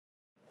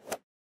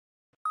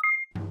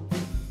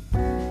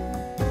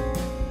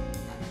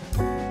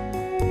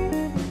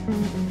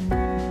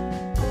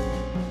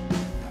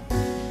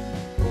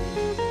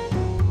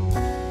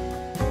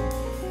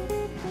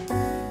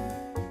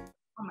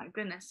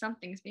goodness,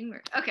 something's being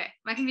weird. Okay,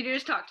 my computer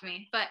just talked to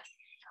me, but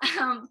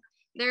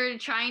they're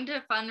trying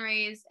to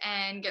fundraise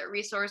and get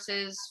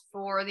resources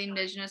for the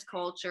indigenous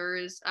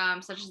cultures,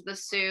 such as the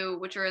Sioux,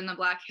 which are in the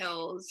Black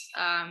Hills,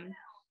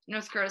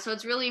 North Dakota. So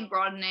it's really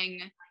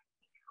broadening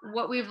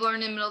what we've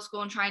learned in middle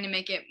school and trying to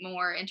make it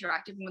more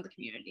interactive with the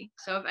community.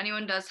 So if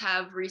anyone does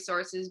have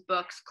resources,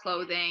 books,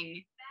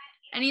 clothing,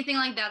 anything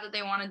like that that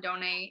they want to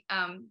donate,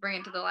 bring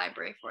it to the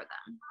library for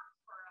them.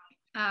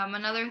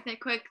 Another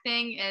quick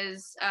thing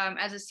is,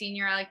 as a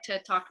senior, I like to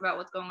talk about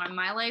what's going on in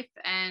my life,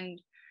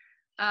 and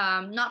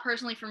not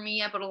personally for me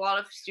yet, but a lot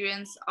of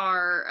students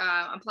are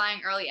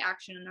applying early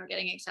action and are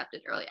getting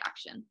accepted early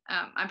action.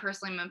 I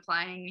personally am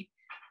applying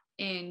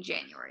in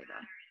January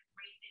though.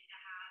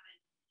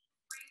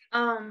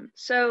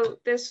 So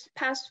this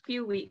past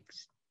few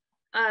weeks,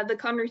 the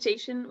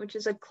Conversation, which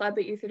is a club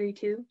at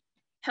U32,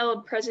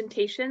 held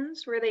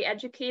presentations where they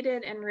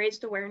educated and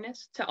raised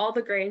awareness to all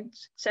the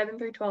grades, 7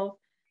 through 12,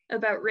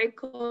 about rape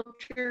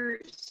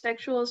culture,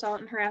 sexual assault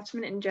and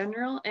harassment in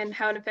general, and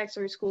how it affects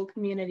our school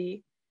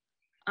community.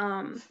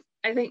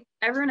 I think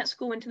everyone at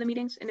school went to the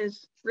meetings, and it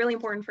was really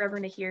important for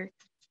everyone to hear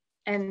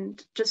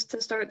and just to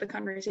start the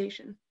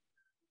conversation.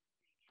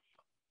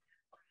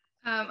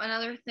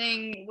 Another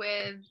thing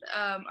with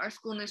our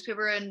school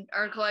newspaper, an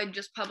article I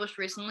just published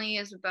recently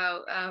is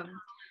about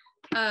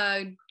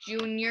a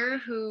junior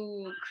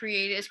who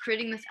is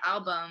creating this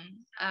album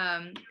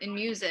in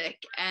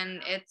music,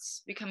 and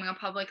it's becoming a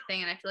public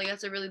thing, and I feel like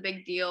that's a really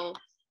big deal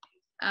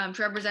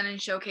to represent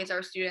and showcase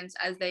our students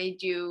as they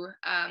do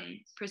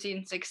proceed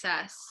in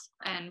success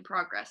and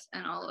progress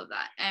and all of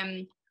that.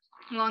 And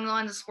along the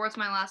lines of sports,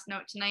 my last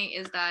note tonight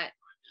is that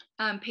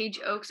Paige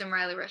Oaks and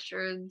Riley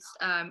Richards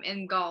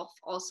in golf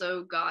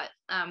also got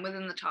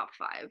within the top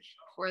 5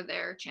 for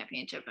their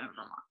championship in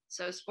Vermont.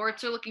 So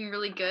sports are looking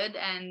really good,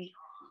 and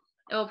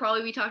it will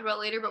probably be talked about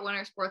later, but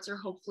winter sports are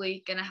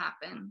hopefully going to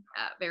happen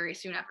very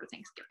soon after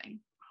Thanksgiving.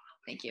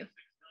 Thank you.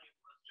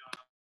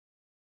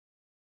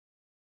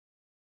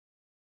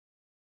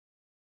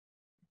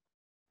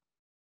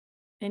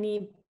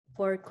 Any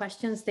board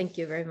questions? Thank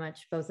you very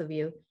much, both of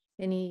you.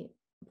 Any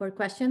board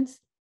questions?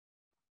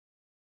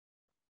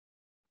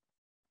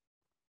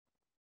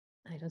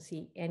 I don't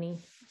see any.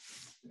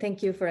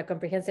 Thank you for a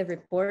comprehensive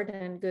report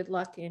and good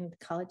luck in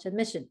college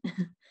admission.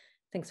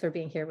 Thanks for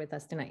being here with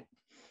us tonight.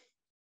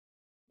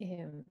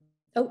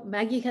 Oh,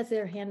 Maggie has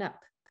their hand up.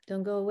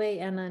 Don't go away,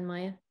 Anna and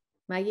Maya.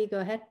 Maggie, go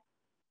ahead.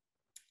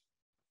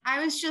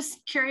 I was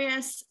just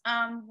curious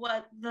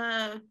what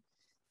the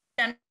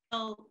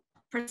general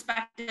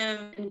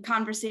perspective and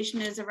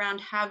conversation is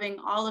around having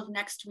all of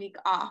next week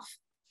off,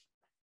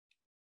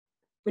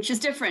 which is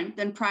different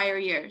than prior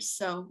years.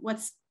 So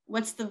what's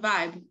the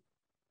vibe?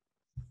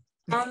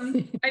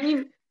 I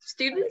mean,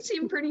 students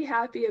seem pretty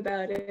happy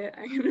about it,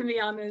 I'm gonna be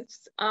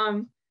honest.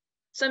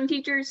 Some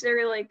teachers,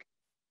 they're like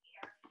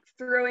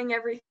throwing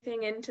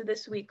everything into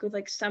this week with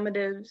like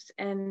summatives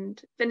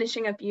and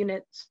finishing up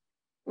units,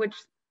 which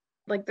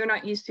like they're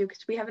not used to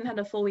because we haven't had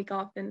a full week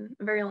off in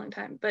a very long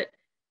time. But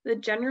the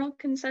general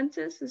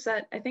consensus is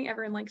that I think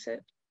everyone likes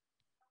it.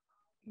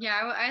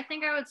 Yeah, I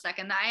think I would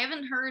second that. I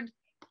haven't heard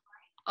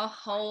a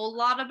whole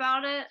lot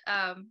about it.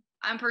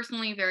 I'm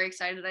personally very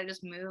excited. I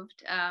just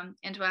moved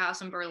into a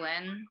house in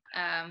Berlin.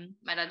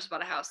 My dad just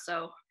bought a house,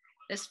 so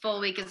this full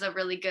week is a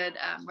really good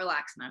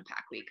relax and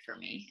unpack week for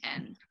me.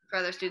 And for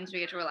other students, we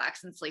get to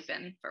relax and sleep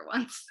in for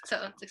once,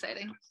 so it's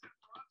exciting.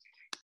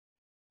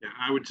 Yeah,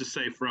 I would just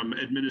say from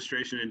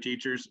administration and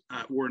teachers,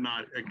 we're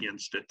not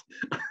against it.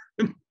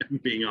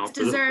 Being off.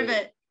 Deserve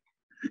it.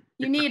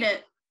 You need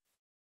it.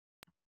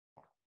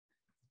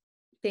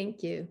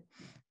 Thank you.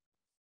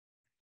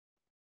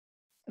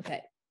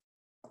 Okay.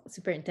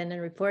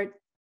 Superintendent report.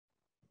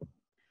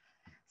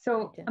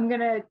 So I'm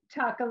going to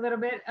talk a little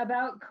bit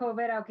about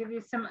COVID. I'll give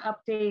you some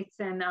updates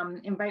and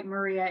invite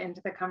Maria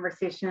into the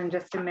conversation in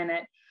just a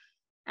minute.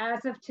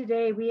 As of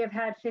today, we have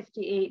had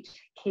 58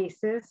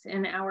 cases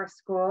in our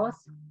schools.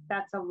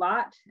 That's a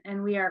lot,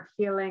 and we are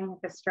feeling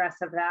the stress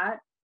of that.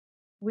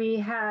 We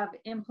have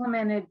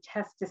implemented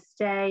Test to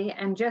Stay,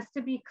 and just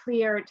to be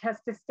clear,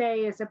 Test to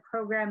Stay is a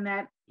program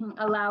that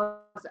allows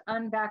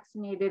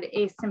unvaccinated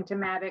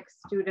asymptomatic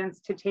students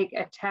to take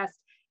a test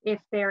if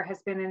there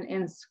has been an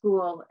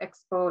in-school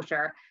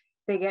exposure.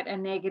 They get a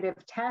negative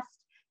test,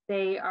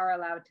 they are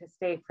allowed to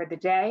stay for the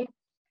day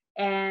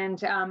and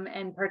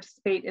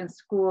participate in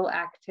school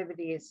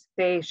activities.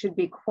 They should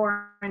be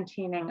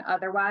quarantining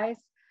otherwise.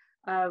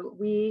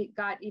 We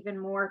got even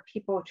more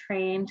people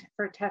trained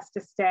for Test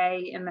to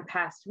Stay in the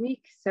past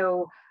week.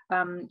 So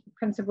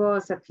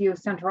principals, a few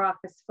central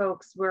office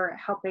folks were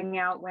helping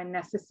out when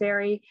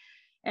necessary.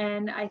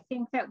 And I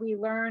think that we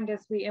learned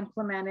as we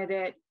implemented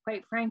it,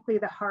 quite frankly,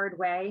 the hard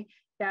way,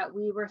 that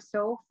we were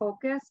so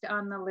focused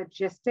on the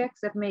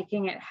logistics of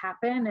making it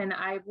happen. And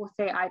I will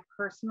say I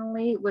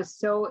personally was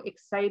so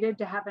excited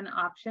to have an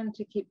option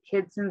to keep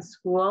kids in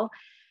school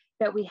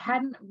that we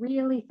hadn't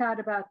really thought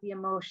about the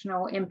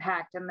emotional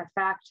impact and the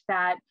fact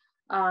that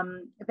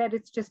that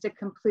it's just a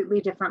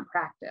completely different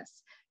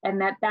practice, and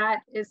that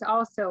is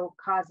also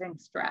causing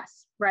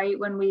stress, right?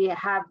 When we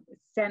have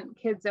sent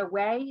kids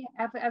away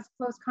as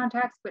close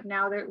contacts, but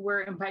now that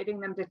we're inviting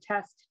them to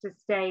test to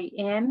stay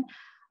in,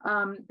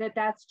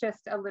 that's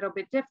just a little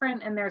bit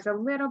different, and there's a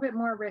little bit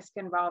more risk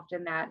involved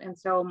in that. And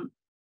so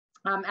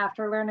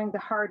after learning the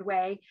hard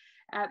way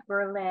at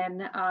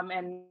Berlin,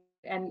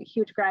 and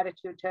huge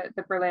gratitude to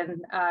the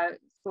Berlin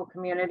school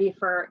community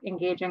for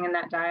engaging in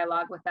that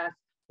dialogue with us,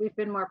 we've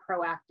been more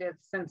proactive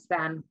since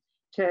then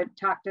to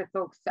talk to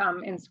folks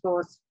in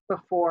schools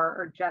before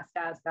or just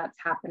as that's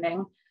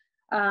happening.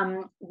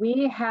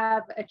 We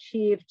have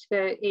achieved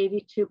the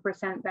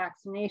 82%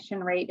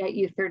 vaccination rate at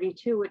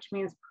U32, which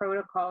means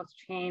protocols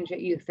change at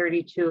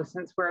U32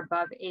 since we're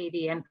above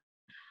 80. And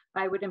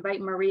I would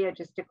invite Maria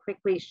just to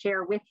quickly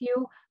share with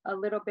you a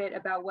little bit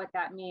about what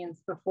that means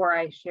before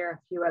I share a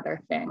few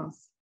other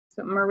things.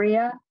 So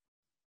Maria.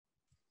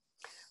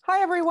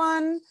 Hi,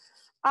 everyone.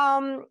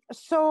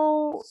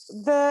 So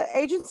the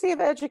Agency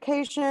of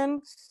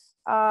Education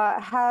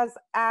has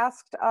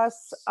asked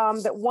us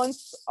that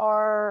once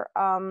our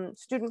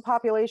student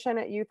population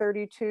at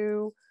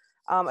U32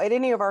 at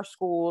any of our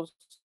schools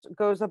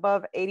goes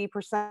above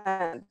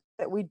 80%,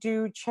 that we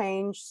do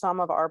change some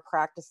of our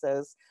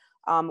practices.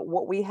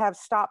 What we have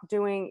stopped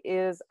doing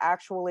is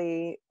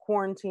actually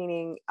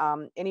quarantining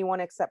anyone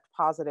except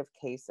positive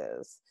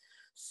cases.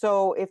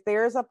 So if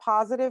there's a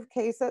positive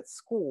case at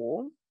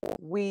school,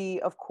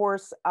 we of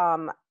course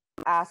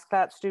ask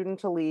that student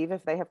to leave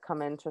if they have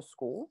come into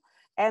school.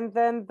 And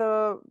then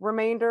the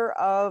remainder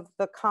of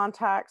the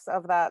contacts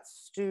of that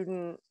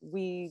student,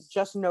 we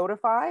just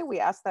notify. We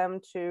ask them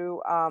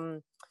to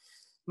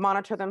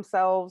monitor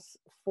themselves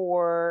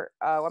for,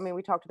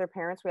 we talk to their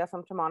parents. We ask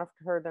them to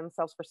monitor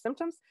themselves for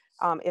symptoms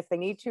if they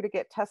need to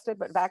get tested.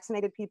 But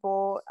vaccinated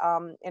people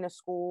in a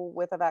school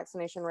with a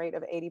vaccination rate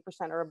of 80%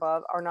 or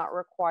above are not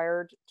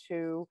required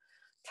to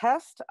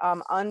test.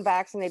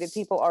 Unvaccinated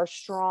people are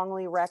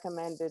strongly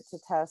recommended to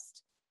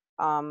test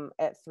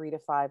at 3 to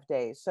 5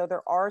 days. So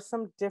there are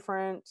some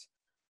different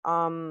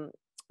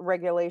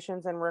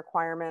regulations and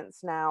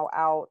requirements now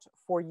out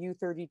for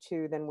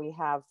U32 than we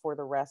have for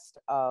the rest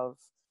of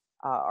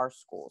our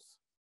schools.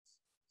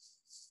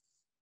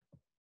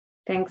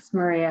 Thanks,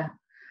 Maria.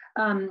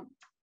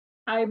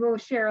 I will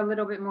share a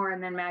little bit more,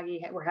 and then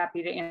Maggie, we're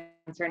happy to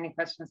answer any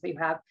questions that you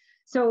have.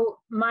 So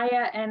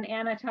Maya and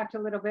Anna talked a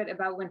little bit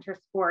about winter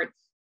sports.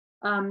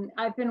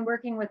 I've been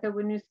working with the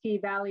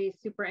Winooski Valley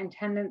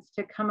superintendents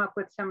to come up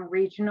with some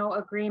regional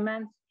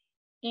agreements,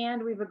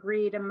 and we've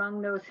agreed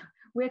among those,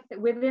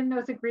 within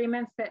those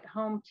agreements, that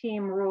home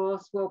team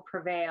rules will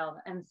prevail.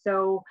 And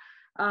so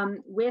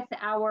with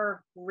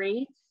our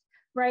rates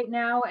right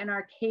now and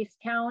our case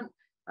count,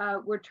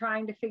 we're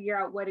trying to figure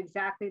out what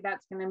exactly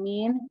that's going to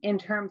mean in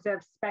terms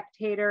of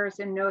spectators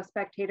and no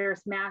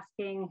spectators,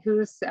 masking,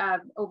 who's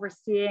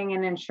overseeing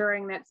and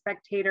ensuring that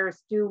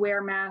spectators do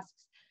wear masks.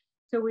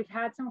 So we've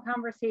had some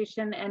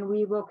conversation, and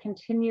we will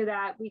continue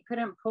that. We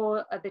couldn't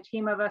pull the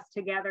team of us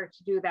together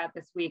to do that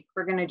this week.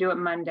 We're going to do it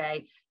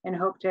Monday and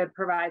hope to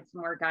provide some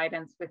more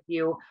guidance with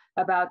you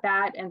about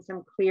that and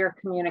some clear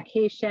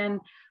communication.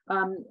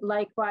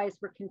 Likewise,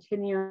 we're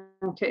continuing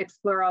to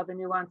explore all the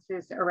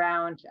nuances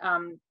around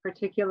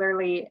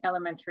particularly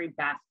elementary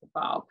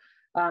basketball.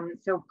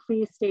 So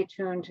please stay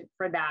tuned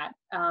for that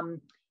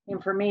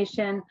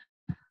information.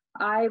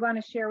 I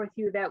want to share with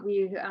you that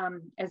we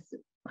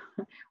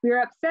were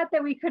upset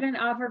that we couldn't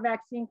offer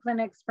vaccine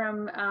clinics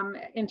from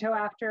until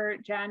after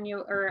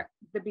January or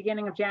the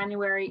beginning of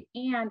January.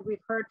 And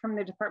we've heard from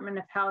the Department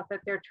of Health that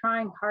they're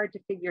trying hard to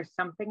figure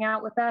something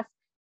out with us.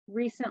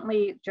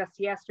 Recently, just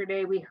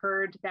yesterday, we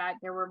heard that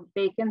there were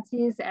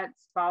vacancies at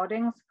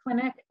Spalding's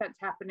clinic. That's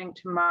happening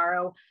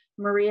tomorrow.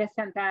 Maria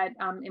sent that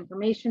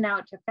information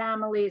out to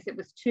families. It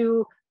was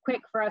too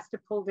quick for us to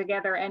pull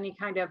together any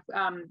kind of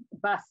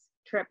bus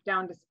trip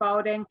down to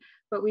Spalding,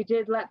 but we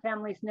did let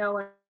families know,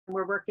 and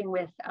we're working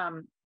with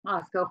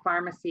Osco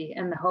Pharmacy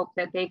in the hope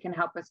that they can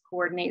help us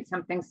coordinate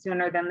something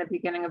sooner than the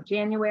beginning of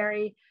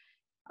January.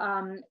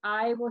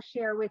 I will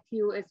share with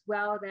you as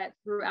well that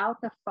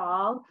throughout the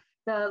fall,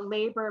 the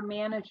Labor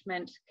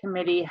Management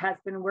Committee has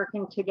been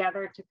working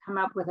together to come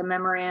up with a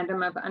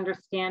memorandum of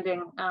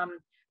understanding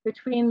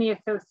between the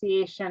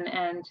association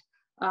and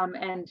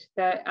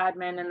the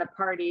admin and the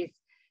parties.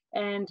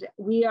 And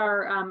we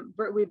are,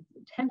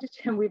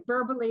 we've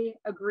verbally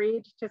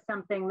agreed to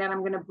something that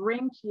I'm going to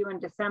bring to you in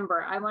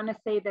December. I want to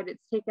say that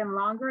it's taken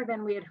longer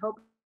than we had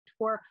hoped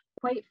for,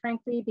 quite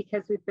frankly,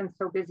 because we've been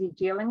so busy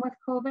dealing with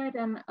COVID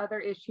and other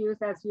issues,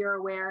 as you're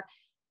aware,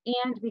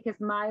 and because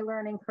my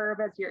learning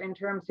curve as your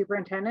interim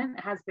superintendent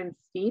has been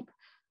steep,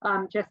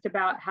 just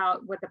about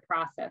what the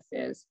process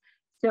is.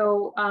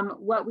 So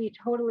what we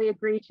totally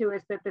agree to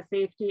is that the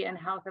safety and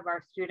health of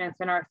our students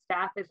and our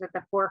staff is at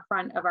the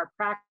forefront of our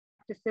practice.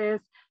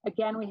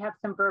 Again, we have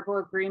some verbal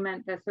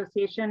agreement. The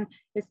association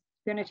is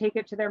going to take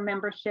it to their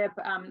membership,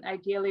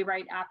 ideally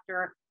right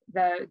after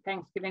the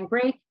Thanksgiving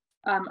break,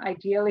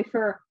 ideally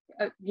for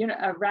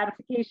a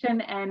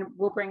ratification, and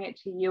we'll bring it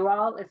to you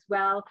all as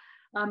well.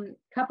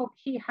 Couple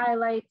key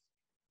highlights: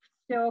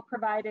 still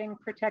providing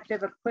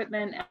protective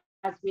equipment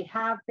as we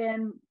have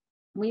been.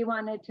 We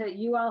wanted to,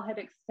 you all had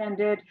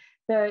extended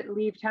the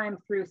leave time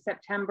through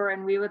September,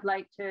 and we would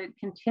like to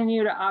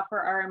continue to offer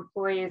our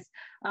employees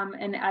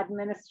an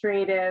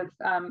administrative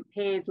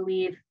paid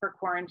leave for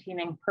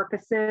quarantining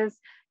purposes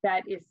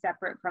that is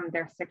separate from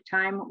their sick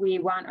time. We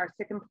want our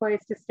sick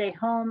employees to stay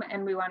home,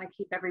 and we want to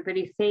keep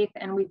everybody safe,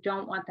 and we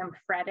don't want them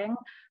fretting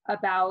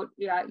about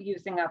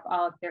using up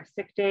all of their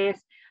sick days.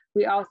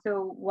 We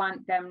also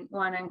want to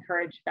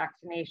encourage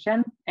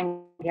vaccination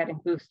and getting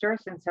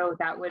boosters. And so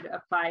that would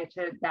apply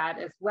to that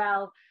as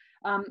well.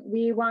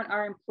 We want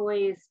our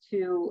employees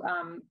to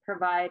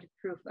provide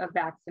proof of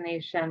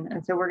vaccination.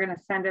 And so we're going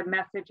to send a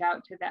message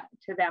out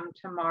to them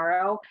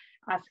tomorrow,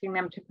 asking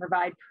them to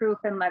provide proof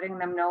and letting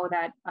them know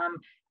that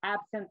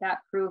absent that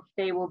proof,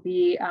 they will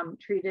be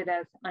treated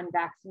as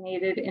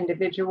unvaccinated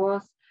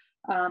individuals,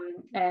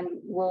 and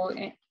we'll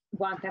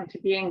want them to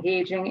be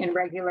engaging in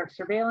regular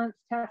surveillance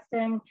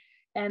testing.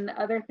 And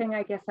the other thing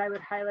I guess I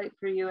would highlight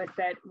for you is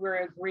that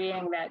we're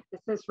agreeing that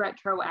this is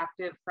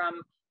retroactive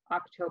from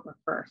October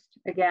 1st.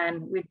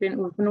 Again, we've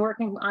been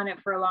working on it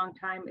for a long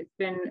time. It's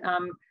been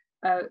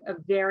a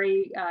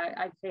very,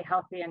 I'd say,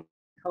 healthy and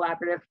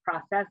collaborative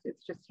process.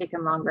 It's just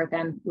taken longer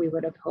than we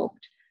would have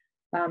hoped.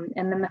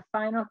 And then the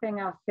final thing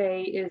I'll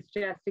say is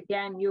just,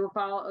 again, you have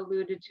all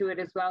alluded to it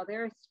as well.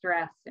 There is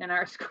stress in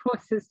our school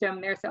system.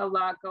 There's a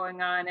lot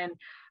going on.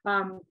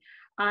 And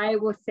I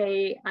will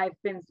say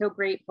I've been so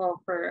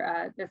grateful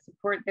for the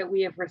support that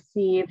we have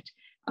received,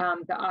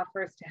 the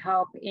offers to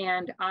help.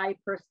 And I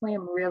personally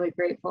am really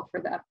grateful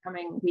for the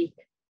upcoming week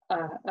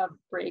of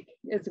break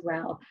as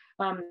well.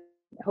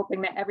 Hoping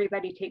that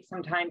everybody takes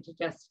some time to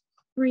just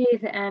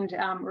breathe and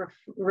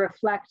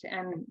reflect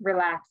and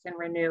relax and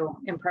renew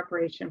in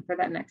preparation for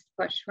that next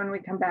push when we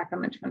come back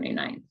on the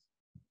 29th.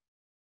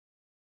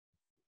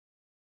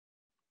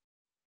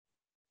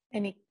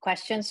 Any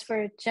questions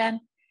for Jen?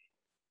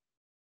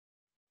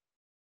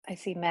 I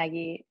see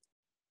Maggie,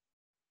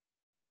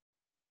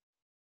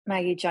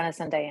 Jonas,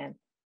 and Diane.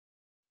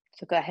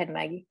 So go ahead,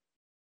 Maggie.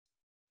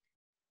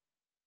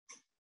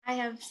 I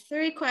have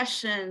 3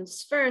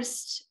 questions.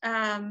 First,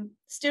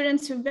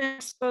 students who've been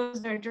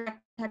exposed or direct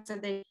contacts,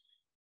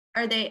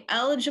 are they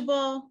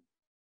eligible?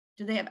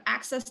 Do they have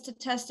access to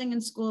testing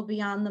in school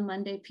beyond the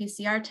Monday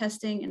PCR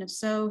testing? And if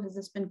so, has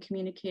this been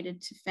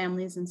communicated to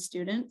families and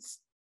students?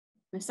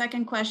 My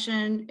second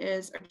question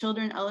is, are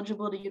children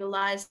eligible to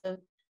utilize the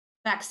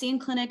vaccine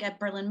clinic at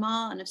Berlin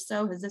Mall? And if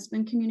so, has this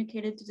been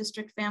communicated to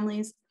district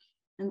families?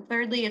 And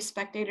thirdly, if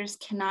spectators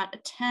cannot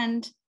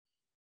attend,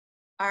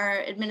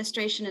 are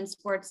administration and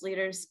sports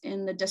leaders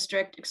in the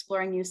district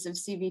exploring use of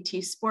CVT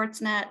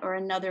Sportsnet or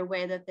another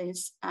way that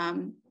these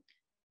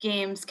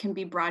games can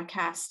be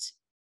broadcast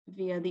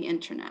via the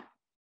internet?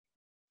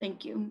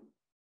 Thank you.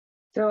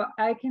 So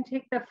I can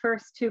take the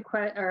first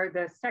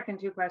the second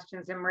 2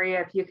 questions, and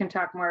Maria, if you can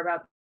talk more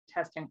about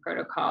testing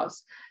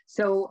protocols.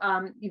 So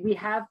we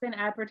have been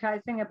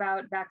advertising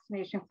about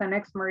vaccination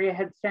clinics. Maria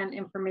had sent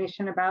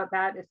information about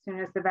that as soon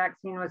as the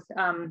vaccine was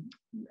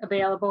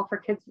available for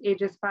kids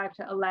ages 5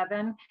 to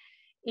 11.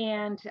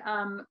 And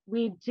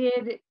we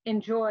did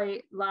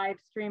enjoy live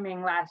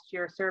streaming last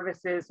year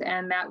services,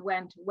 and that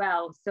went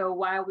well. So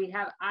while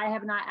I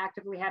have not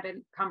actively had a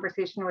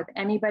conversation with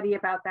anybody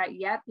about that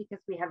yet, because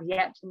we have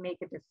yet to make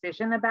a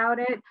decision about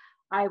it,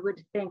 I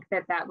would think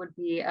that that would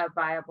be a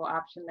viable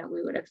option that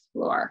we would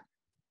explore.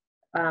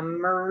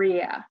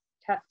 Maria,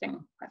 testing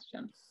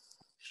question.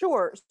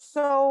 Sure.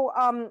 So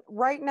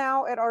right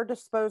now at our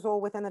disposal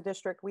within the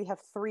district, we have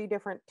 3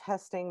 different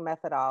testing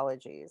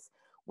methodologies.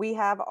 We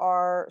have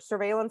our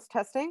surveillance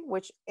testing,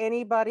 which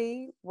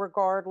anybody,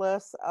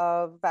 regardless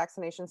of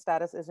vaccination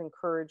status, is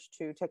encouraged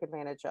to take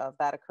advantage of.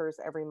 That occurs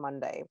every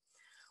Monday.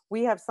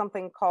 We have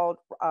something called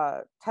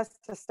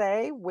Test to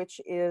Stay, which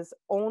is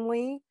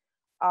only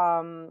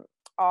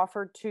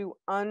offered to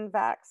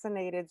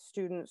unvaccinated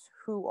students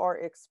who are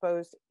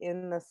exposed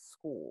in the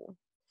school.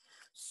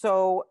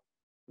 So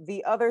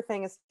the other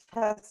thing is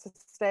Test to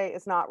Stay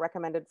is not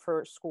recommended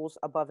for schools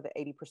above the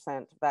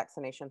 80%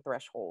 vaccination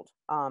threshold.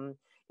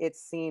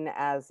 It's seen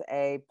as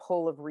a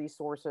pull of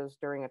resources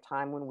during a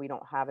time when we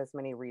don't have as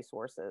many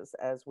resources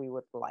as we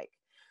would like.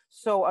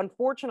 So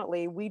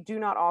unfortunately, we do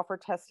not offer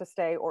Test to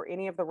Stay or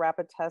any of the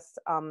rapid tests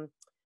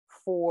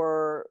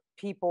for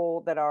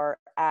people that are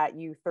at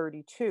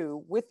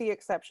U32, with the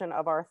exception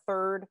of our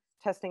 3rd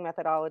testing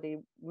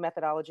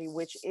methodology,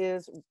 which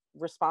is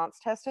response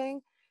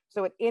testing.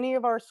 So at any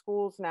of our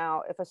schools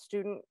now, if a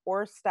student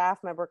or a staff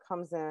member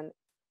comes in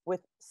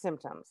with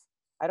symptoms,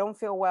 I don't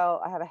feel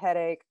well, I have a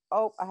headache,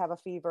 oh, I have a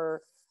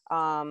fever,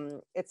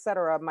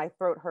 etc., my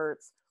throat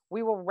hurts,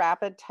 we will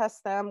rapid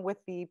test them with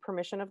the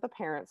permission of the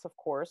parents, of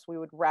course. We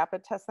would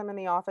rapid test them in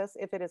the office.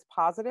 If it is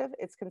positive,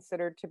 it's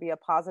considered to be a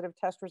positive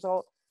test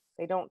result.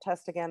 They don't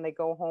test again, they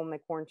go home, they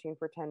quarantine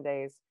for 10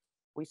 days,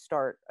 we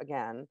start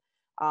again.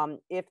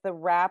 If the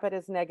rapid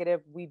is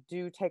negative, we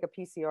do take a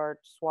PCR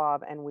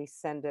swab and we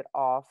send it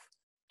off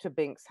to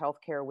Binks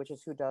Healthcare, which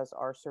is who does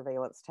our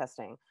surveillance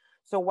testing.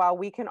 So while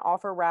we can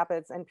offer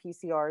rapids and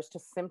PCRs to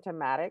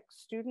symptomatic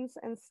students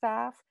and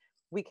staff,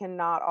 we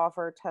cannot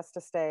offer test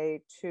to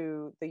stay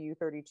to the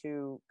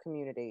U32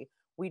 community.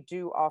 We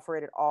do offer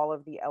it at all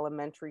of the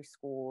elementary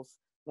schools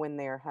when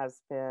there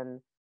has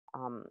been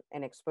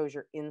an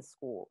exposure in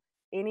school.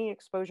 Any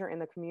exposure in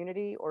the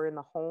community or in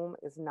the home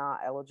is not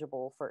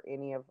eligible for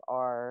any of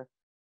our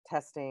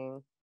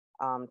testing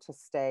to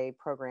stay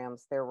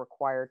programs. They're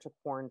required to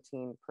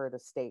quarantine per the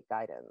state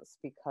guidance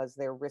because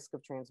their risk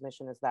of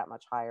transmission is that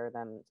much higher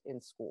than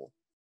in school.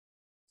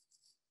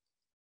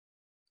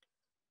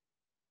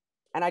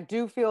 And I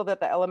do feel that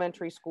the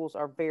elementary schools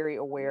are very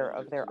aware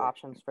of their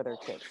options for their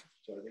kids.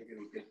 So I think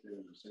it'll get there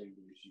the same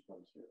way she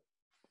comes here.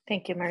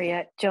 Thank you,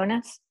 Maria.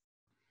 Jonas?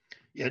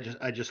 Yeah,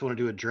 I just wanted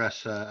to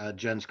address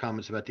Jen's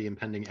comments about the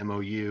impending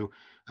MOU,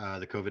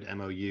 the COVID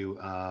MOU.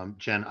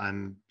 Jen,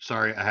 I'm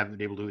sorry I haven't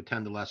been able to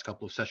attend the last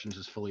couple of sessions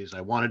as fully as I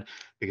wanted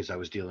because I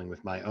was dealing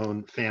with my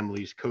own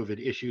family's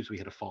COVID issues. We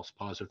had a false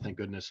positive, thank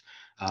goodness.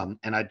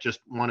 And I just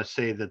want to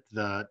say that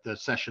the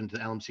sessions, the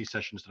LMC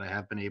sessions that I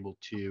have been able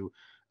to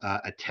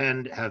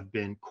attend have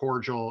been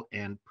cordial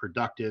and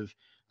productive.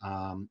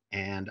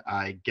 And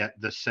I get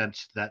the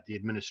sense that the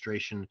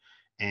administration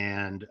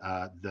and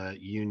the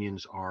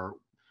unions are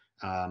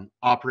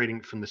operating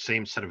from the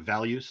same set of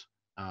values.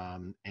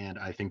 And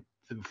I think,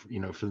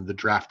 from the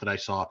draft that I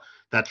saw,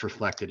 that's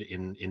reflected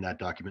in that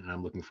document, and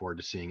I'm looking forward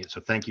to seeing it. So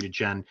thank you to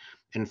Jen,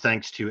 and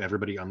thanks to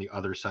everybody on the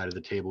other side of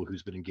the table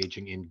who's been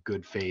engaging in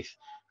good faith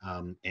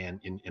and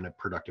in a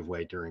productive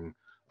way during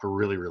a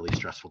really, really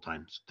stressful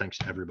time. So thanks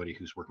to everybody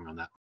who's working on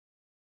that.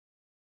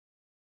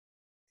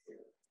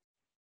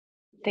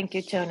 Thank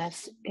you,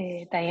 Jonas.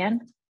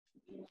 Diane?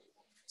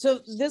 So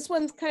this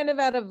one's kind of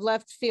out of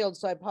left field,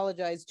 so I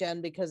apologize,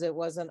 Jen, because it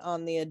wasn't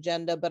on the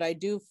agenda, but I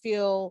do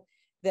feel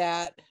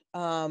that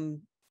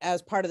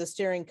as part of the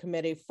steering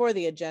committee for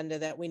the agenda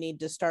that we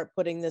need to start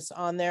putting this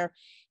on there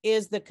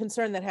is the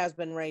concern that has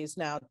been raised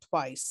now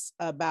twice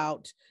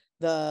about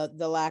the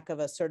lack of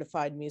a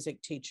certified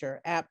music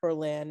teacher at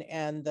Berlin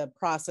and the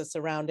process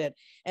around it.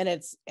 And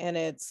it's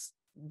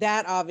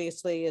that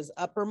obviously is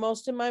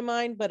uppermost in my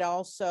mind, but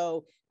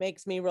also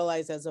makes me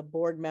realize as a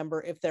board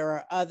member, if there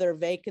are other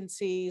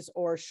vacancies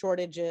or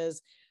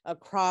shortages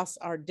across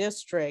our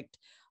district,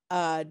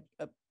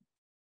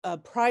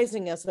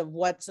 apprising us of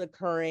what's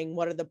occurring,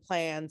 what are the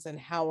plans, and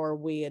how are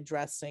we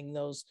addressing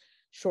those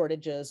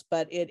shortages.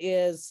 But it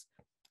is,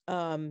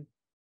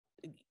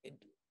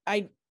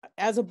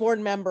 as a board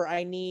member,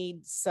 I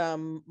need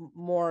some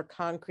more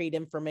concrete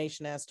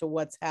information as to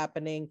what's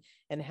happening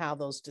and how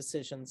those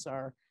decisions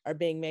are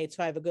being made.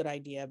 So I have a good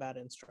idea about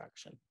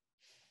instruction.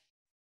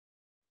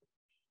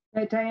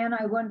 Right, Diane,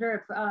 I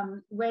wonder if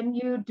when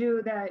you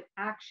do that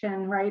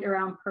action right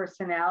around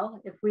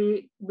personnel, if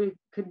we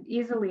could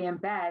easily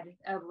embed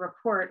a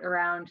report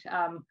around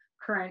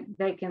current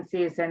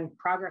vacancies and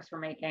progress we're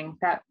making,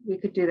 that we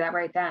could do that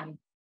right then.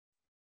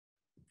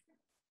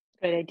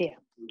 Great idea.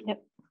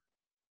 Yep.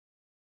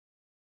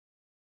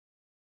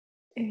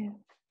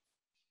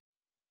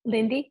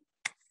 Lindy?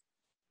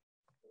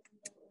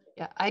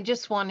 Yeah, I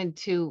just wanted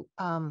to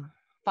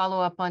follow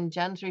up on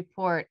Jen's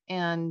report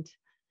and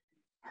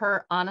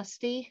her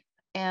honesty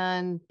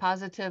and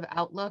positive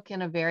outlook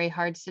in a very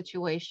hard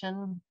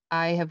situation.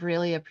 I have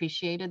really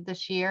appreciated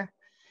this year.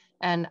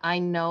 And I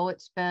know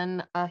it's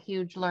been a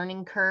huge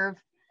learning curve,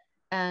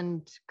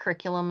 and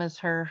curriculum is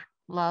her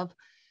love.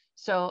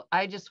 So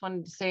I just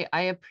wanted to say,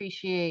 I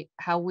appreciate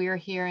how we're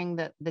hearing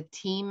that the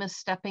team is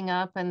stepping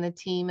up and the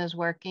team is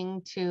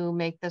working to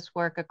make this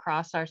work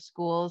across our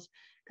schools,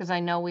 because I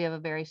know we have a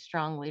very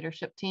strong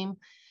leadership team,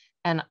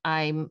 and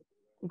I'm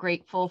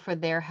grateful for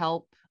their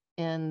help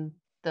in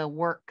the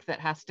work that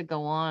has to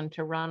go on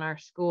to run our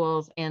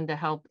schools and to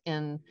help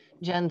in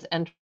Jen's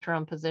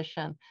interim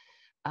position.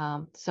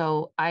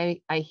 So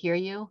I hear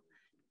you,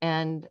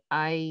 and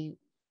I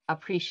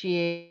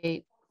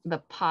appreciate the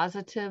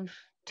positive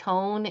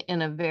tone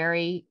in a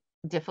very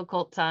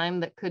difficult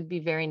time that could be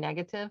very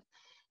negative.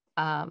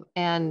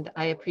 And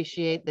I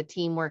appreciate the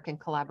teamwork and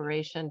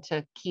collaboration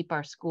to keep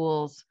our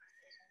schools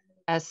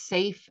as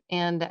safe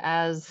and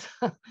as,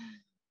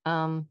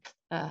 I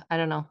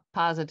don't know,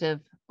 positive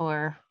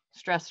or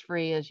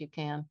stress-free as you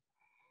can.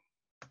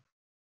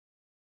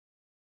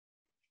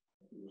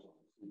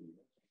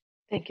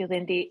 Thank you,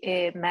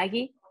 Lindy.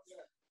 Maggie?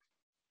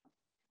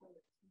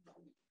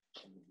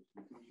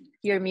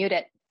 You're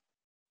muted.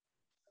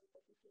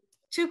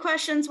 Two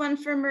questions, one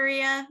for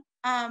Maria.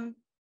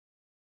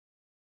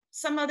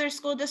 Some other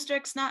school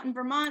districts not in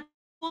Vermont,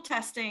 school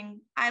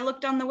testing. I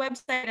looked on the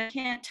website, I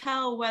can't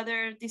tell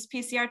whether these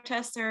PCR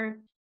tests are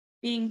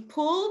being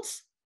pooled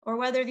or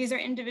whether these are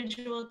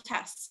individual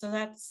tests. So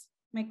that's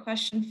my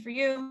question for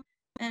you.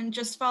 And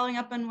just following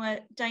up on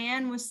what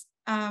Diane was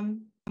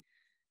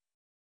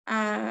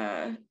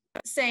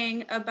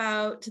saying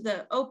about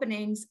the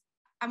openings,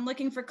 I'm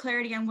looking for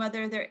clarity on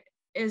whether there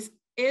is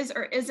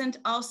or isn't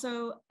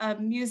also a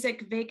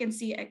music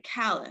vacancy at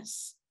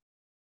Calais.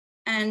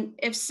 And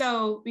if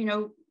so,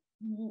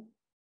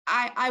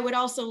 I would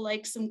also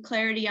like some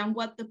clarity on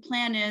what the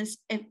plan is,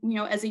 if, you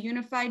know, as a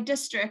unified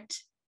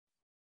district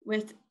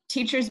with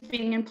teachers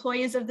being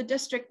employees of the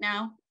district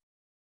now,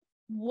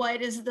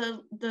 what is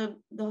the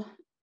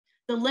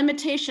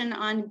limitation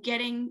on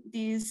getting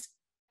these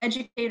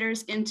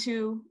educators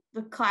into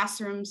the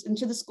classrooms,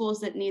 into the schools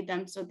that need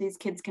them, so these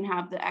kids can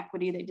have the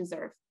equity they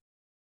deserve?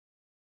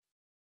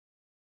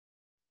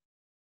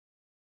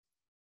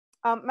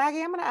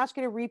 Maggie, I'm going to ask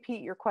you to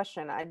repeat your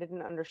question. I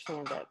didn't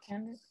understand it.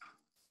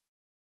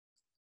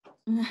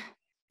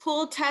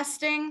 Pool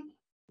testing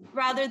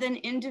rather than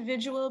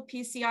individual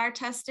PCR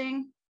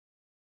testing.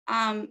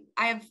 I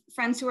have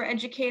friends who are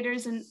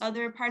educators in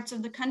other parts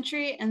of the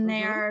country, and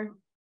they are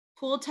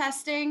pool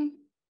testing,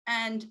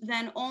 and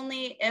then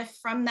only if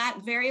from that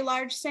very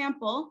large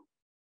sample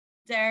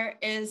there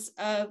is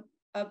a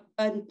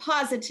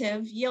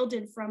positive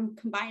yielded from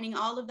combining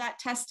all of that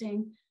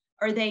testing,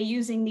 are they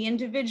using the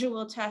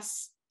individual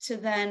tests to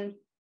then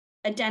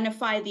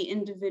identify the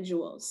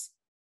individuals?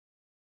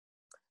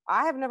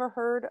 I have never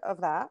heard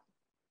of that.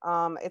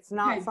 It's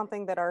not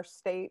something that our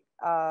state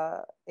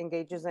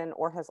engages in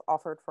or has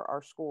offered for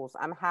our schools.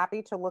 I'm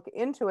happy to look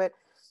into it.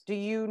 Do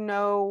you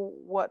know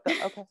what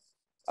the,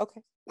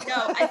 okay.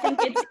 No, I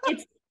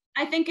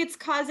think it's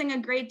causing a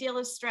great deal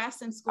of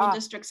stress in school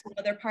districts in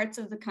other parts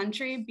of the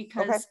country,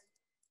 because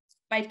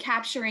by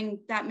capturing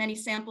that many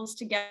samples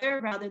together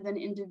rather than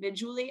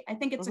individually, I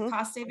think it's a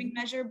cost saving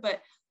measure,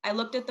 but I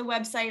looked at the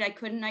website, I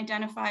couldn't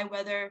identify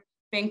whether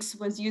Binks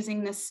was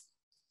using this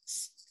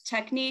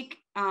technique,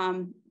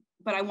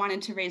 but I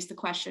wanted to raise the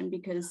question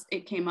because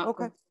it came up.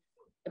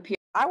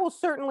 I will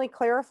certainly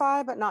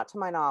clarify, but not to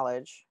my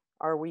knowledge.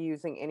 Are we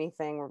using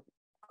anything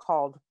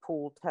called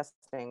pool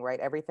testing, right?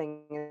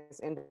 Everything is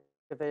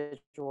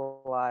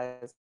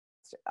individualized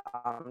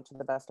to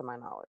the best of my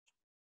knowledge.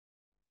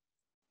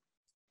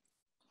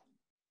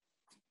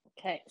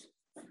 Okay,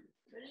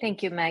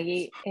 thank you,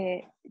 Maggie.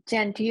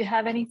 Jen, do you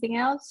have anything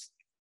else?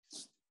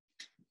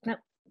 No,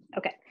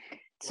 okay.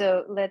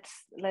 So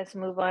let's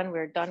move on.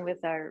 We're done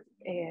with our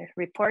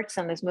reports,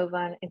 and let's move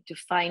on into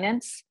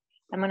finance.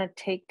 I'm gonna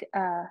take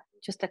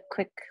just a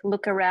quick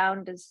look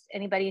around. Does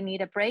anybody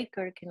need a break,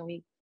 or can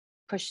we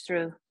push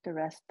through the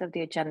rest of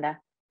the agenda?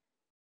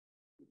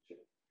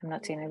 I'm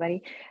not seeing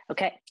anybody.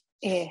 Okay,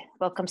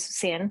 welcome,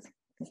 Suzanne.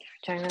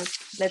 Join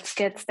us. Let's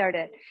get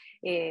started.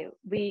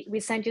 We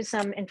sent you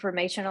some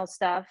informational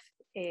stuff.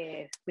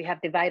 We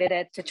have divided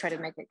it to try to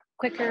make it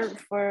quicker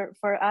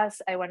for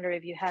us. I wonder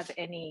if you have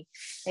any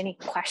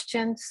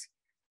questions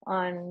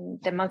on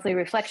the monthly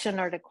reflection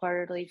or the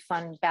quarterly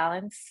fund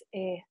balance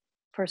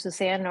for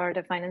Suzanne or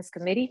the finance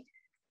committee.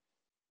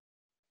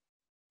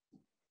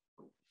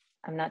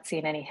 I'm not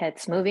seeing any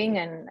heads moving,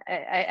 and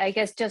I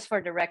guess just for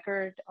the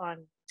record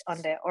on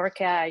the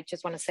ORCA, I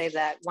just want to say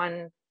that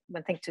one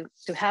thing to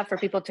have for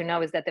people to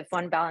know is that the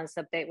fund balance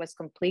update was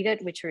completed,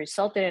 which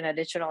resulted in an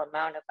additional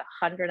amount of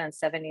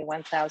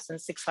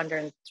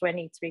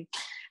 171,623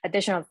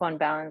 additional fund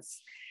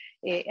balance.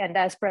 And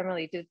that's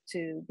primarily due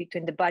to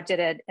between the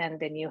budgeted and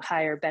the new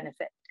higher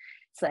benefit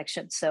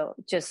selection. So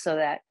just so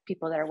that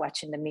people that are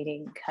watching the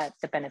meeting had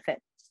the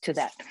benefit to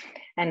that.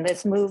 And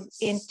let's move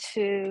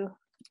into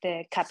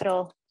the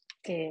capital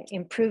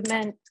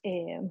improvement.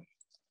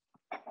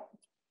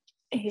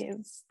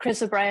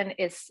 Chris O'Brien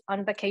is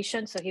on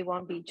vacation, so he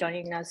won't be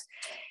joining us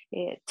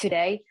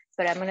today,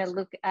 but I'm going to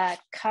look at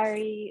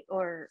Kari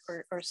or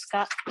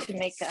Scott to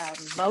make a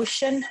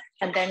motion,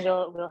 and then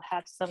we'll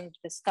have some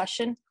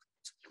discussion.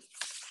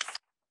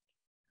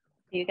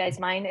 Do you guys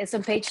mind? It's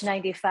on page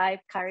 95.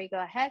 Kari, go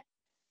ahead.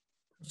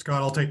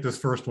 Scott, I'll take this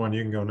first one.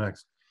 You can go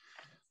next.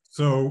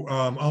 So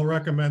I'll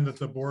recommend that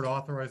the board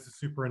authorize the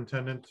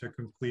superintendent to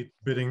complete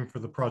bidding for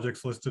the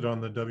projects listed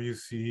on the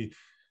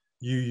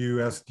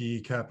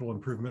WCUUSD Capital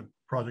Improvement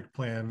Project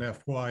Plan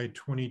FY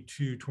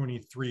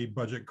 22-23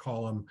 budget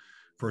column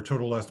for a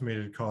total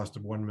estimated cost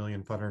of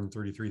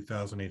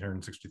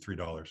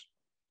 $1,533,863.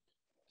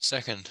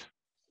 Second.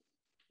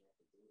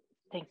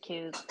 Thank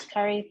you,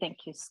 Kari.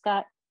 Thank you,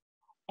 Scott.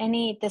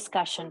 Any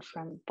discussion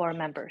from board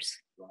members?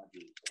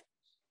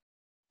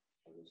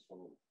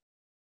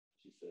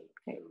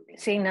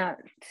 Seeing that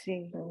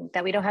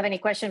we don't have any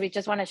questions, we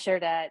just want to share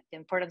that the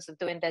importance of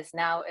doing this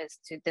now is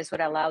this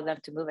would allow them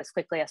to move as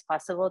quickly as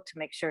possible to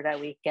make sure that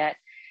we get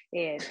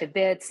the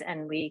bids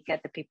and we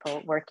get the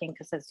people working,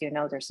 because as you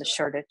know, there's a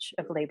shortage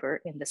of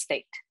labor in the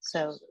state.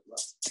 So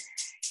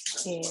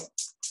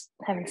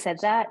having said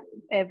that,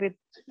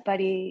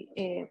 everybody,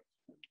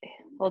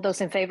 all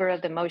those in favor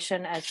of the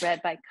motion as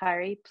read by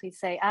Kari, please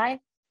say aye.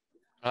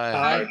 Aye.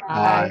 Aye.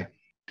 Aye.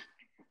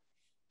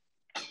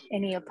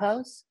 Any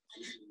opposed?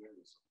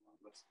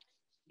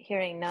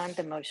 Hearing none,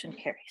 the motion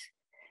carries.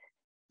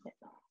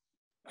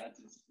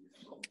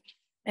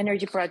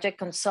 Energy project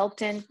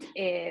consultant,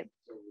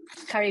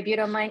 Kari, if you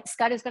don't mind,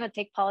 Scott is going to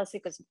take policy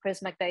because Chris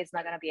McVeigh is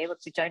not going to be able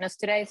to join us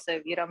today. So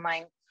if you don't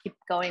mind, keep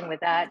going with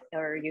that,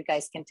 or you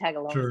guys can tag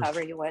along, Sure.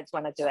 However you want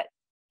to do it.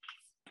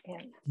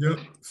 Yep.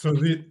 So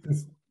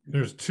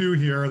there's two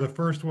here. The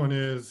first one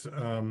is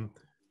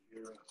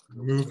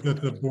Move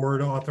that the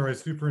board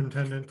authorize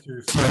superintendent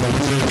to sign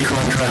a yearly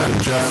contract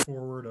with Jeff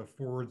Forward of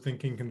Forward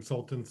Thinking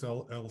Consultants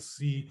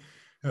LLC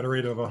at a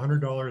rate of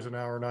 $100 an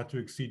hour, not to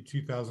exceed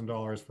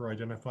 $2,000 for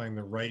identifying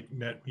the right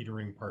net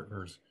metering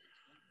partners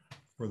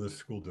for the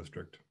school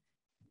district.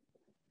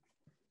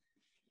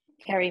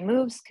 Carrie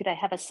moves. Could I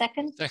have a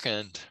second?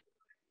 Second.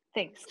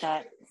 Thanks,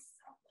 Scott.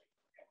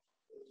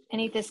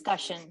 Any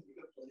discussion?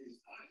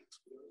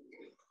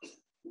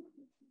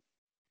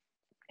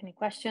 Any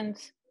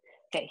questions?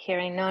 Okay,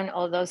 hearing none.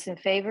 All those in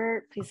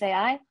favor, please say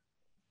aye.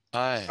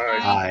 Aye.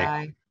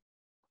 Aye.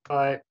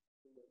 Aye.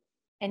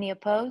 Any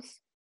opposed?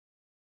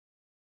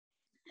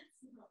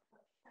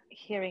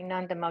 Hearing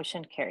none, the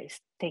motion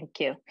carries. Thank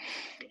you.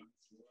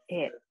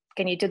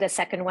 Can you do the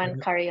second one,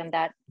 Kari, on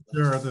that?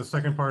 Sure. The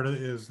second part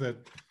is that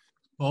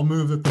I'll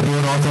move that the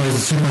board authorize the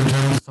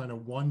superintendent to sign a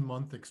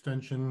 1-month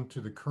extension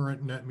to the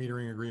current net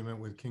metering agreement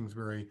with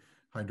Kingsbury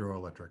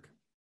Hydroelectric.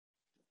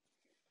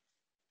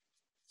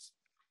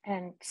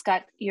 And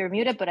Scott, you're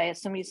muted, but I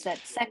assume you said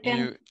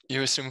second.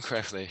 You assume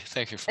correctly.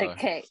 Thank you, Flora.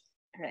 Okay,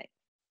 all right.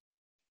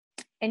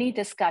 Any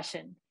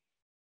discussion?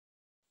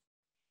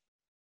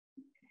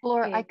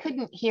 Flora, Okay. I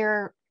couldn't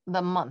hear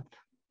the month.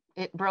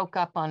 It broke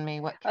up on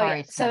me what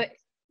Kari said.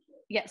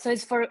 So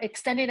it's for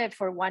extending it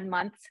for 1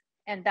 month,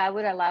 and that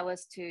would allow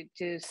us to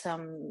do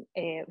some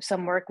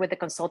work with the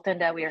consultant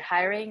that we are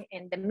hiring.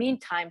 In the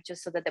meantime,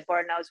 just so that the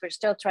board knows, we're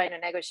still trying to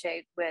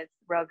negotiate with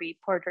Robbie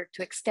Porter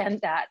to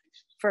extend that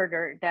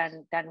further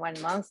than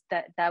 1 month.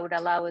 That would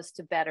allow us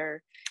to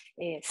better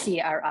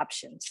see our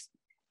options.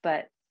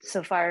 But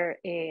so far,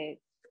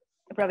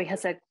 Robbie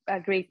has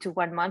agreed to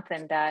 1 month,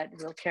 and that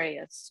will carry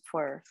us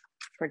for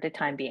the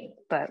time being.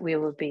 But we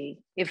will be,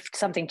 if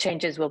something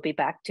changes, we'll be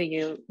back to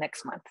you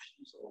next month.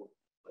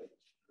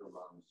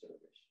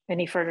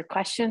 Any further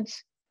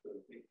questions?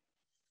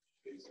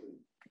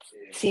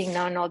 Seeing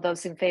none, all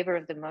those in favor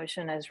of the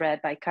motion as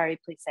read by Kari,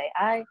 please say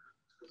aye.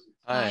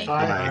 Aye.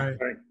 Aye.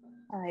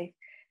 Aye.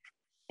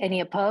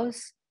 Any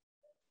opposed?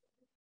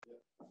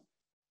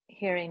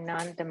 Hearing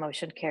none, the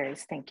motion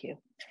carries. Thank you.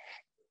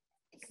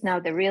 Now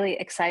the really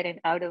exciting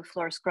out of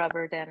floor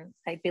scrubber, then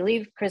I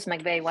believe Chris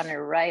McVeigh wanted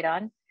to write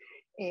on.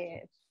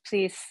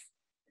 Please,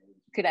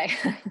 could I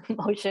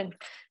motion?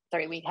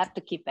 Sorry, we have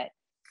to keep it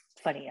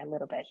funny a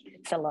little bit.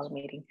 It's a long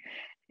meeting.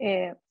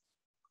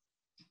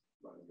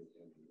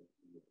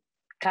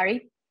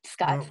 Kari,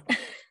 Scott, No.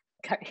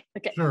 Kari,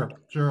 okay.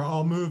 Sure.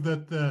 I'll move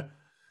that the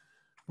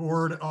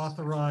board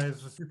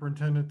authorize the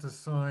superintendent to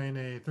sign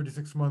a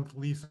 36-month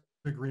lease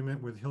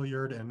agreement with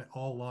Hilliard and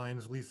All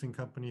Lines Leasing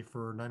Company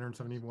for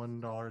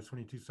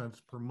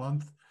 $971.22 per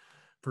month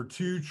for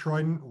 2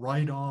 Trident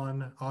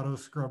ride-on auto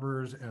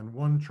scrubbers and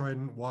 1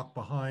 Trident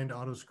walk-behind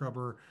auto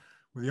scrubber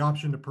with the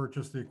option to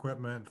purchase the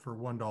equipment for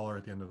 $1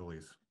 at the end of the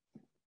lease.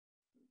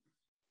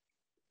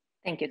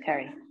 Thank you,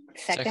 Kari.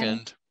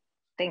 Second.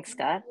 Thanks,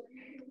 Scott.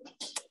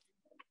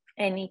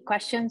 Any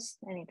questions?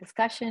 Any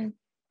discussion?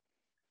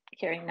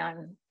 Hearing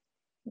none.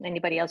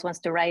 Anybody else wants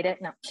to write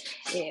it? No.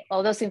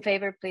 All those in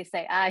favor, please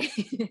say aye.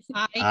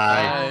 Aye.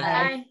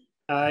 Aye.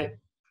 Aye.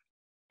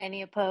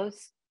 Any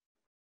opposed?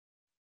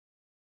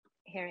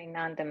 Hearing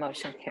none, the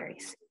motion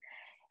carries.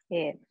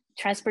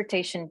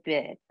 Transportation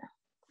bid.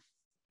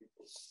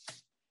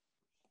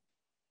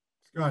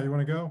 Scott, you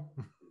want to go?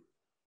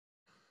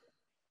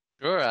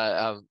 Sure,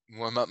 I'll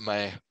warm up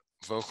my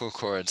vocal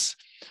cords.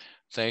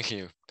 Thank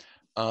you.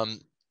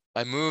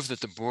 I move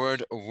that the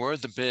board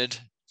award the bid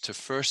to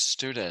first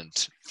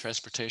student,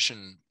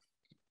 transportation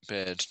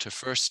bid to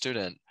first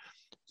student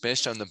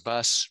based on the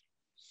bus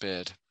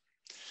bid.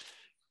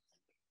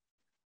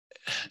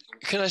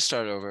 Can I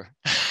start over?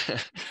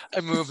 I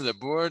move the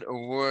board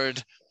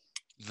award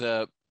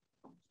the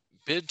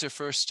bid to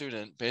first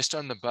student based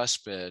on the bus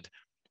bid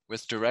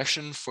with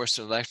direction for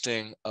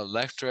selecting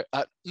electric,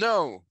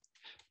 no.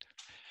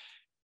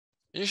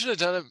 You should have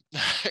done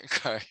it,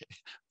 Kari.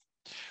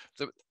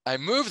 I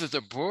move that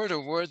the board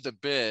award the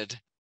bid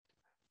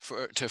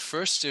to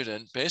first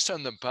student based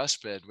on the bus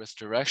bid with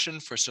direction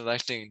for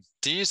selecting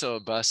diesel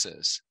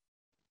buses.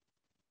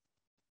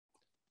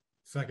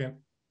 Second.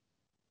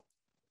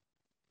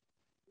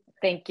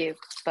 Thank you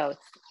both.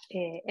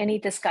 Any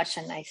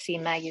discussion? I see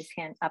Maggie's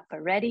hand up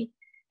already.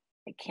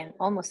 I can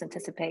almost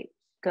anticipate.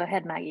 Go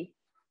ahead, Maggie.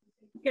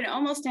 You can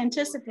almost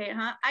anticipate,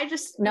 huh? I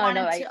just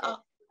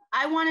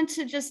I wanted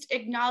to just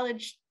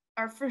acknowledge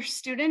our first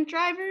student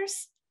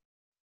drivers,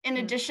 in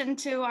addition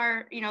to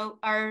our,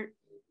 our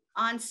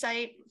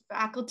on-site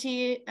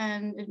faculty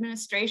and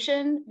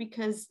administration,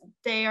 because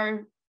they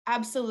are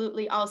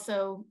absolutely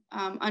also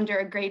under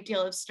a great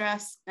deal of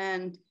stress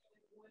and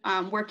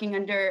working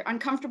under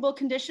uncomfortable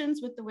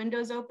conditions with the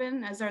windows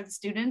open, as are the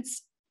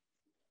students.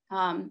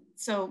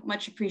 So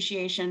much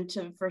appreciation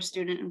to first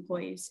student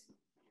employees.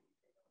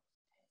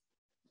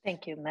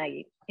 Thank you,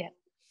 Maggie. Yeah,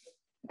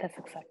 that's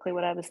exactly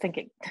what I was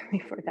thinking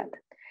before that.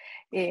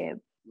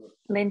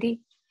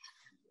 Lindy?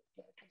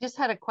 I just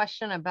had a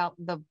question about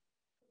the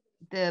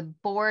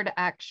board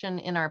action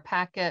in our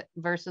packet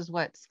versus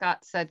what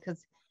Scott said,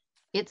 because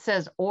it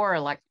says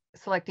or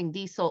selecting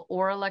diesel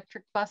or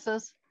electric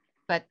buses.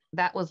 but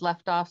that was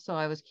left off, so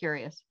I was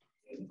curious.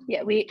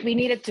 Yeah, we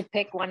needed to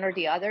pick one or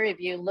the other. If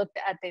you looked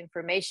at the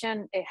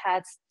information, it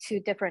has two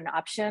different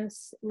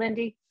options,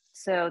 Lindy.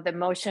 So the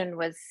motion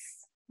was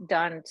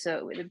done.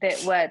 So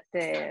what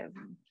the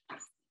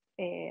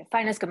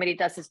finance committee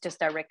does is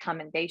just a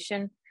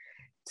recommendation.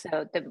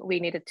 So we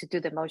needed to do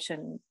the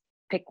motion,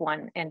 pick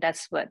one, and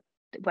that's what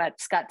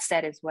Scott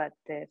said is what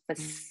the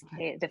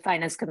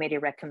finance committee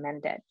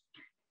recommended.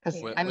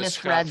 Because I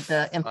misread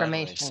the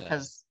information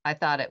because I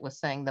thought it was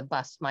saying the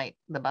bus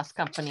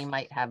company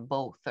might have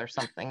both or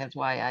something is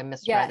why I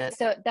misread it.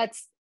 So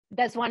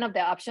that's one of the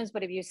options,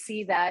 but if you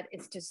see that,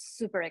 it's just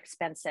super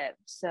expensive.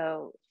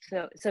 So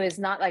it's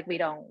not like we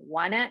don't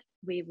want it.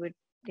 We would,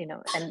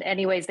 and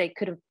anyways, they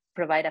couldn't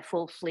provide a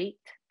full fleet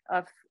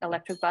of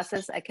electric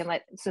buses. I can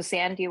let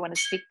Suzanne, do you want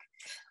to speak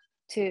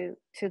to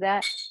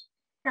that?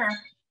 Sure.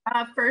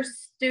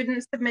 First,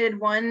 students submitted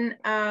one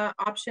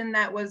option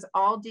that was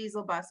all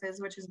diesel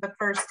buses, which is the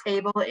first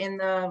table in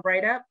the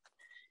write-up.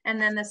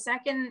 And then the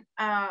second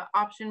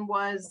option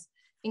was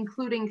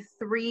including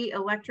 3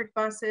 electric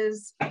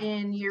buses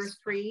in year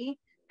 3.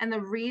 And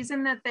the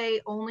reason that they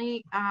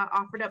only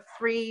offered up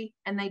 3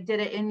 and they did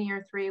it in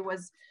year 3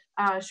 was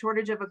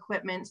shortage of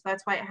equipment. So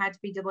that's why it had to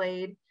be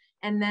delayed.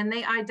 And then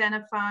they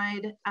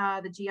identified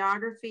the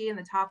geography and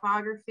the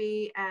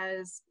topography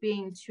as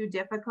being too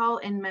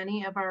difficult in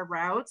many of our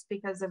routes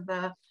because of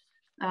the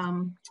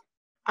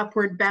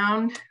upward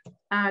bound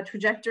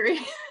trajectory.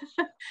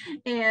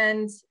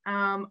 And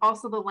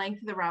also the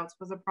length of the routes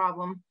was a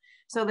problem.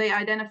 So they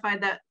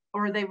identified that,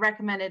 or they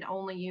recommended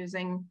only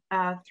using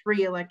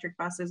 3 electric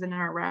buses in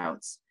our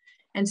routes.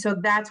 And so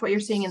that's what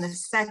you're seeing in the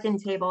second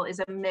table is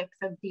a mix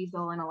of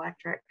diesel and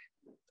electric.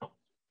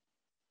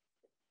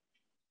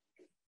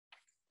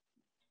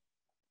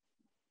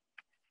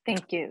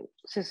 Thank you,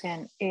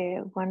 Suzanne.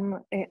 One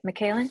more,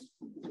 Michaela?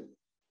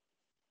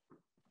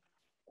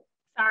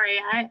 Sorry,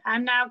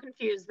 I'm now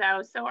confused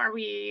though. So are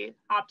we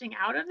opting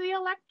out of the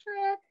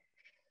electric?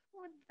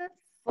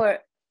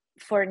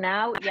 For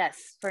now,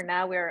 yes. For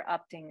now, we're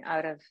opting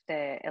out of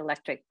the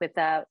electric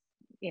without,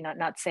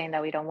 not saying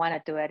that we don't want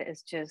to do it.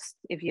 It's just,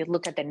 if you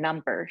look at the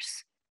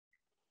numbers.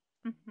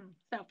 Mm-hmm.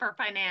 So for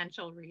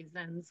financial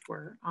reasons,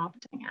 we're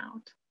opting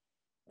out.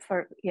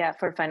 For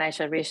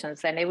financial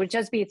reasons, and it would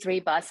just be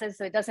 3 buses,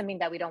 so it doesn't mean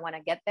that we don't want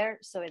to get there.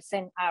 So it's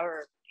in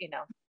our,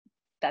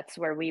 that's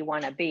where we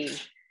want to be,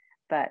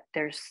 but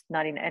there's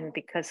not in, and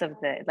because of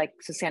the, like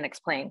Suzanne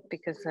explained,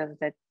 because of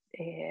the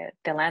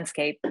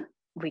landscape,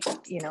 we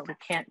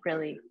can't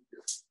really,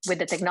 with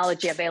the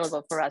technology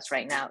available for us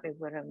right now, it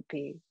wouldn't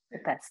be the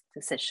best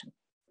decision.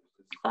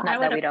 Well,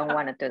 not that we don't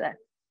want to do that.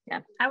 Yeah,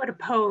 I would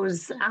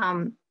oppose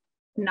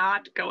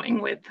not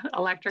going with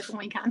electric when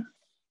we can.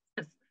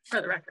 For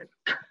the record.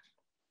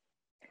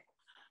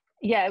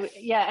 Yeah,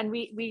 and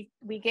we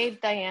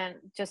gave Diane,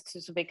 just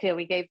to be clear,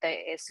 we gave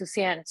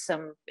Suzanne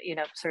some,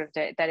 sort of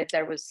that if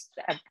there was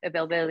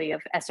availability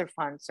of ESSER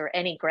funds or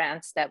any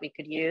grants that we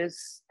could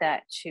use,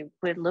 that she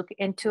would look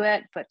into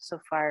it, but so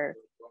far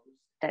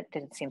that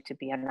didn't seem to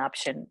be an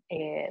option.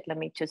 Let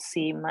me just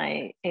see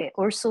my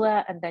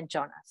Ursula and then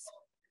Jonas.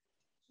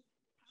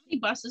 How many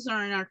buses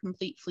are in our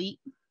complete fleet,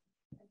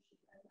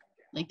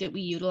 like that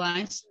we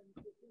utilize?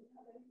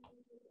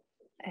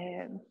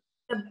 The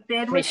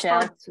bid was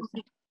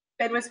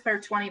for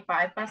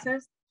 25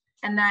 buses,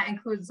 and that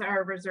includes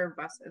our reserve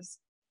buses.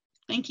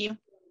 Thank you.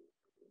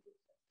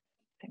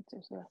 Thanks,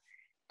 Ursula.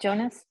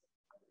 Jonas?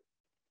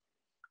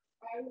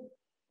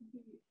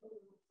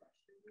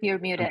 You're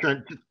muted.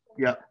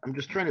 I'm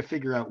just trying to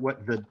figure out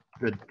what the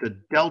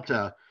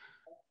delta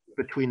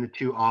between the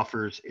 2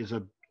 offers is.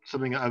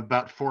 Something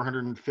about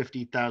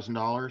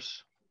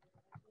 $450,000,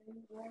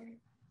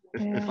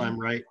 if I'm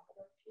right.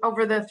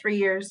 Over the 3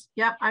 years.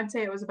 Yep, I'd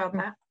say it was about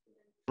that.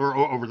 Or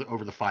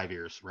over the 5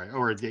 years, right?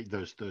 Or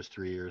those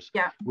 3 years.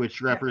 Yeah.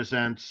 Which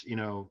represents,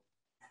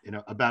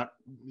 about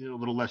a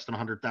little less than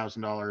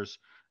 $100,000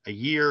 a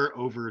year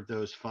over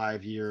those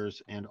 5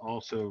 years, and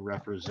also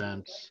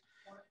represents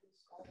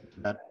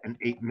that an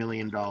 $8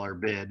 million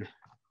bid.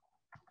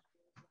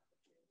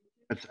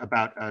 It's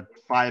about a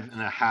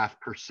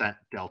 5.5%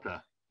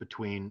 delta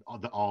between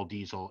the all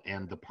diesel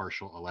and the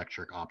partial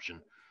electric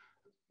option.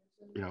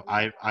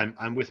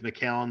 I'm with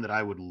McAllen that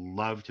I would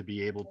love to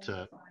be able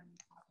to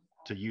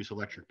use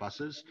electric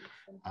buses,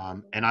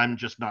 and I'm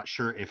just not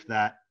sure if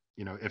that,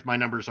 if my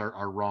numbers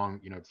are wrong,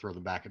 throw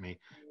them back at me.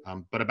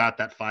 But about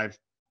that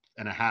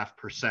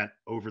 5.5%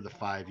 over the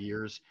 5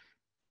 years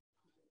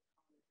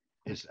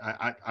is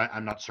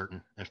I'm not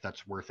certain if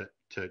that's worth it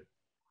to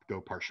go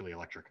partially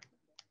electric.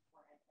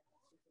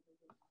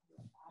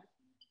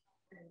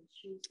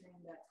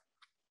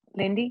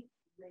 Lindy?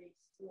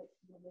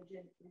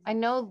 I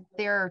know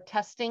they're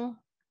testing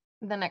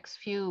the next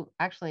few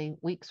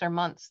weeks or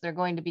months. They're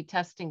going to be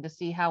testing to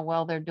see how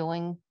well they're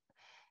doing.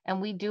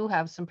 And we do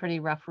have some pretty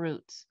rough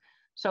routes.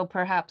 So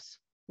perhaps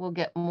we'll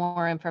get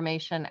more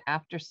information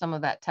after some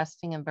of that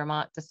testing in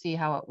Vermont to see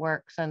how it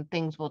works, and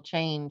things will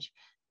change.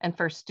 And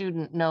for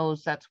student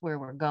knows that's where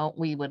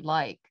we would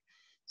like.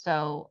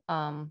 So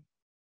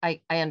I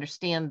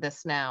understand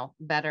this now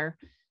better.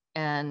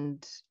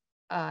 And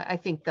I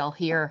think they'll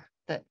hear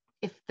that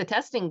if the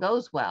testing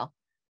goes well.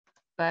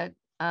 But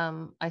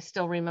I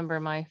still remember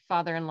my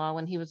father-in-law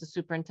when he was a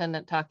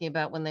superintendent talking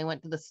about when they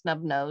went to the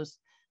snub nose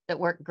that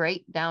worked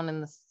great down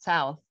in the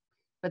South,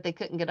 but they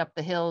couldn't get up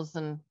the hills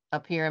and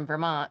up here in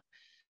Vermont.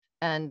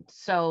 And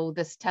so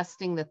this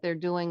testing that they're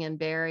doing in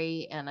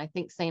Barrie and I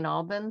think St.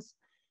 Albans,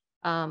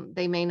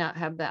 they may not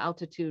have the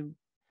altitude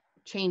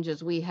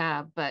changes we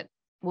have, but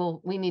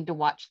we need to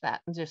watch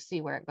that and just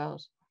see where it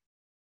goes.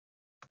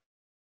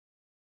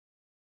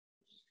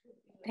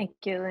 Thank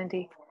you,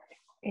 Lindy.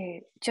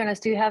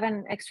 Jonas, do you have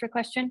an extra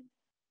question?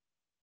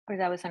 Or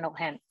that was an old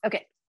hand?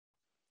 Okay.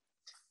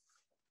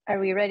 Are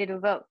we ready to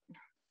vote?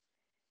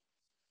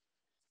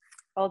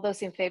 All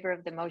those in favor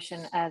of the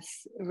motion as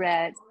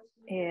read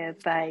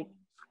by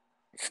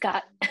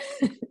Scott,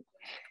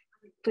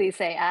 please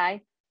say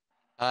aye.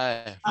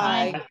 Aye.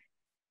 Aye.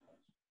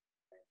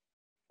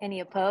 Any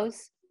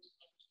opposed?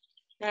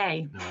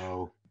 Nay.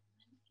 No.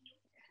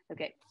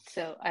 Okay,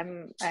 so I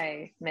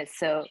missed.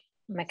 So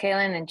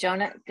Michaelan and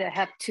Jonah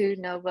have 2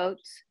 no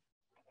votes.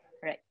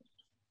 Right.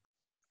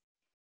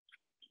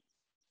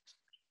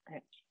 All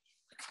right.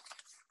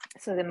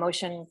 So the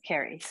motion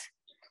carries.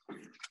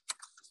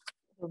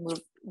 We'll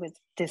move with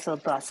diesel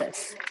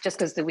buses. Just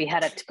because we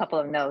had a couple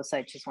of no's,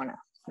 I just want to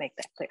make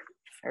that clear.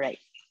 All right.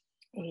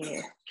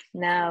 Yeah.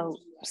 Now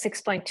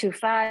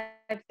 6.25,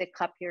 the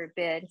copier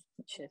bid,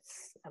 which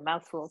is a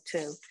mouthful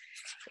too.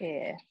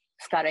 Yeah.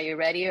 Scott, are you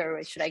ready,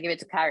 or should I give it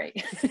to Kari?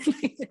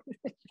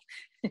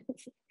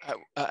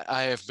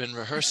 I have been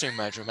rehearsing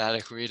my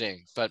dramatic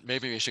reading, but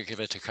maybe we should give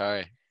it to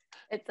Kari.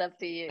 It's up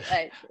to you.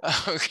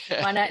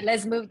 Okay. Why not?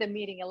 Let's move the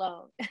meeting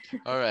along.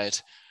 All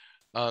right.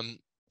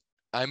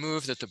 I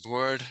move that the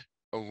board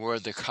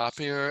award the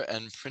copier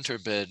and printer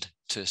bid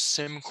to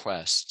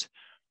SimQuest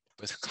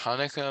with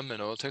Konica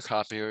Minolta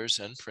copiers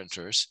and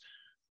printers,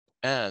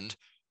 and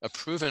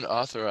approve and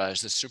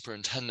authorize the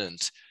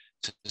superintendent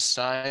to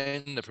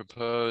sign the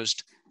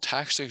proposed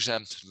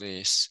tax-exempt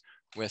lease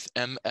with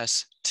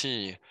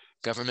MST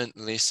Government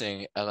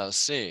Leasing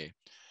LLC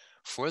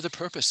for the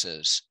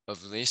purposes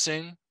of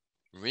leasing,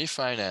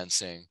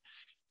 refinancing,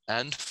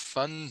 and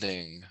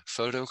funding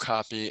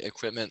photocopy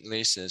equipment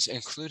leases,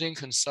 including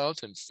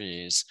consultant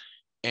fees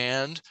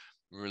and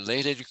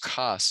related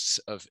costs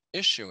of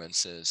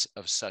issuances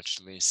of such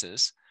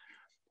leases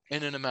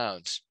in an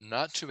amount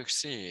not to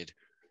exceed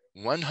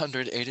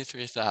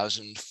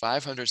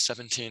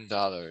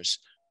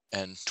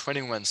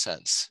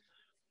 $183,517.21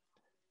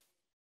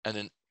 and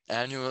an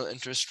annual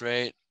interest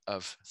rate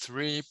of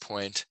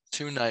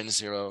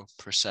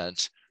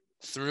 3.290%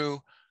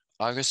 through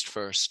August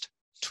 1st,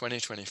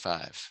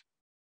 2025.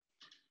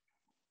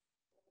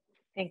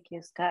 Thank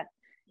you, Scott.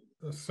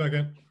 A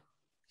second.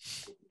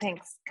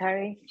 Thanks,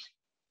 Kari.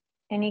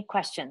 Any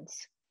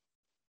questions?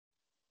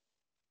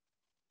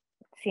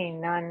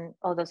 Seeing none,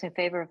 all those in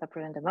favor of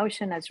approving the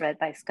motion as read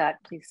by Scott,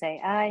 please say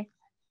aye.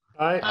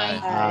 Aye.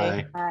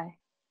 Aye. Aye.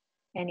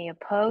 Any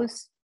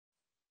opposed?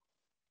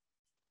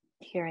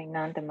 Hearing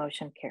none, the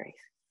motion carries.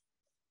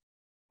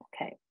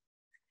 Okay.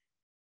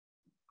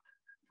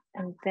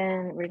 And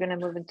then we're going to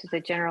move into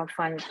the general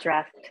fund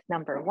draft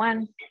number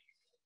 1.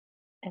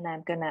 And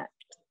I'm going to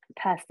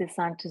pass this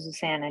on to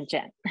Suzanne and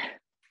Jen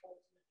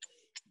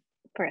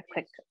for a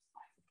quick.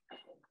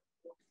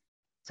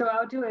 So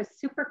I'll do a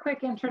super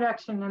quick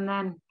introduction and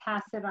then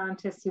pass it on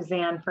to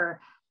Suzanne for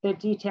the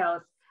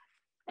details.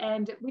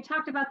 And we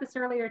talked about this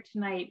earlier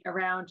tonight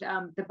around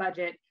the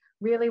budget,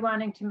 really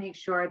wanting to make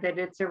sure that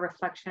it's a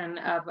reflection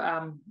of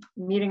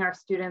meeting our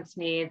students'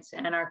 needs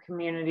and our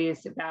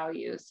community's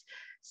values.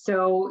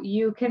 So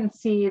you can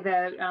see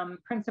the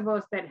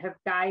principles that have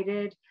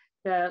guided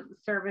the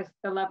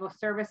level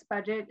service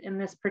budget in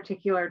this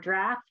particular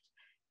draft.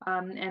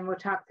 And we'll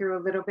talk through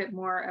a little bit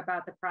more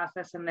about the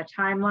process and the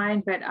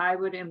timeline, but I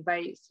would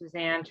invite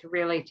Suzanne to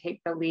really take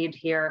the lead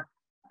here.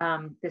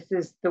 This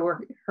is the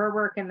work, her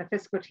work and the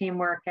fiscal team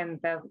work and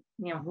the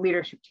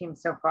leadership team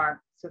so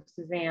far. So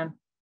Suzanne.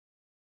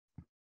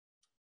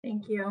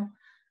 Thank you.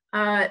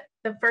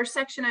 The first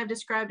section I've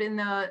described in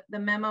the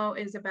memo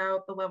is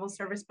about the level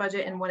service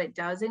budget and what it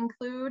does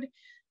include.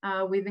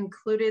 We've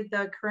included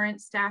the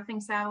current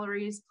staffing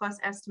salaries plus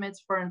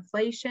estimates for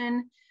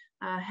inflation,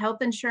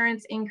 health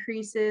insurance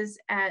increases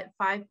at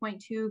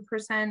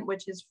 5.2%,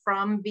 which is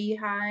from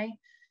VHI,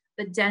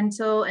 the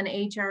dental and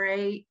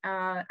HRA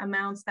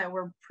amounts that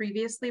were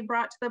previously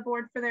brought to the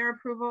board for their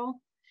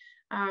approval.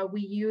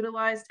 We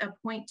utilized a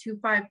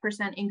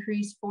 0.25%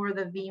 increase for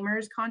the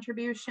VEMR's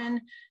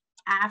contribution.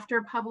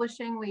 After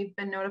publishing, we've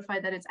been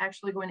notified that it's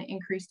actually going to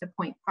increase to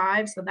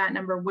 0.5, so that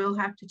number will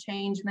have to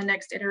change in the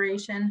next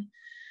iteration.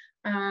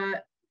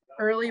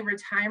 Early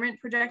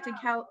retirement projected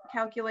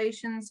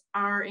calculations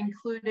are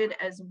included,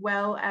 as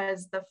well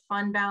as the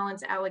fund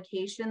balance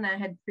allocation that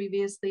had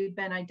previously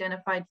been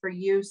identified for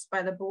use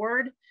by the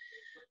board.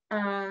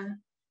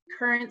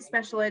 Current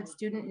special ed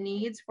student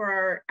needs for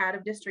our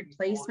out-of-district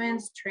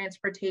placements,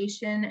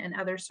 transportation, and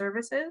other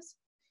services.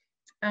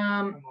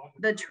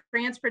 The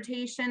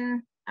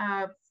transportation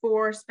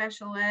for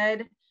special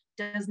ed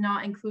does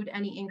not include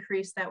any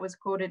increase that was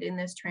quoted in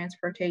this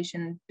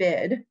transportation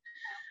bid.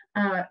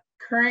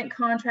 Current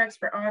contracts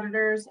for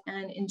auditors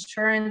and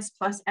insurance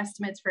plus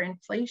estimates for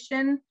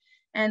inflation.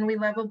 And we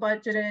level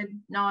budgeted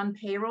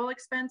non-payroll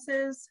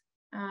expenses.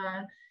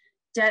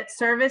 Debt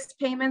service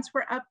payments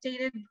were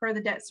updated per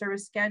the debt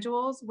service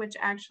schedules, which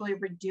actually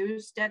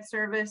reduced debt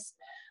service.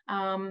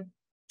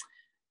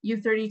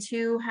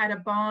 U32 had a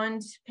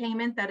bond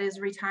payment that is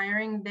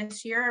retiring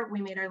this year.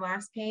 We made our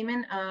last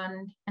payment,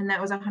 and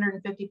that was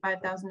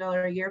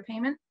 $155,000 a year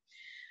payment.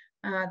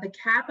 The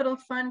capital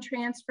fund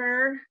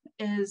transfer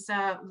is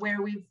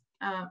where we've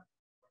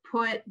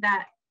put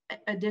that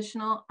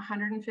additional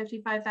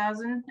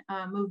 155,000,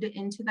 moved it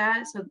into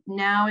that. So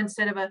now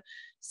instead of a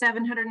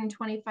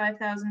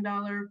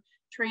 $725,000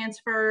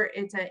 transfer,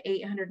 it's at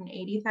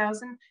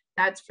 880,000.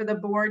 That's for the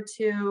board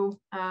to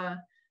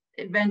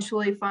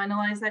eventually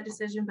finalize that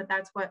decision, but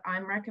that's what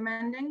I'm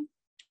recommending.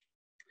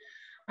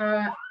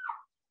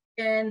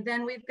 And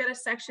then we've got a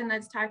section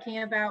that's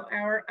talking about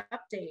our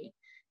update.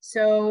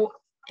 So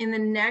in the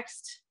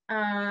next,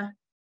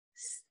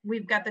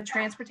 we've got the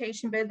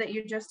transportation bid that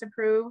you just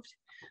approved.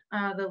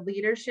 The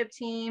leadership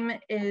team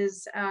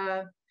is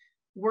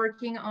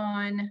working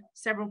on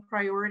several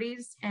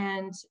priorities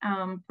and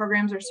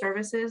programs or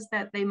services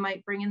that they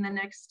might bring in the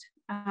next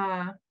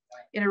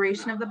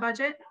iteration of the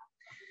budget.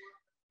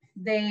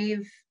 We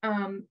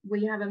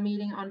have a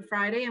meeting on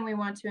Friday, and we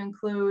want to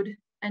include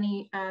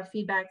any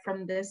feedback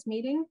from this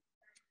meeting.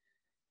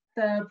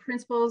 The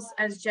principals,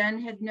 as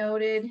Jen had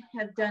noted,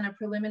 have done a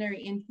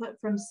preliminary input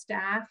from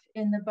staff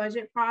in the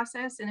budget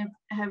process and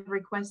have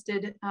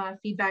requested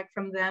feedback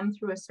from them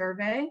through a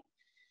survey.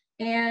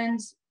 And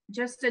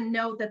just a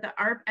note that the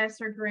ARP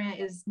ESSER grant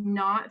is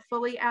not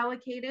fully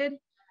allocated.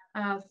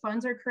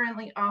 Funds are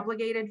currently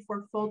obligated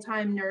for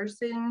full-time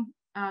nursing,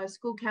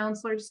 school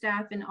counselor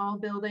staff in all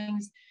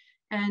buildings,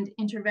 and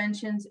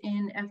interventions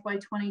in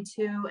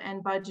FY22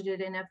 and budgeted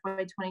in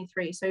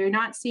FY23. So you're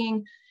not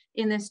seeing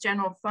in this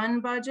general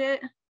fund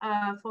budget,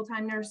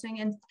 full-time nursing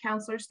and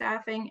counselor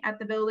staffing at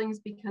the buildings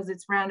because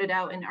it's rounded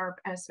out in ARP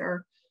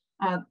ESSER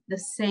the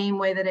same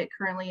way that it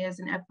currently is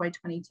in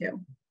FY22.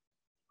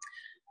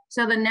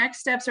 So the next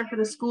steps are for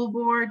the school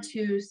board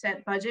to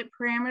set budget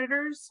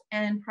parameters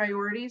and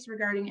priorities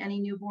regarding any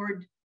new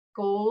board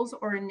goals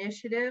or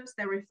initiatives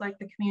that reflect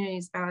the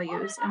community's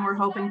values. And we're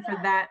hoping for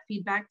that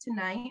feedback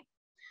tonight.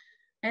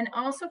 And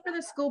also for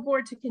the school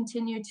board to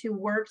continue to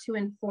work to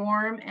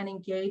inform and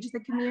engage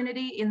the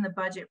community in the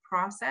budget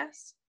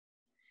process.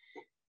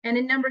 And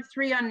in number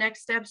 3 on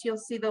next steps, you'll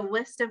see the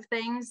list of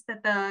things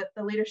that the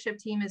leadership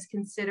team is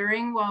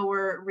considering while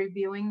we're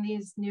reviewing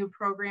these new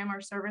program or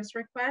service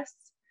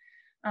requests.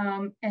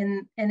 And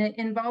it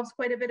involves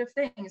quite a bit of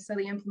things. So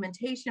the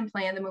implementation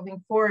plan, the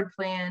moving forward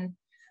plan,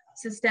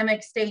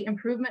 systemic state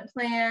improvement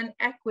plan,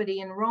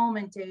 equity,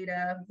 enrollment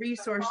data,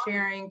 resource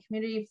sharing,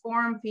 community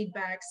forum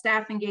feedback,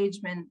 staff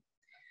engagement,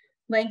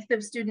 length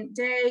of student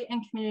day,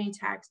 and community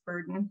tax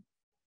burden.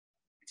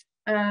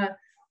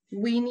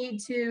 We need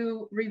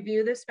to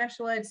review the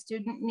special ed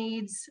student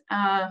needs,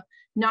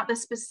 not the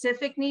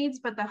specific needs,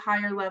 but the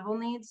higher level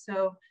needs.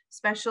 So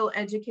special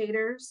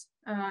educators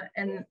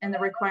and the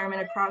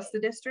requirement across the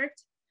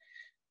district.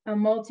 A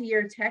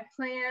multi-year tech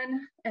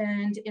plan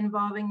and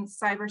involving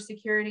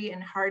cybersecurity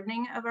and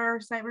hardening of our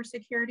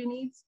cybersecurity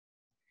needs.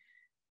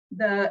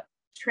 The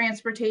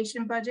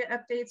transportation budget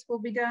updates will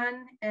be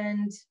done,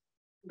 and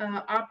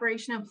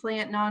operation of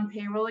plant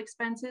non-payroll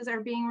expenses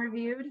are being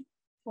reviewed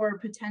for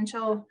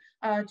potential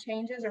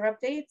changes or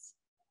updates.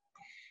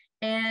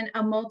 And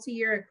a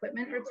multi-year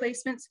equipment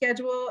replacement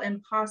schedule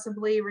and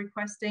possibly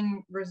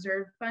requesting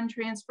reserve fund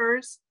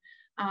transfers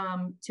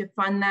to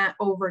fund that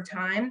over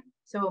time.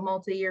 So a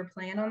multi-year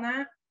plan on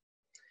that,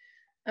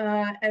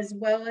 as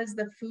well as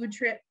the food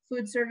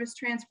service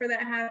transfer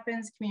that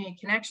happens, community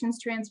connections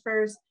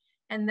transfers,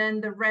 and then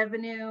the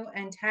revenue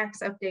and tax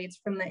updates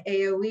from the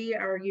AOE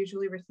are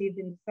usually received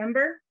in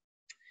December,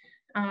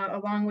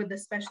 along with the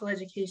special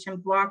education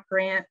block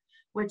grant,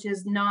 which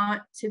is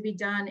not to be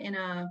done in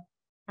a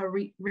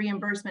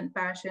reimbursement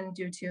fashion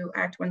due to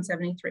Act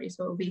 173.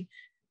 So it will be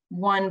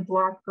one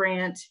block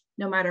grant,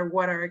 no matter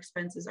what our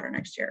expenses are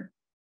next year.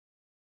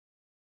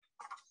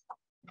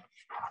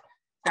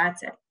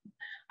 That's it.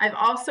 I've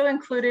also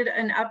included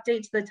an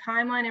update to the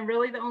timeline, and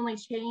really the only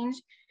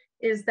change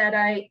is that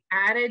I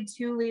added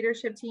 2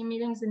 leadership team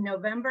meetings in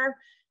November,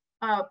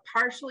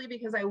 partially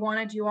because I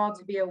wanted you all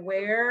to be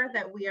aware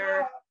that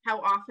how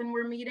often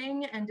we're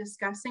meeting and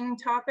discussing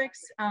topics,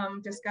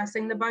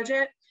 discussing the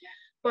budget,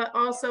 but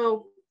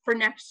also for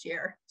next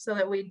year so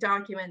that we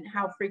document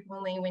how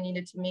frequently we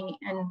needed to meet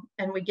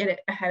and we get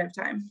it ahead of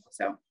time.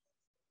 So.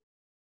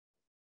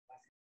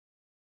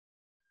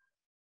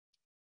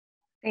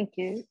 Thank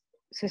you,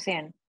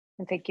 Suzanne,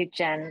 and thank you,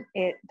 Jen.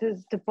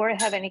 Does the board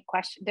have any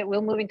questions? That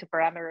we'll move into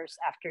parameters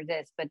after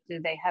this, but do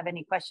they have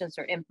any questions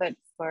or input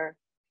for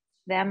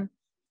them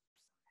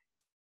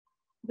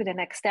with the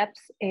next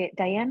steps?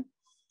 Diane?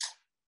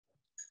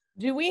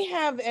 Do we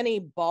have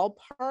any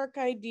ballpark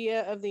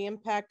idea of the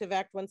impact of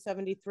Act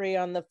 173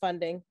 on the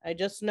funding? I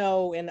just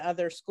know in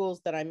other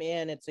schools that I'm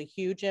in, it's a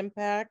huge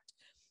impact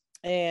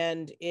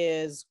and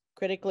is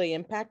critically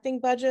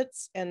impacting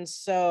budgets. And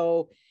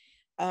so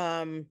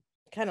kind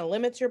of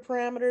limits your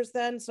parameters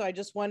then. So I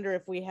just wonder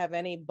if we have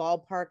any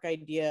ballpark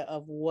idea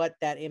of what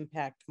that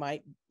impact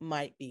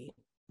might be.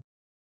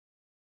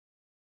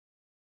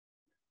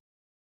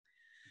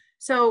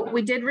 So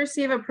we did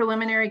receive a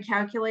preliminary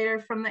calculator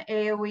from the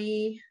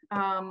AOE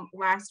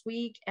last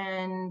week,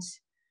 and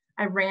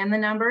I ran the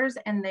numbers,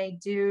 and I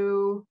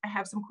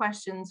have some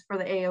questions for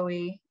the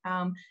AOE.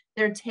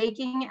 They're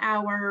taking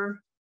our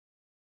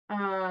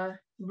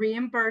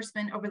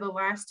reimbursement over the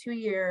last 2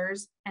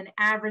 years and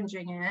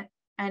averaging it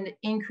and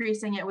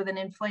increasing it with an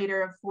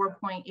inflator of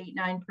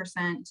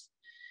 4.89%.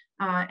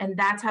 And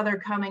that's how they're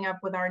coming up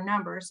with our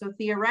numbers. So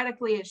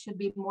theoretically, it should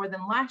be more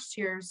than last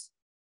year's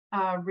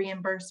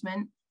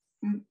reimbursement.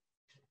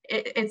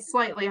 It's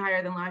slightly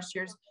higher than last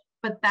year's,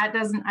 but that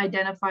doesn't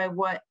identify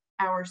what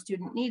our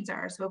student needs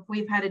are. So if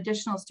we've had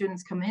additional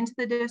students come into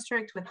the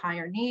district with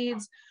higher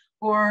needs,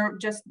 or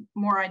just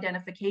more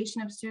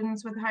identification of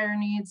students with higher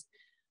needs,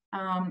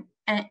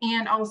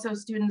 and also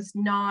students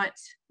not,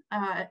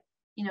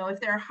 if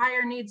they're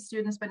higher needs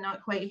students, but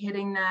not quite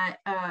hitting that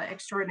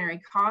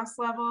extraordinary cost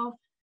level.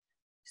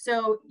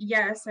 So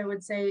yes, I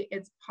would say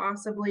it's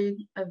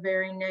possibly a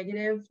very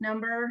negative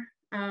number.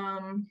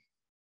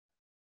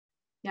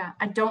 Yeah,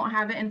 I don't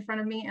have it in front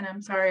of me, and I'm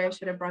sorry, I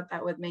should have brought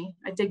that with me.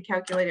 I did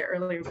calculate it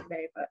earlier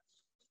today, but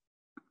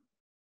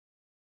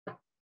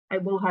I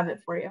will have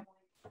it for you.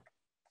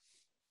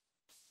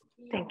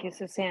 Thank you,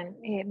 Suzanne.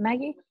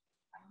 Maggie?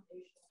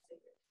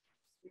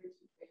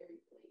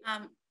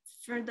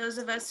 For those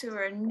of us who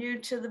are new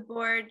to the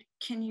board,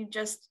 can you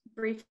just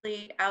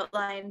briefly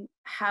outline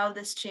how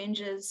this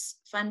changes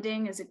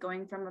funding? Is it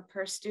going from a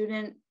per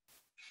student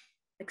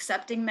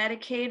accepting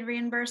Medicaid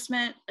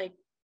reimbursement?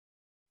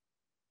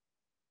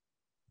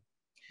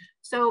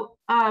 So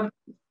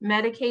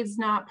Medicaid's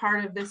not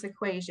part of this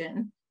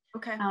equation.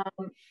 Okay.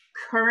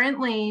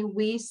 Currently,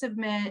 we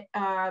submit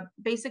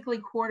basically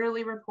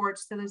quarterly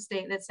reports to the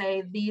state that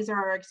say these are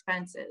our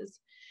expenses.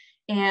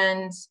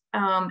 And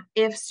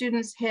if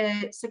students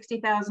hit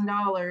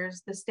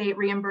 $60,000, the state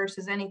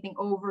reimburses anything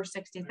over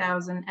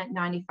 $60,000 at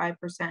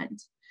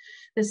 95%.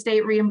 The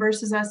state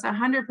reimburses us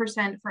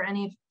 100% for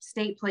any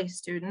state placed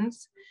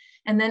students.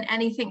 And then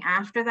anything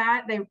after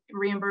that, they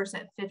reimburse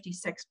at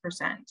 56%.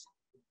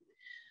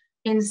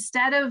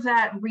 Instead of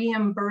that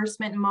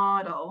reimbursement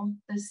model,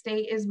 the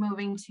state is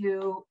moving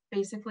to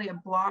basically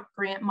a block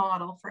grant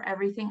model for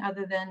everything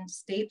other than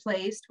state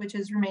placed, which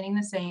is remaining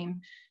the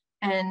same,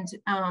 and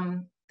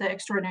the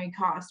extraordinary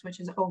cost, which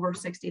is over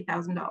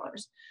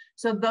 $60,000.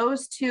 So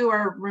those two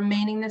are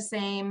remaining the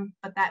same,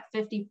 but that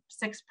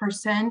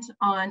 56%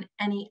 on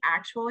any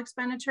actual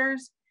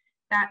expenditures,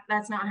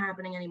 that's not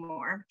happening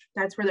anymore.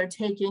 That's where they're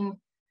taking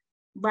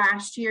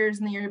last year's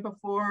and the year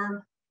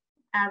before,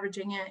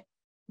 averaging it,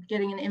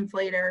 getting an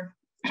inflator.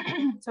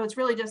 So it's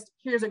really just,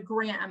 here's a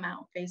grant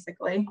amount,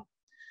 basically.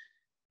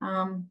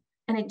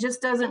 And it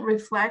just doesn't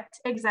reflect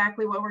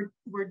exactly what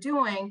we're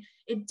doing.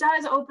 It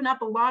does open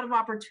up a lot of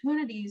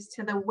opportunities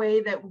to the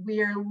way that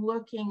we're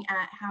looking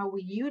at how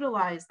we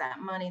utilize that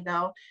money,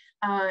 though.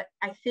 I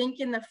think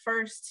in the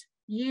first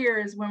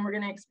years when we're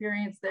going to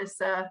experience this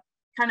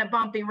kind of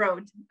bumpy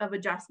road of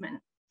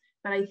adjustment.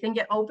 But I think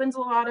it opens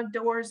a lot of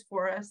doors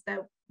for us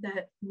that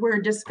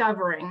we're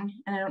discovering.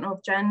 And I don't know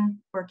if Jen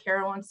or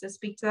Kara wants to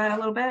speak to that a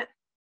little bit.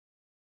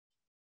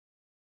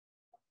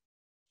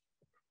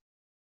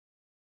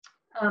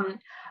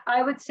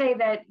 I would say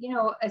that,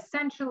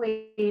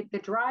 essentially the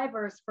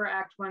drivers for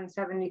Act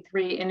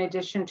 173, in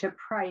addition to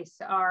price,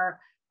 or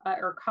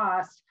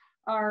cost,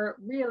 are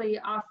really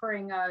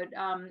offering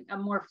a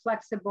more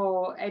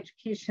flexible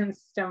education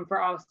system for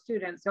all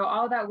students. So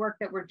all that work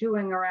that we're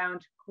doing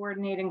around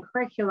coordinating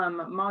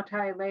curriculum,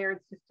 multi-layered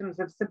systems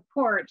of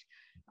support,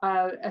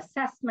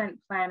 assessment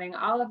planning,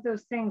 all of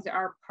those things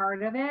are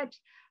part of it.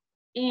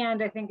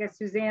 And I think, as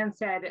Suzanne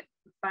said,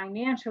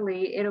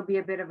 financially, it'll be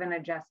a bit of an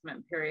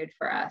adjustment period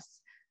for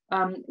us.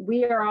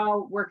 We are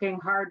all working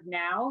hard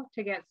now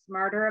to get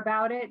smarter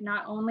about it,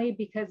 not only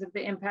because of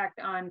the impact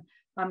on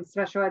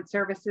special ed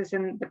services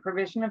and the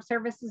provision of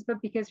services,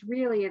 but because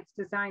really it's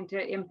designed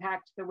to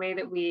impact the way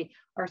that we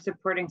are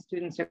supporting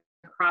students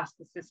across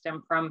the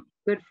system, from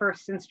good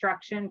first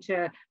instruction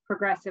to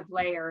progressive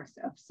layers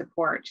of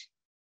support.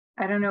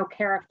 I don't know,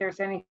 Kara, if there's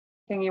anything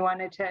you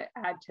wanted to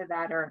add to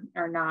that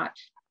or not.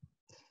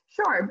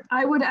 Sure,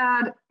 I would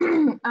add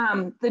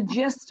the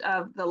gist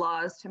of the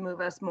law is to move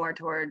us more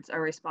towards a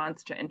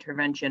response to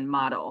intervention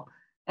model.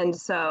 And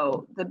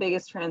so the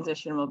biggest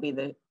transition will be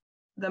the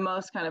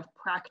most kind of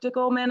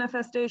practical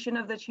manifestation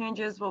of the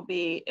changes will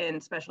be in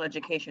special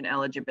education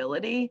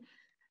eligibility.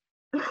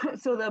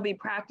 So there'll be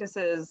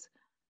practices,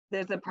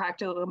 there's the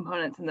practical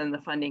components and then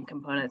the funding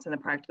components, and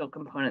the practical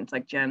components,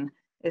 like Jen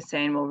is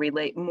saying, will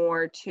relate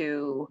more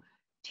to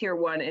Tier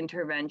 1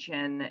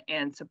 intervention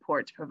and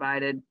supports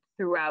provided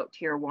throughout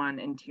Tier 1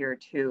 and Tier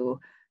 2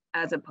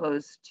 as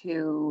opposed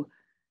to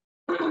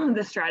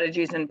the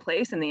strategies in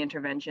place and the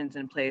interventions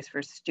in place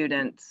for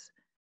students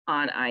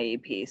on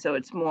IEP. So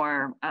it's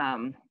more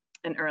an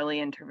early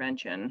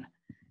intervention,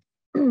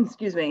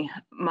 excuse me,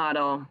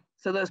 model.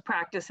 So those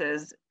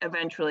practices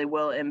eventually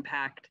will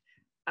impact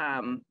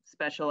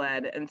special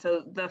ed. And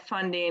so the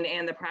funding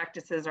and the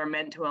practices are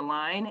meant to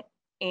align,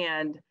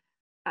 and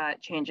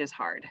change is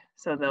hard.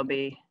 So there'll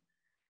be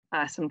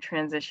some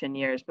transition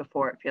years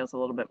before it feels a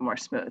little bit more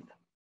smooth.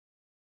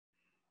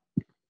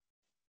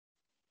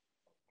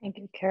 Thank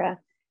you, Kara.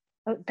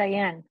 Oh,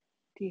 Diane,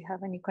 do you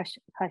have any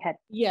questions? Go ahead.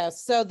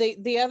 Yes. So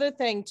the other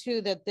thing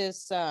too that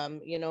this,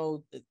 you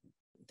know,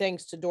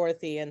 thanks to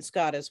Dorothy and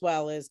Scott as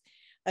well, is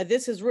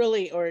this is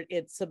really, or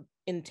it's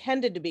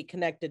intended to be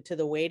connected to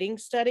the weighting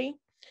study.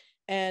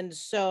 And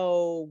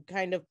so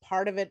kind of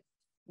part of it,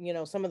 you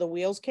know, some of the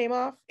wheels came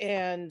off.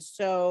 And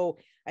so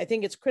I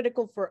think it's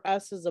critical for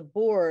us as a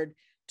board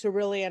to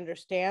really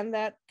understand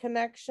that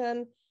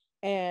connection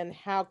and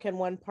how can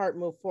one part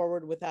move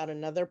forward without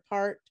another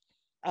part.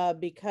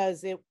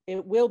 Because it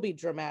will be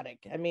dramatic.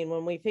 I mean,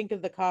 when we think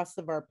of the costs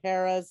of our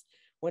paras,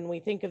 when we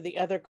think of the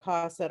other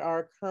costs that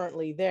are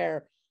currently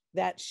there,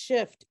 that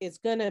shift is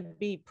going to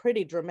be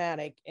pretty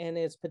dramatic and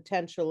is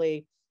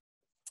potentially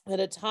at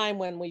a time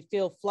when we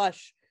feel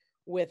flush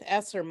with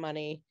ESSER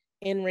money.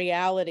 In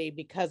reality,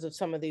 because of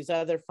some of these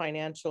other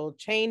financial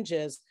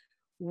changes,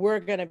 we're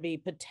going to be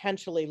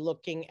potentially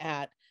looking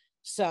at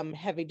some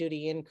heavy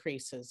duty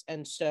increases.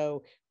 And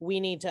so we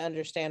need to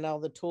understand all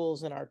the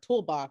tools in our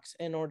toolbox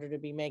in order to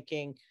be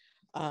making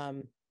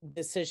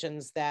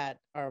decisions that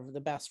are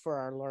the best for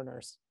our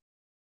learners.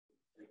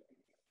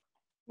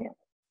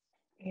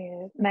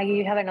 Yeah. Maggie,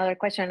 you have another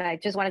question. I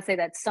just want to say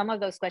that some of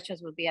those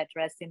questions will be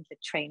addressed in the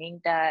training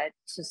that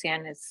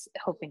Suzanne is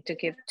hoping to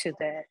give to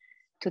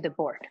the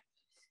board.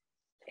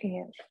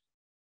 Yeah.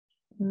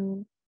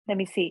 Let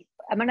me see.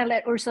 I'm going to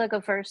let Ursula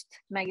go first,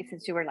 Maggie,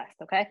 since you were last,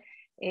 okay?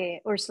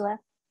 Ursula?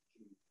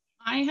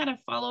 I had a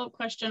follow-up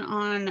question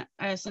on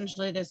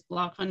essentially this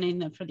block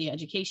funding for the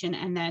education.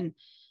 And then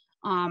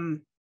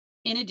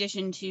in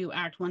addition to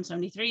Act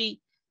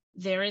 173,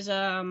 there is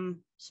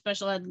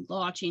special ed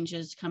law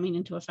changes coming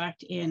into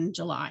effect in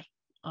July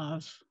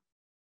of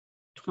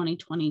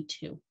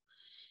 2022.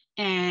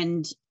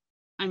 And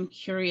I'm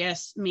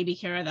curious, maybe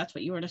Kara, that's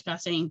what you were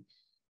discussing,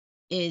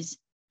 is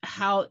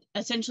how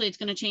essentially it's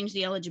going to change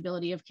the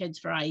eligibility of kids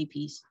for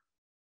IEPs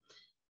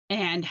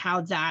and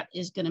how that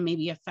is going to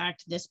maybe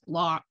affect this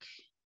block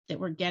that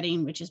we're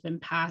getting, which has been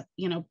passed,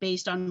 you know,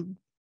 based on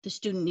the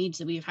student needs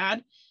that we've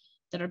had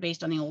that are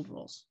based on the old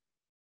rules.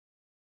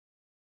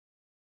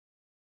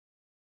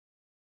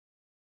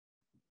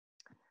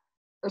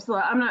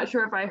 Ursula, I'm not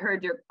sure if I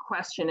heard your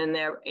question in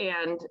there,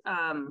 and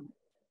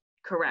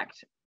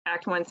correct.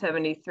 Act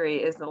 173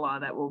 is the law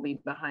that will be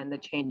behind the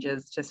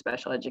changes to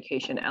special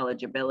education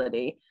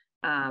eligibility.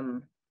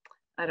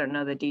 I don't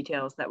know the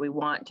details that we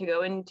want to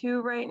go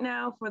into right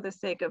now for the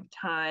sake of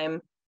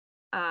time.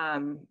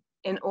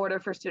 In order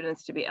for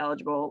students to be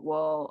eligible,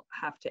 we'll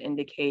have to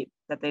indicate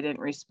that they didn't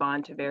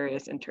respond to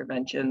various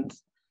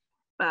interventions,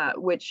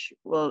 which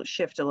will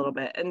shift a little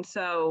bit. And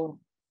so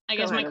I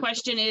guess my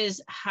question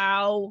is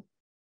how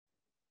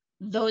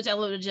those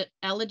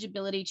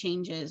eligibility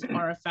changes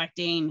are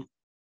affecting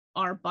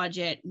our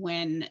budget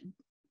when,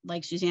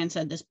 like Suzanne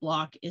said, this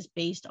block is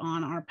based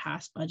on our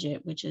past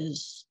budget, which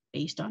is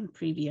based on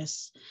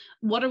previous.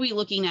 What are we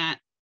looking at?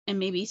 And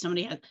maybe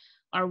somebody had,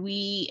 are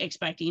we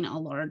expecting a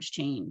large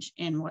change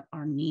in what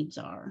our needs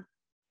are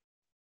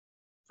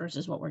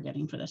versus what we're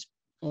getting for this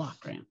block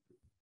grant?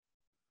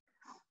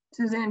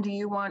 Suzanne, do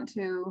you want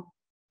to?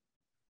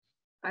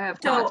 I have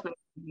thoughts, but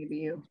maybe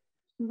you.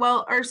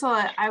 Well,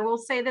 Ursula, I will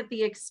say that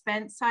the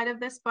expense side of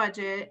this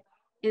budget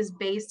is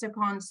based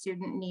upon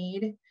student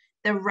need.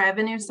 The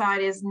revenue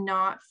side is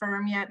not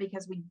firm yet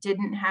because we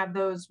didn't have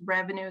those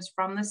revenues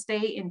from the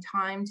state in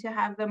time to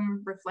have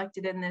them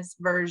reflected in this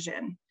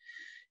version.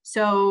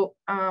 So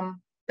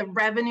the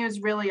revenues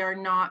really are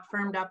not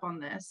firmed up on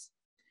this.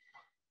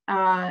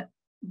 The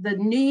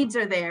needs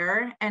are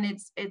there, and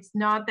it's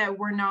not that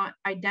we're not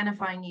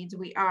identifying needs,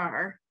 we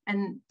are.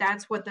 And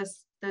that's what the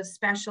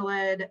special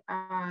ed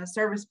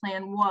service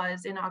plan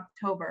was in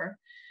October.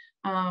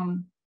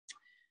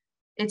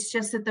 It's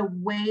just that the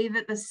way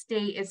that the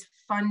state is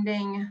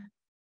funding,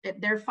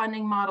 their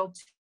funding model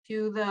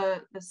to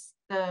the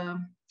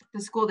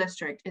school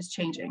district is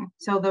changing.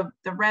 So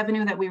the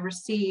revenue that we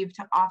receive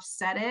to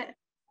offset it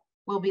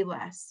will be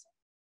less.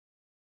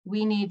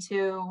 We need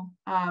to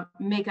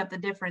make up the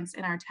difference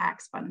in our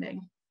tax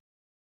funding.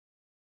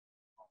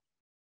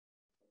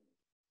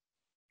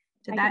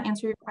 Did that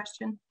answer your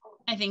question?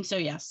 I think so,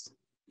 yes.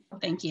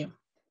 Thank you.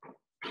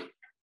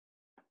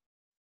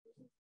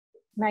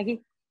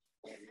 Maggie?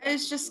 I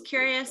was just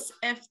curious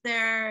if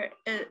there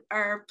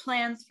are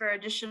plans for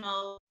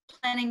additional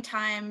planning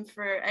time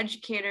for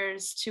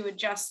educators to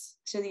adjust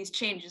to these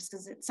changes,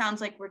 because it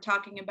sounds like we're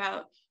talking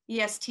about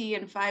EST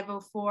and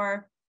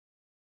 504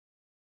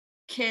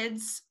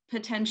 kids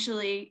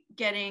potentially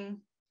getting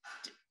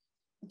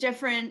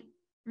different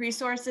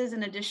resources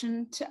in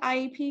addition to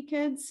IEP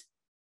kids?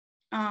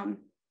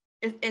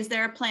 Is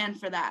there a plan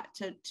for that,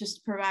 to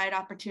just provide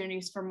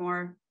opportunities for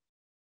more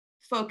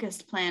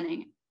focused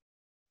planning?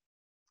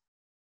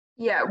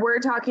 Yeah, we're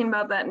talking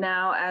about that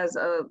now as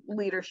a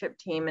leadership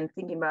team and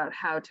thinking about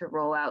how to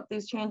roll out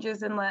these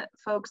changes and let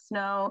folks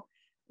know,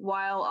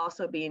 while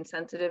also being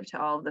sensitive to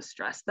all of the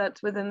stress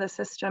that's within the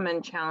system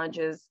and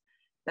challenges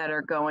that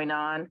are going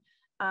on.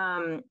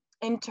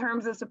 In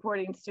terms of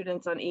supporting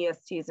students on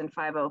ESTs and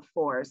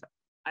 504s,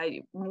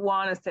 I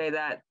want to say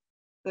that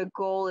the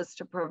goal is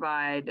to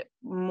provide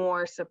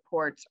more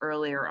supports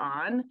earlier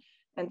on.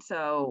 And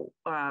so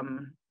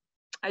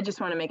I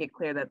just want to make it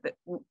clear that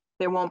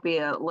there won't be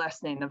a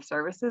lessening of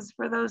services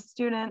for those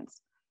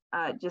students,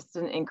 just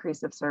an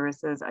increase of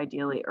services,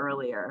 ideally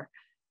earlier,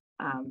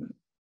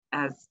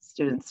 as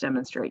students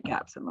demonstrate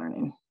gaps in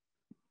learning.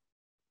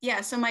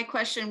 Yeah, so my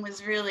question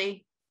was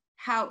really,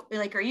 how,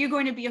 like, are you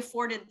going to be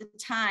afforded the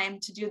time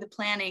to do the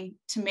planning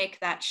to make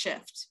that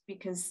shift?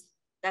 Because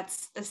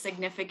that's a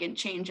significant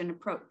change in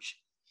approach.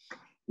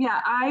 Yeah,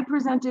 I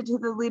presented to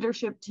the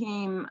leadership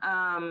team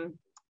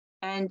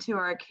and to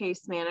our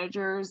case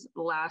managers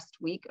last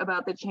week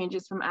about the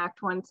changes from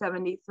Act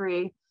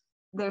 173.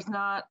 There's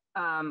not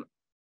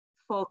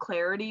full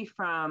clarity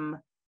from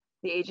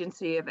the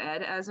Agency of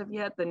Ed as of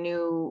yet. The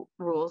new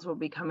rules will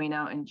be coming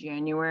out in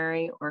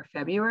January or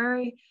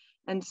February.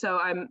 And so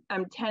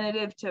I'm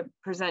tentative to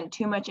present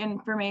too much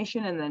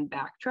information and then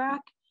backtrack.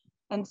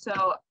 And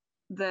so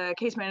the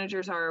case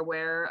managers are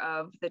aware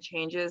of the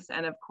changes.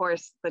 And of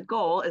course, the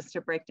goal is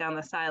to break down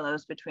the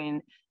silos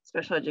between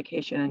special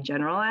education and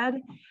general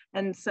ed.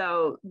 And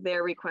so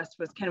their request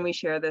was, can we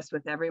share this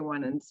with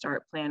everyone and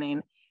start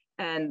planning?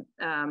 And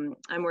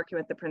I'm working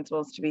with the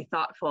principals to be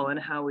thoughtful in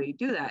how we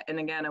do that. And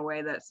again, a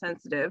way that's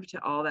sensitive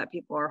to all that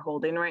people are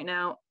holding right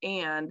now.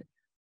 And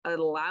it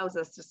allows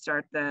us to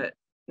start the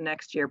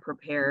next year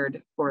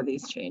prepared for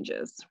these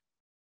changes.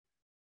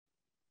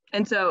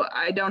 And so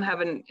I don't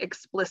have an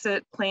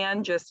explicit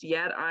plan just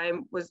yet. I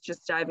was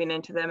just diving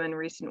into them in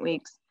recent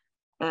weeks,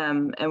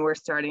 and we're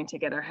starting to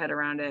get our head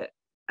around it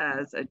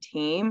as a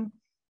team.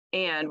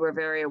 And we're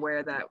very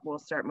aware that we'll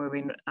start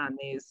moving on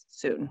these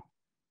soon.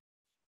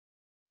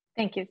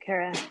 Thank you,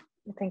 Kara.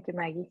 Thank you,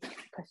 Maggie.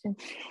 Question.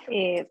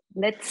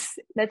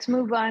 Let's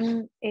move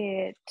on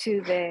to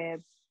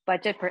the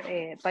budget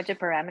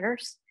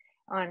parameters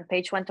on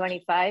page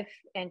 125.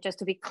 And just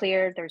to be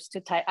clear, there's two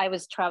types. I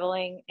was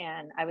traveling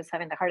and I was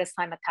having the hardest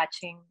time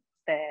attaching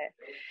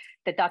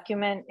the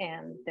document,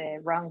 and the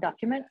wrong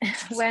document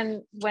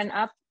went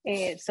up,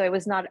 so it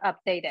was not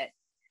updated.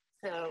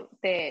 So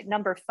the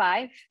number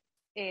 5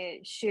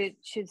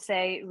 should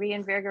say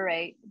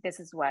reinvigorate. This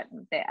is what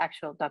the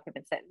actual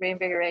document said.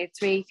 Reinvigorate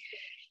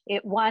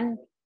one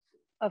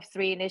of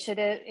 3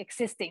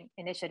 existing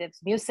initiatives: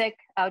 music,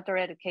 outdoor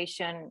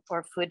education,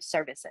 or food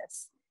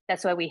services.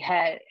 That's what we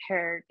had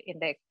heard in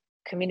the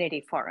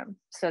community forum.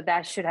 So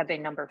that should have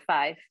been number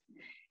 5.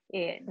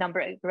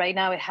 Right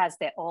now it has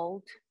the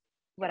old,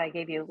 what I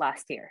gave you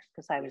last year,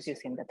 because I was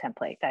using the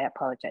template. I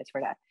apologize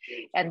for that.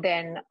 And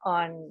then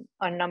on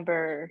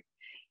number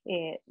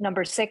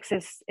 6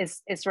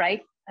 is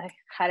right. I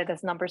had it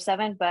as number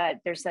 7, but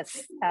there's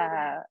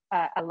a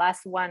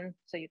last one,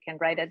 so you can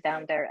write it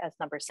down there as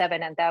number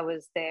 7, and that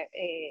was the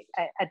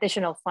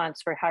additional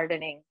funds for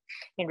hardening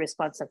in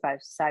response to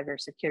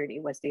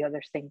cybersecurity was the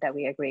other thing that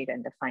we agreed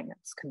in the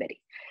finance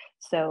committee.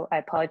 So I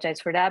apologize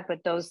for that,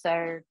 but those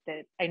are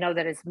I know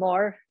that it's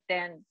more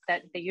than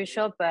the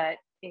usual, but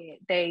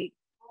they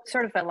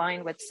sort of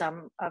align with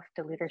some of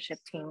the leadership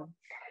team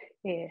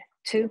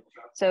too.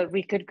 So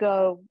we could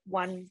go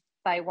one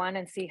by one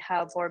and see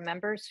how board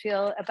members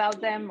feel about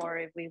them, or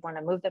if we want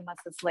to move them as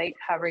a slate,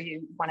 however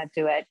you want to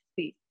do it.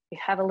 We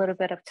have a little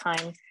bit of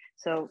time.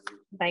 So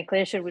my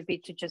inclination would be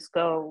to just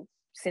go,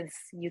 since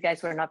you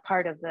guys were not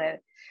part of the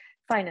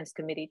finance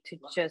committee, to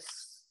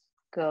just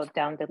go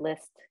down the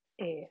list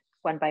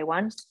one by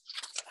one.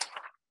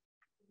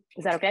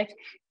 Is that okay?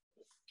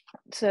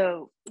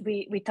 So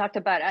we talked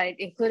about, I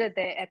included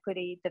the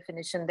equity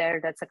definition there.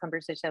 That's a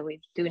conversation that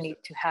we do need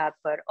to have,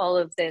 but all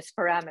of these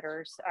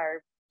parameters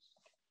are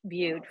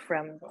viewed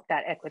from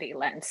that equity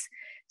lens.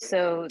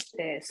 So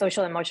the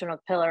social emotional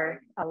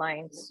pillar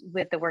aligns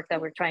with the work that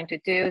we're trying to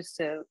do.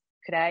 So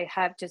could I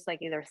have just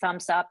like either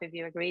thumbs up if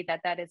you agree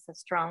that that is a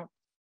strong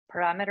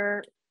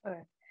parameter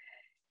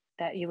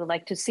that you would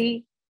like to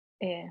see?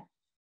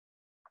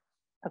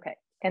 Okay.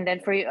 And then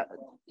for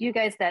you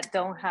guys that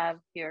don't have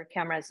your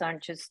cameras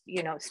on, just,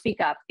 speak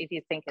up if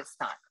you think it's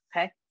not,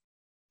 okay?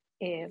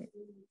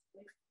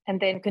 And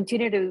then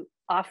continue to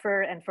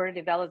offer and further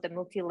develop the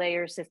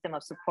multi-layer system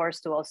of supports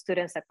to all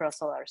students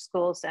across all our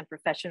schools, and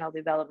professional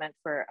development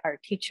for our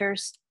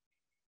teachers.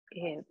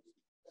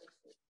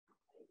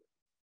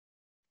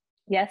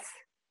 Yes?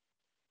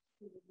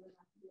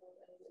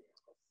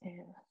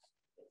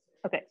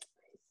 Okay,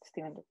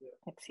 Stephen,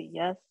 let's see,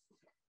 yes.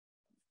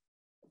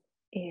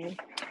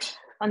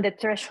 on the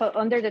threshold,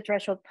 under the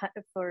threshold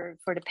for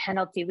the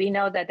penalty, we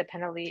know that the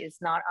penalty is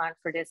not on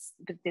for this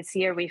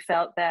year. We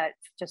felt that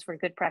just for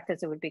good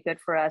practice, it would be good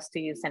for us to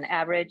use an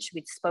average.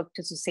 We spoke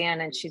to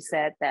Suzanne and she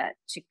said that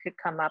she could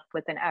come up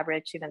with an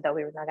average, even though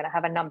we were not going to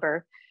have a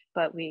number,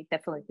 but we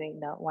definitely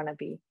don't want to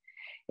be,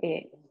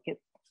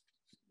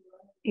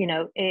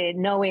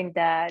 knowing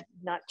that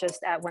not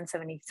just at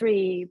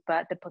 173,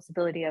 but the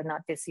possibility of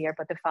not this year,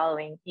 but the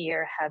following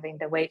year, having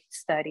the weight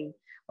study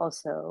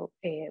also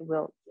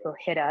will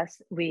hit us.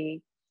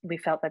 We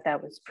felt that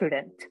that was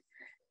prudent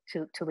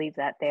to leave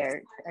that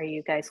there. Are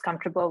you guys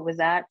comfortable with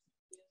that?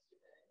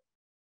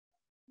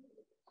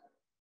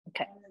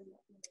 Okay,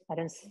 I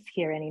don't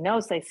hear any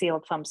no's. I see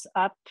all thumbs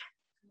up.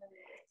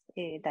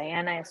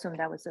 Diana, I assume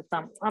that was a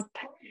thumb up.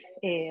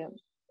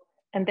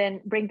 And then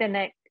bring the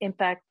net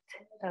impact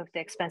of the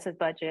expenses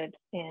budget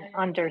in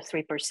under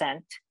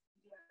 3%.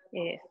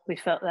 We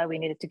felt that we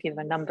needed to give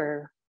a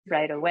number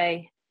right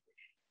away.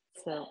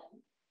 So,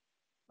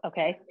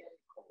 okay.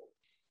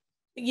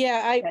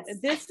 Yeah,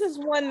 this is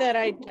one that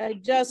I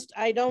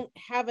don't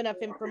have enough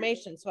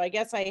information. So I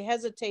guess I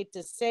hesitate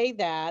to say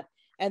that.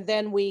 And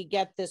then we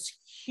get this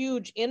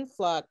huge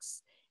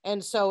influx.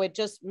 And so it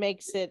just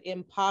makes it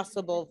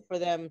impossible for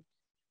them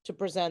to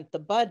present the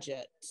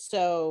budget.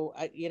 So,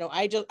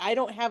 I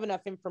don't have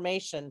enough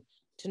information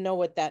to know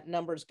what that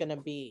number is going to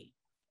be.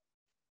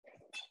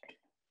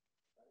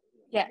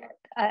 Yeah,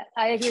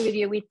 I agree with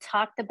you. We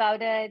talked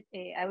about it.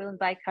 I will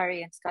invite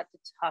Kari and Scott to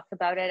talk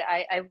about it.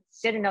 I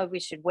didn't know we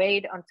should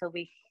wait until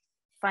we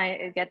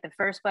get the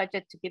first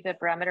budget to give a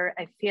parameter.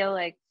 I feel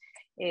like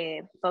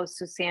both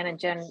Suzanne and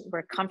Jen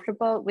were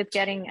comfortable with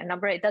getting a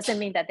number. It doesn't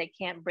mean that they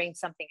can't bring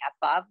something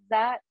above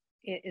that.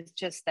 It's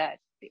just that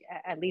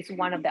at least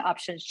one of the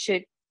options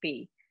should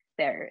be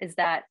there. Is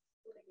that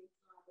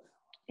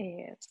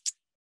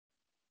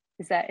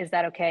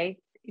okay?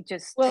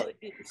 Just well,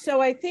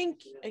 so I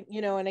think,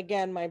 and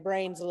again, my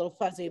brain's a little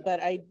fuzzy,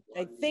 but I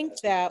think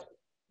that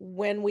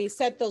when we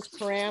set those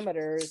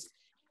parameters,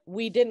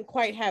 we didn't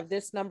quite have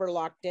this number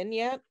locked in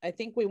yet. I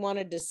think we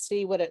wanted to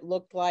see what it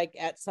looked like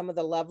at some of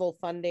the level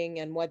funding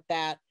and what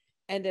that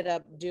ended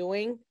up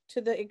doing to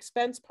the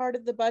expense part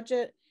of the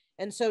budget.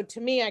 And so to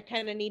me, I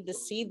kind of need to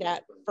see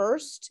that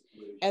first.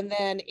 And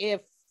then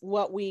if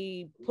what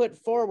we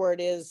put forward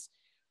is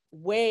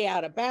way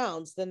out of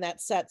bounds, then that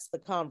sets the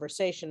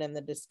conversation and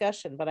the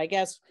discussion. But I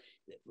guess,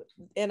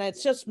 and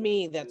it's just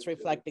me that's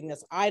reflecting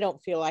this, I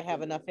don't feel I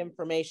have enough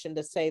information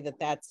to say that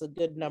that's a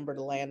good number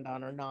to land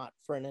on or not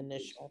for an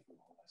initial.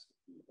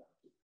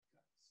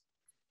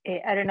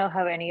 I don't know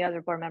how any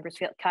other board members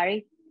feel.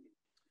 Kari?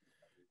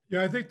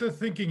 Yeah, I think the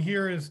thinking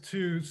here is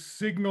to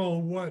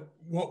signal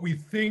what we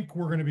think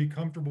we're going to be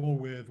comfortable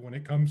with when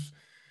it comes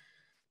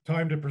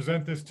time to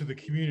present this to the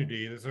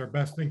community. This is our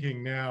best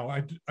thinking now.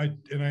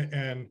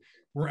 And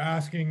we're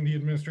asking the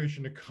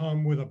administration to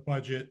come with a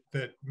budget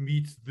that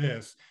meets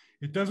this.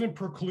 It doesn't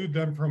preclude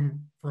them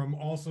from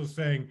also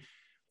saying,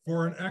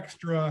 for an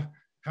extra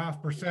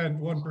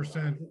 0.5%,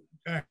 1%,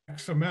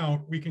 X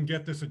amount, we can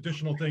get this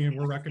additional thing, and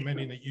we're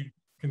recommending that you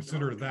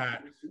consider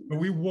that. But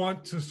we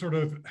want to sort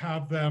of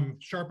have them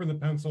sharpen the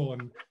pencil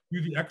and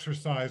do the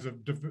exercise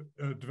of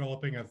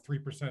developing a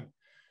 3%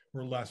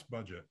 or less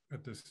budget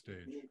at this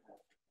stage.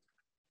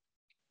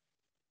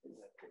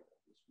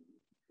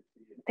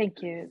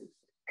 Thank you,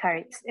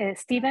 Kari.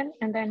 Stephen,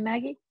 and then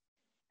Maggie.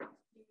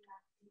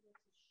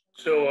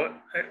 So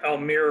I'll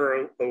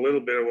mirror a little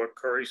bit of what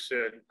Kari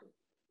said.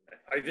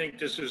 I think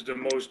this is the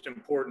most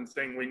important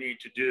thing we need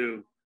to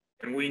do,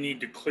 and we need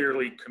to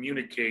clearly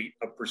communicate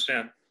a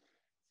percent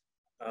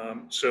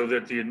so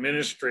that the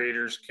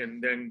administrators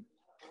can then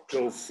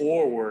go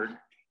forward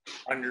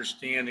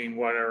understanding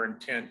what our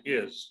intent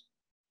is.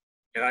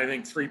 And I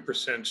think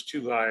 3% is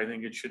too high. I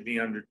think it should be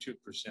under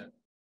 2%.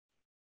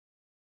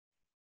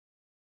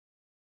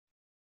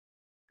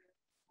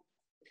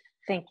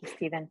 Thank you,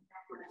 Stephen.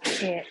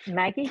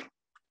 Maggie?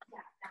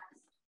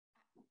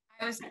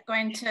 I was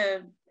going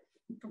to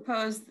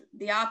propose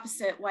the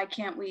opposite. Why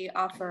can't we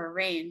offer a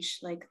range,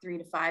 like 3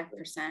 to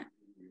 5%?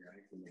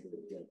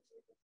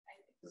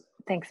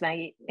 Thanks,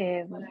 Maggie.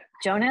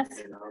 Jonas?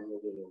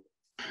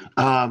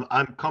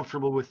 I'm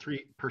comfortable with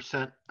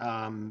 3%.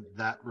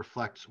 That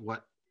reflects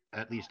what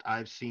at least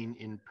I've seen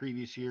in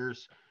previous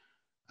years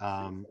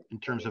in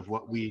terms of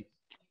what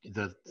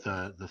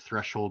the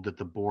threshold that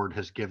the board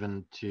has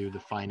given to the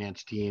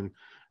finance team.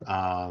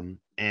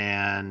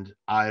 And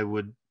I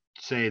would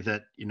say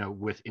that,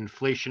 with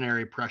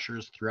inflationary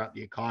pressures throughout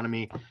the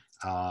economy,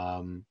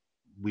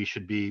 we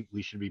should be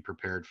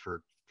prepared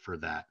for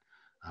that.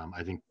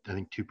 I think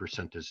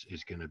 2%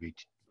 is going to be.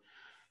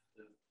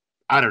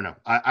 I don't know.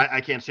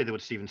 I can't say that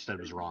what Stephen said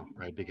was wrong,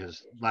 right?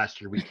 Because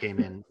last year we came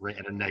in right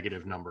at a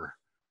negative number.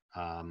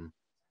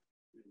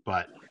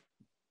 But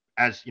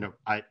as you know,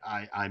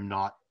 I'm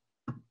not.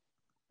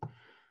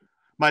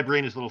 My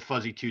brain is a little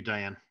fuzzy too,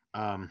 Diane.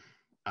 I'm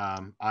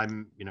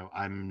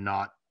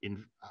not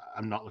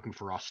looking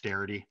for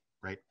austerity,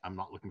 right? I'm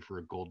not looking for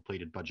a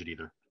gold-plated budget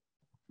either.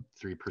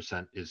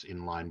 3% is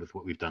in line with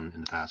what we've done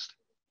in the past.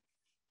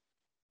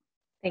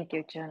 Thank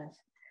you, Jonas.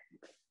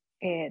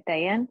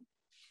 Diane?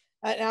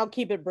 And I'll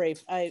keep it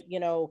brief.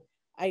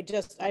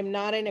 I'm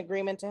not in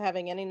agreement to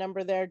having any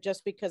number there,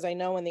 just because I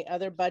know in the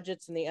other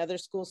budgets and the other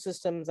school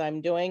systems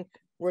I'm doing,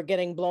 we're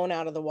getting blown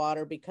out of the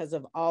water because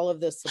of all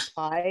of the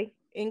supply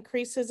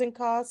increases in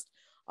cost,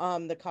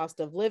 the cost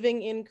of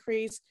living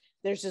increase.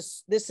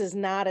 This is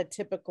not a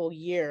typical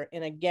year.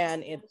 And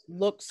again, it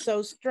looks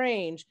so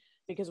strange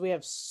because we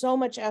have so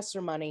much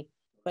ESSER money,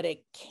 but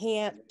it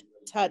can't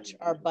touch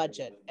our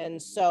budget.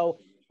 And so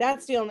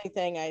that's the only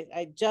thing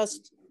I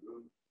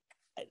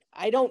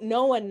don't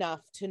know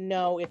enough to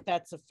know if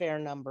that's a fair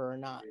number or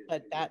not,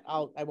 but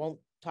I won't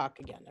talk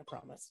again, I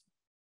promise.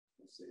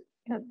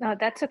 No,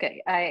 that's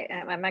okay.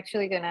 I'm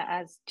actually going to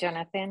ask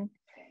Jonathan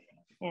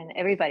and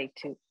everybody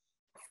to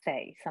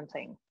say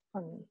something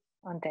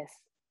on this,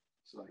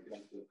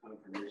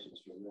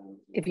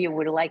 if you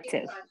would like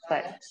to,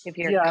 but if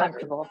you're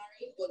comfortable.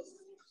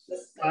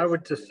 I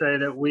would just say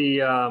that we,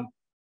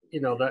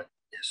 that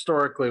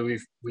historically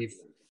we've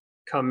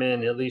come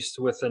in at least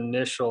with an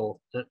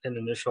initial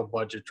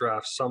budget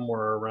draft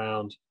somewhere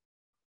around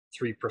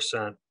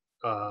 3%,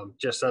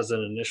 just as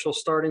an initial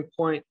starting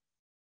point.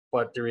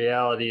 But the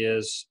reality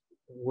is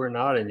we're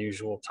not in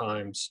usual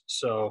times.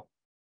 So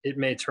it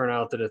may turn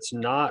out that it's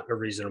not a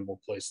reasonable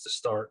place to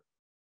start,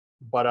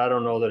 but I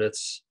don't know that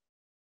it's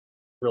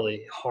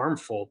really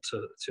harmful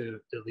to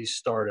at least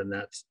start in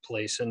that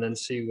place and then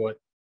see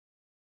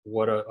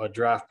what a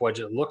draft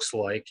budget looks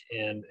like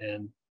and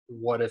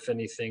what, if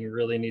anything,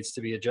 really needs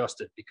to be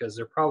adjusted, because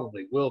there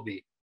probably will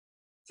be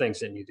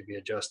things that need to be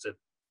adjusted,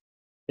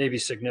 maybe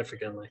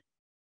significantly.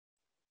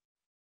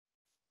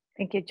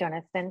 Thank you,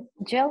 Jonathan.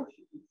 Jill,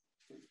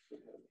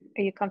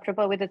 are you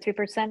comfortable with the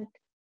 3%?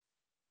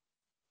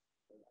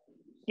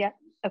 Yeah,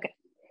 okay.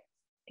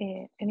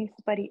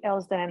 Anybody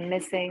else that I'm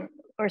missing?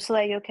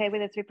 Ursula, are you okay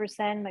with the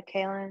 3%?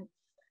 Michaela?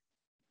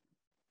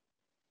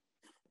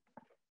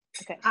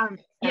 Okay.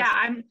 Yeah,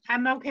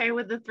 I'm okay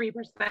with the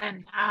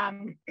 3%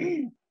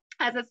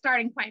 as a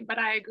starting point, but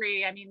I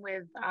agree. I mean,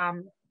 with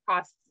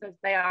costs as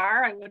they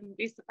are, I wouldn't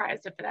be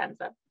surprised if it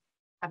ends up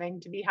having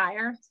to be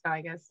higher. So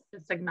I guess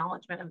it's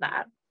acknowledgement of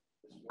that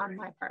on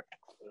my part.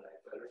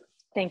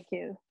 Thank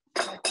you.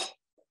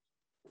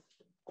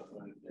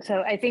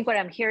 So I think what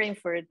I'm hearing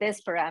for this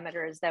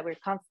parameter is that we're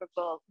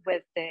comfortable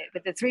with the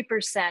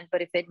 3%,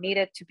 but if it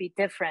needed to be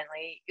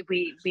differently,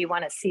 we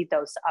want to see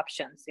those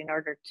options in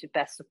order to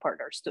best support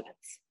our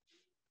students.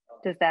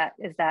 Does that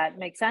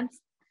make sense?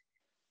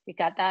 You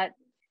got that?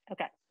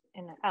 Okay,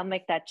 and I'll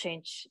make that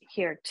change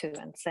here too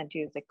and send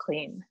you the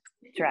clean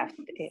draft,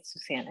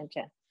 Suzanne and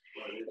Jen.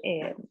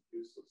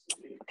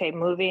 Okay,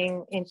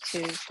 moving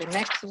into the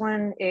next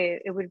one,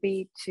 it would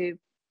be to,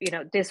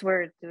 this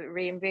word, to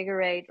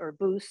reinvigorate or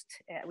boost.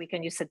 We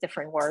can use a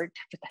different word,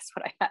 but that's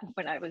what I had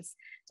when I was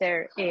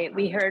there.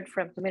 We heard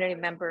from community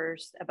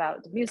members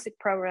about the music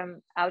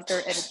program, outdoor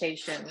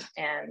education,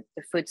 and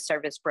the food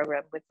service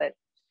program with the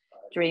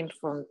dream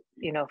from,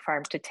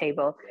 farm to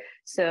table.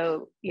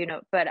 So,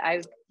 but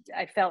I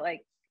felt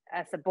like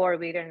as a board,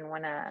 we didn't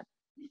want to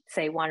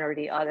say one or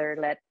the other.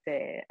 Let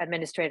the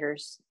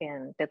administrators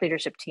and the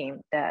leadership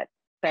team that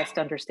best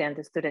understand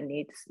the student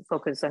needs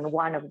focus on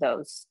one of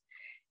those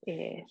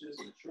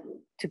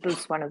to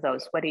boost one of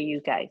those. What do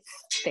you guys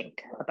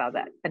think about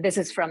that? And this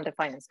is from the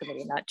finance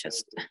committee, not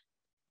just,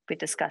 we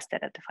discussed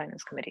it at the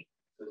finance committee.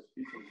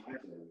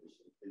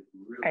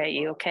 Are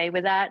you okay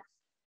with that?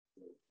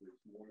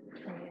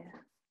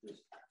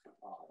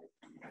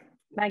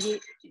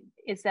 Maggie,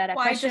 is that a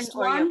Why question just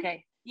or are you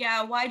okay?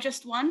 Yeah, why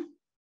just one?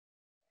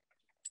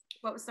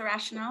 What was the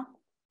rationale?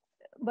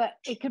 But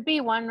it could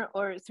be one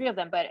or three of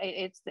them, but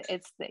it's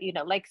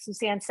like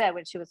Suzanne said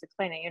when she was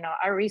explaining,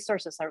 our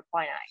resources are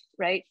finite,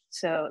 right?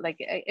 So like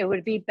it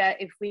would be better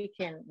if we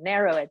can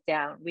narrow it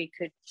down. We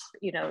could,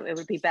 it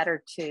would be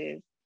better to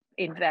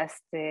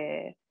invest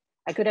a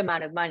good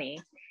amount of money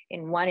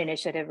in one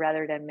initiative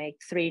rather than make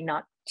three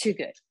not too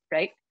good,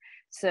 right?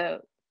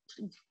 So,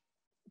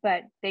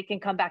 but they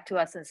can come back to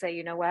us and say,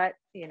 you know what,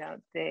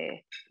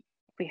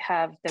 we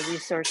have the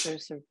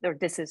resources or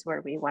this is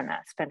where we want to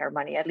spend our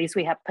money. At least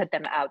we have put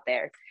them out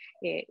there.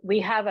 We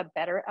have a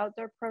better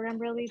outdoor program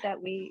really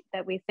that we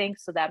think,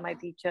 so that might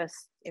be just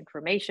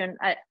information.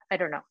 I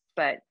don't know,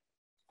 but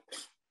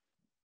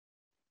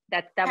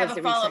that was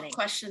the reasoning. I have a follow-up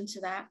question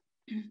to that.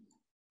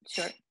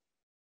 Sure.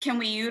 Can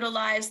we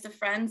utilize the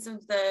friends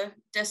of the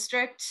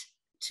district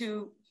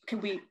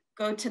can we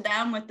go to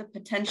them with the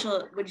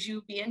potential, would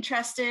you be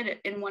interested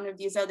in one of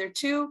these other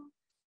two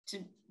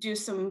to do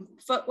some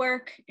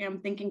footwork? I'm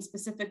thinking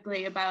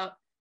specifically about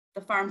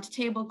the farm to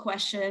table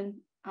question.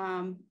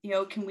 Can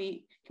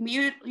we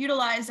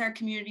utilize our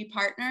community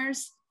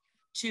partners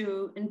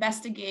to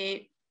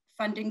investigate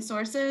funding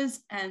sources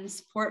and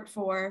support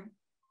for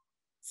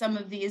some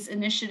of these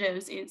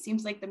initiatives? It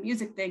seems like the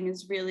music thing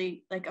is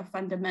really like a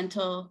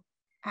fundamental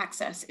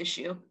access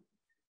issue.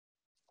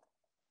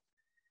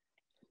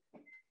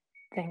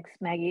 Thanks,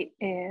 Maggie.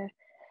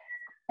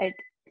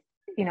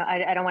 you know,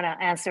 I don't want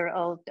to answer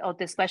all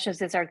these questions.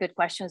 These are good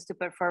questions to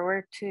put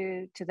forward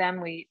to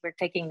them. We're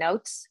taking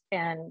notes,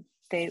 and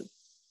we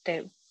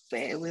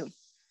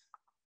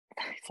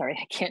sorry,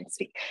 I can't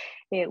speak.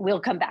 We'll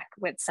come back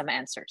with some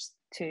answers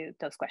to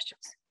those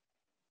questions.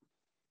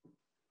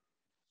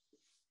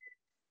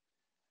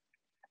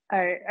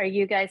 Are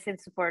you guys in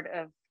support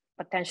of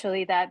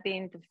potentially that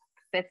being the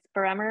 5th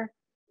parameter?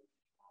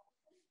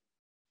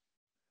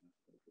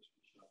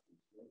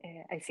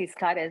 I see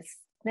Scott is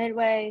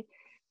midway.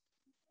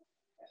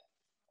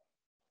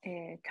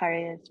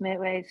 Kari is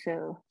midway,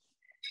 so.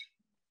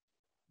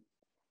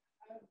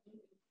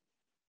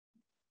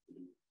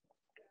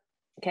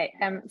 Okay,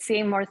 I'm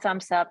seeing more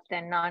thumbs up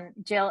than none.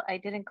 Jill, I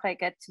didn't quite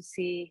get to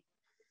see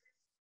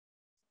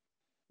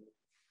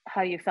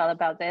how you felt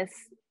about this.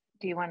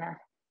 Do you wanna,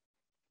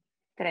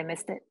 did I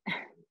miss it?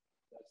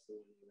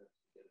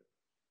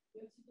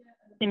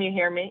 Can you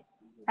hear me?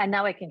 And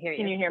now I can hear you.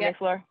 Can you hear me,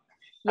 Flor?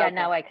 Yeah, okay.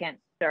 Now I can.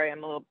 Sorry,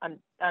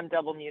 I'm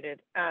double muted.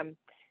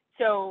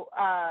 So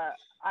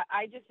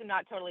I just am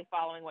not totally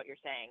following what you're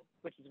saying,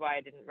 which is why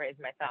I didn't raise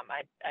my thumb.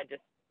 I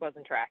just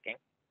wasn't tracking.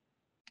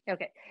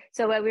 Okay,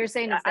 so what we were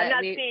saying is that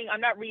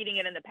I'm not reading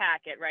it in the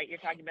packet, right? You're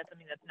talking about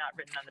something that's not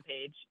written on the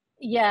page.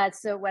 Yeah,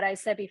 so what I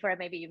said before,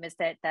 maybe you missed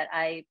it, that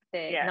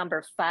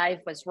number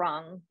 5 was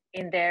wrong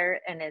in there,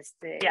 and it's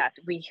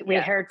we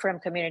heard from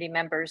community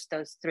members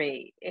those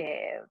 3: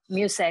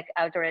 music,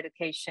 outdoor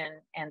education,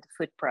 and the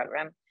food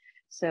program.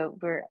 So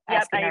we're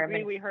asking I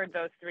agree. We heard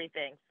those 3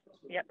 things.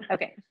 Yep.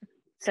 Okay,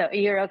 so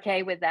you're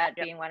okay with that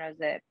being one of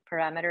the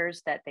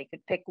parameters, that they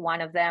could pick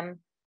one of them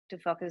to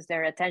focus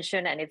their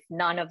attention, and if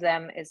none of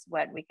them is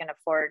what we can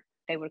afford,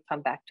 they would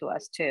come back to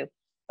us too.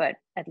 But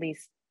at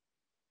least,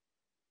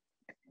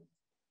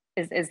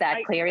 is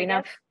that clear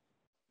enough?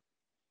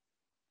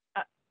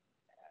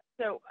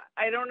 So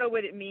I don't know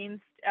what it means.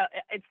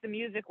 It's the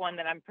music one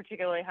that I'm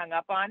particularly hung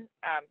up on.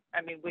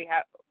 I mean,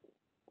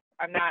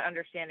 I'm not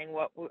understanding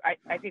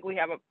I think we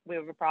have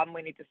a problem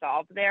we need to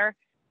solve there.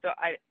 So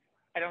I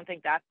don't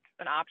think that's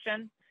an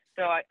option.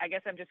 So I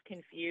guess I'm just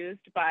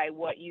confused by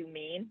what you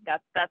mean.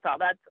 That's all.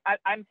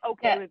 I'm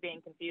okay with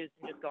being confused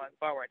and just going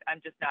forward. I'm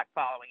just not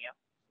following you.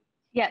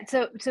 Yeah,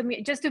 so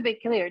just to be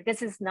clear,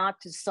 this is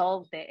not to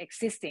solve the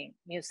existing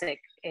music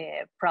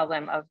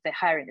problem of the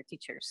hiring the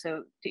teachers.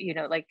 So, you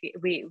know, like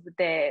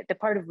the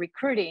part of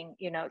recruiting,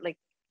 you know, like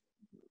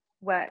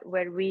what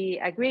we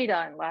agreed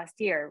on last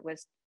year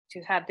was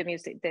to have the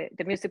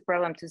music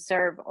program to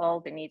serve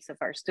all the needs of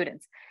our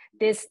students.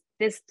 These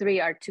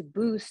 3 are to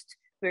boost.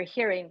 We're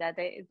hearing that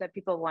that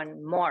people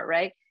want more,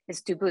 right?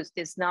 It's to boost.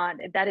 It's not,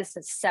 that is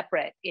a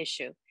separate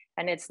issue.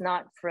 And it's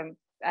not from,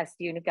 as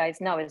you guys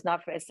know,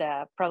 it's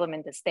a problem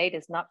in the state.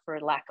 It's not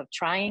for lack of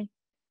trying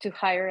to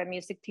hire a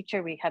music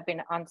teacher. We have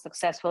been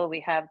unsuccessful.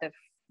 We have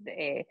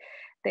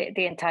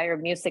the entire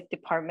music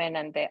department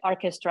and the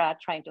orchestra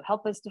trying to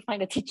help us to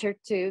find a teacher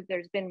too.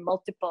 There's been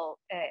multiple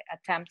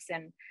attempts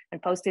and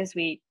postings.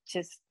 It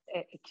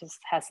just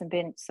hasn't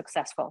been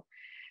successful.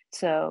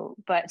 So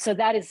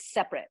that is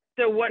separate.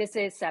 So what this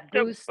is a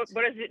boost. So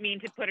what does it mean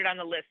to put it on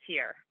the list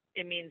here?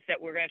 It means that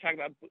we're going to talk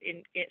about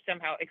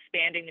somehow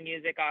expanding the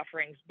music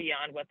offerings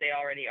beyond what they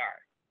already are.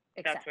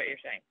 Exactly. That's what you're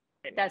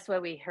saying. That's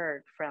what we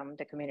heard from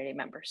the community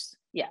members.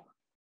 Yeah.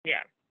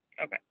 Yeah.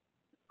 Okay.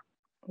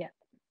 Yeah.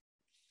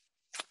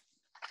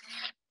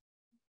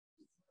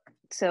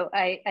 So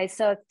I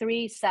saw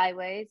 3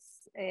 sideways,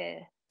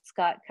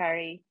 Scott,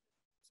 Kari,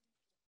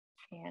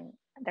 and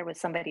there was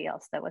somebody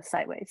else that was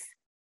sideways.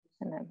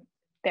 And then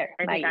there.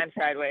 I think I'm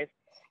sideways.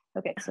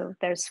 Okay, so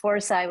there's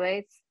 4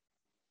 sideways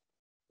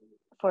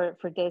for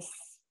this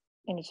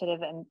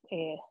initiative, and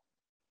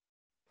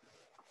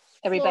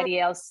everybody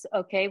else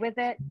okay with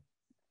it?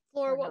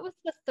 Flor, what was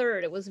the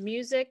 3rd? It was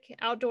music,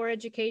 outdoor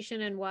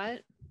education, and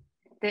what?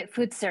 The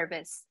food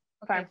service,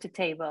 farm to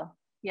table.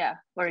 Yeah,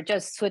 or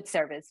just food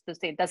service, because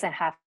it doesn't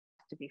have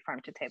to be farm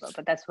to table,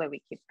 but that's what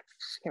we keep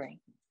hearing.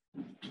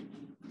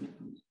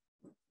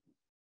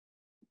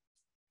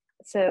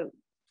 So,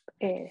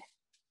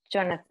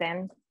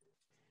 Jonathan.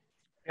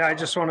 Yeah, I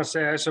just want to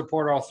say I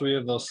support all 3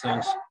 of those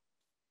things.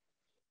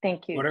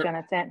 Thank you,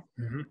 Jonathan.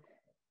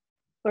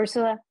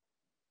 Ursula?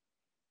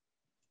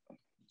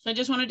 So I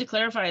just wanted to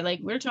clarify, like,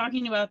 we're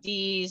talking about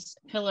these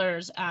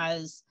pillars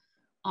as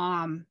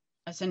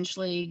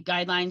essentially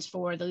guidelines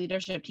for the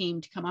leadership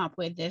team to come up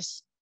with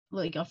this,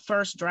 like a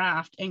first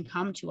draft, and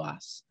come to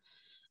us.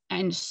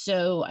 And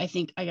so I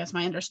guess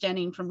my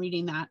understanding from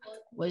reading that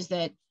was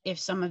that if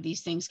some of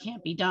these things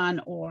can't be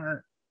done,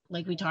 or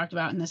like we talked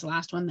about in this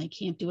last one, they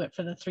can't do it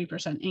for the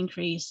 3%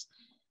 increase,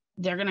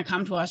 they're going to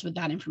come to us with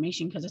that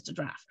information because it's a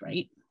draft,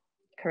 right?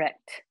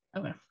 Correct.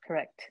 Okay.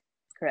 Correct.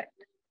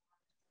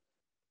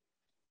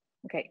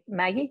 Okay,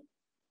 Maggie?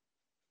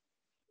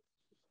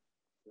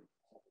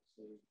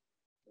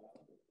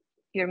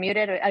 You're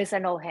muted, or is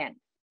an old hand?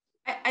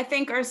 I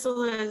think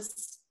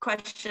Ursula's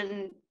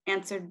question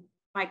answered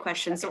my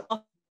question. Okay. So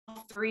all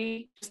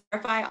 3, just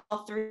clarify,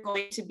 all 3 are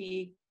going to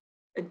be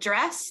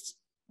addressed,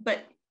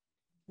 but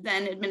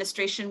then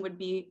administration would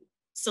be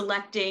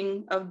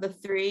selecting of the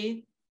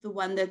 3 the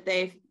one that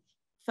they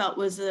felt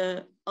was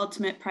the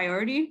ultimate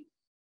priority?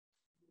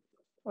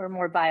 Or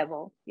more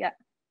viable, yeah.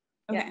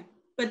 Okay, yeah.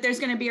 But there's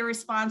going to be a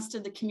response to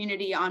the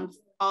community on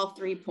all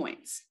 3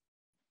 points,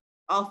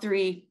 all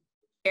 3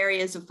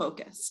 areas of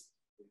focus.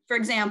 For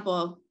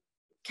example,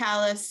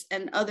 Calais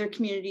and other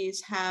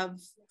communities have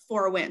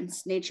 4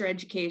 wins, nature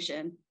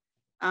education.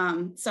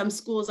 Some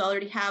schools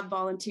already have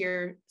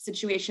volunteer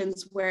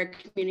situations where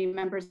community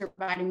members are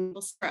providing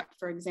maple syrup,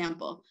 for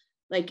example.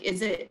 Like, is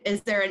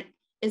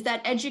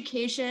that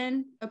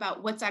education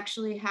about what's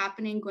actually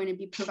happening going to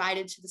be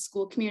provided to the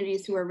school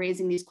communities who are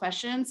raising these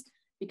questions,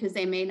 because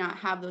they may not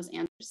have those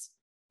answers?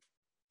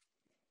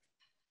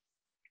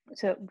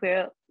 So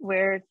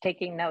we're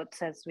taking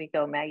notes as we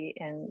go, Maggie,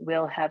 and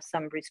we'll have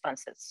some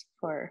responses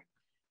for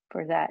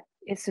that.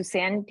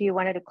 Suzanne, do you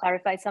wanted to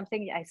clarify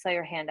something? I saw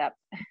your hand up.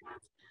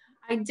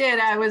 I did.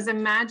 I was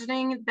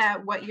imagining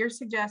that what you're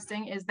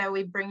suggesting is that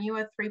we bring you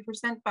a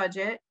 3%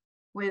 budget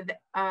with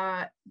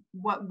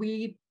what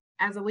we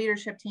as a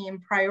leadership team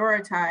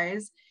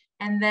prioritize,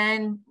 and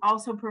then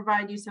also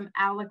provide you some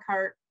a la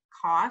carte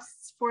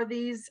costs for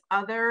these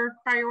other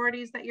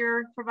priorities that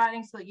you're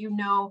providing, so that you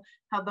know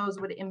how those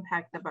would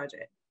impact the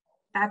budget.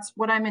 That's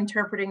what I'm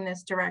interpreting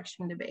this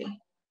direction to be.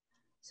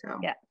 So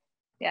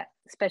yeah,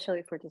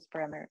 especially for this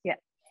parameter. Yeah.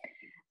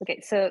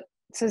 Okay, so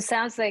it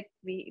sounds like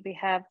we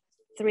have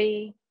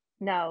 3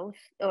 no's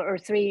or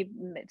 3,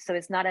 so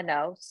it's not a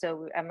no.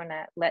 So I'm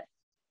gonna let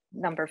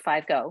number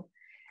 5 go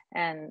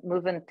and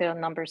move until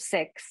number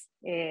 6.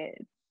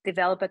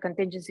 Develop a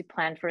contingency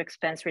plan for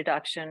expense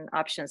reduction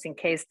options in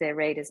case the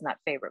rate is not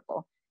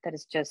favorable. That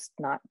is just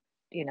not,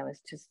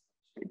 it's just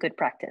good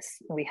practice.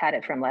 We had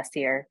it from last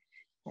year.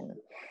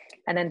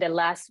 And then the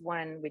last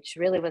one, which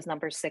really was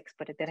number 6,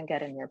 but it didn't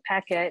get in your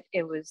packet.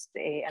 It was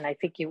and I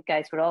think you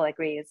guys would all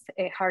agree, it's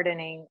a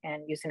hardening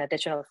and using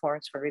additional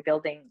forms for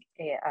rebuilding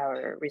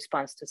our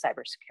response to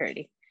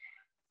cybersecurity.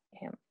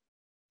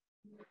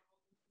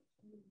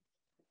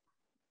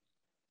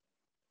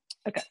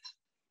 Okay.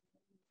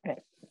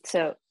 Right.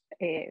 So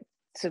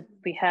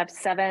we have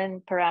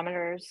 7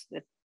 parameters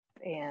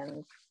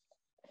and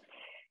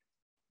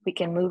we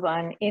can move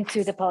on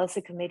into the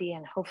policy committee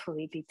and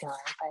hopefully be done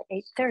by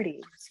 8:30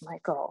 is my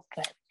goal.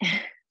 But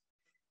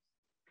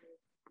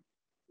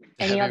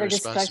any other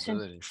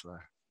discussion?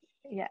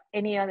 Yeah,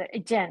 any other,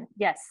 Jen,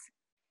 yes.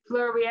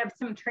 Fleur, we have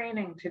some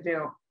training to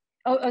do.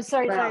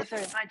 Sorry.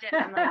 Budget.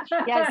 I'm like,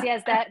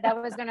 yes,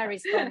 that was gonna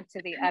respond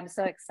to I'm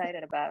so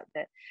excited about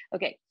that.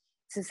 Okay,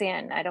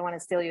 Suzanne, I don't want to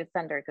steal your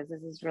thunder because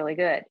this is really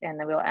good, and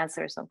then we'll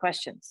answer some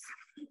questions.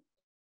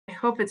 I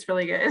hope it's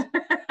really good.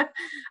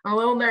 I'm a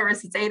little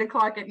nervous. It's 8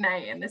 o'clock at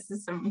night, and this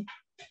is some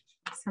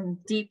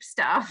deep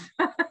stuff.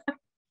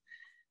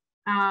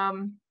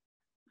 All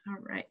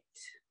right.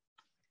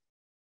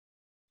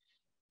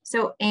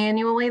 So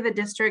annually, the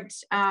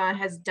district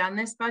has done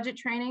this budget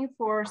training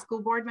for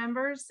school board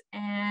members,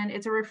 and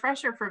it's a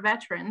refresher for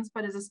veterans,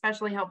 but is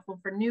especially helpful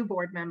for new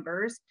board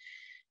members.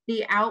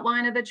 The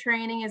outline of the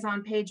training is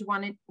on page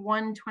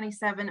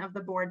 127 of the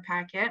board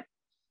packet.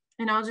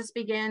 And I'll just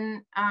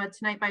begin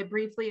tonight by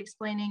briefly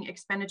explaining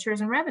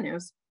expenditures and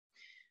revenues.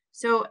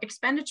 So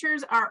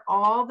expenditures are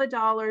all the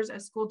dollars a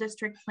school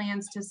district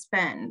plans to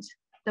spend,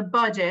 the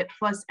budget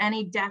plus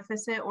any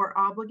deficit or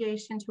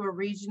obligation to a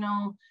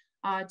regional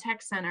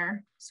tech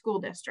center school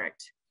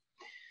district.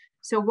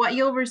 So what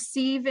you'll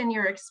receive in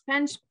your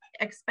expense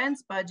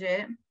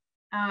budget,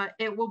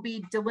 it will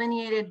be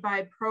delineated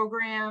by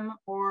program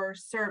or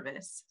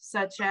service,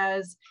 such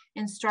as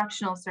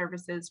instructional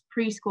services,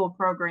 preschool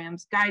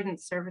programs,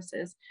 guidance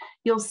services.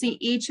 You'll see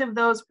each of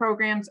those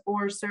programs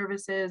or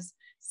services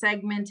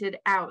segmented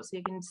out, so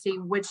you can see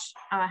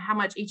how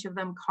much each of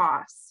them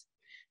costs.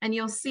 And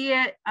you'll see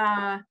it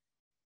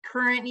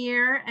current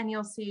year, and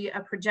you'll see a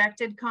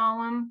projected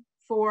column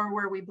for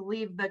where we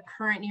believe the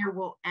current year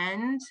will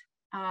end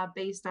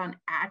based on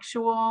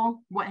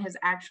what has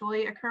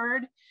actually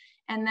occurred.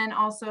 And then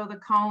also the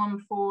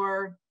column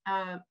for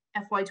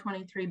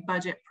FY23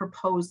 budget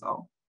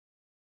proposal.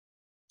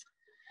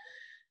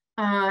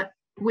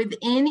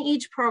 Within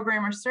each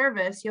program or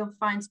service, you'll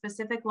find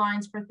specific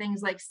lines for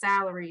things like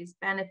salaries,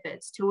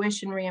 benefits,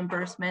 tuition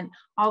reimbursement,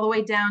 all the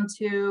way down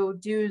to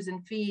dues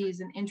and fees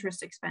and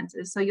interest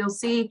expenses. So you'll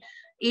see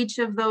each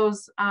of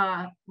those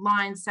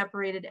lines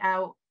separated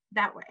out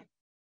that way.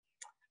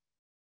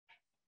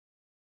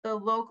 The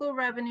local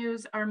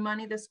revenues are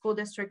money the school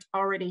district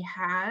already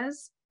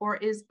has or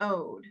is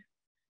owed.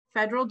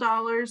 Federal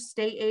dollars,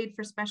 state aid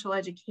for special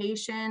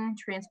education,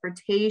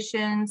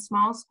 transportation,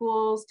 small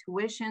schools,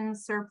 tuition,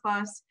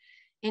 surplus,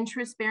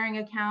 interest-bearing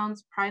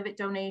accounts, private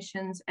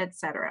donations,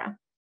 etc.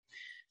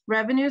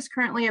 Revenues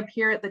currently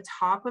appear at the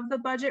top of the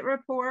budget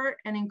report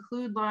and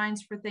include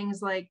lines for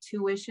things like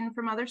tuition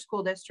from other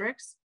school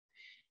districts,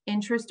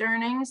 interest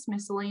earnings,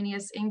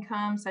 miscellaneous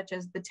income such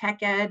as the tech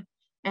ed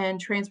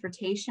and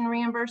transportation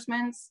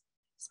reimbursements,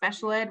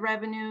 special ed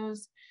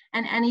revenues,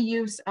 and any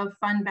use of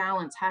fund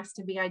balance has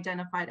to be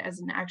identified as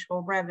an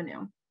actual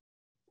revenue.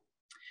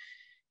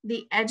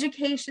 The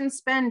education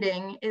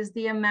spending is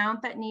the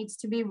amount that needs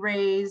to be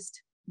raised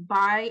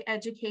by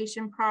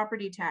education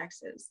property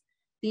taxes.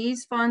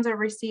 These funds are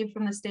received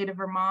from the state of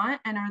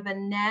Vermont and are the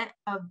net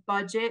of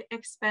budget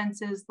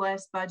expenses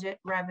less budget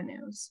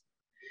revenues.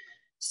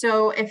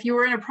 So if you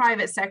were in a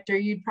private sector,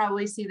 you'd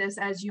probably see this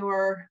as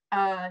your,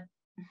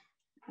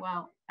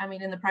 well, I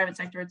mean, in the private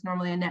sector, it's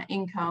normally a net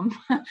income,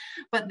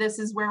 but this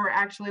is where we're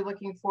actually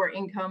looking for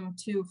income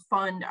to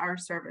fund our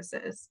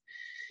services.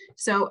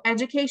 So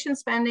education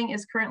spending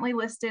is currently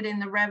listed in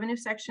the revenue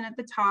section at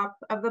the top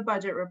of the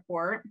budget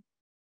report.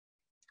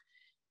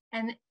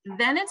 And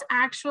then it's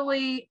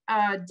actually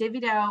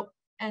divvied out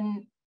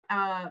and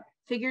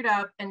figured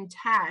up and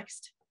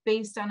taxed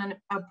based on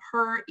a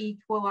per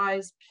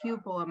equalized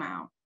pupil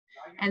amount.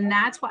 And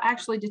that's what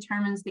actually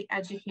determines the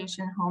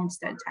education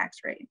homestead tax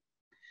rate.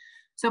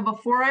 So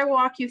before I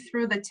walk you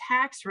through the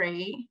tax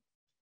rate,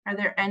 are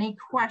there any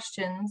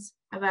questions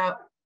about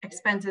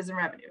expenses and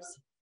revenues?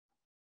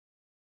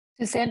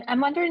 Suzanne,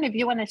 I'm wondering if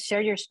you want to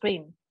share your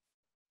screen,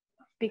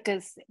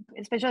 because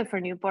especially for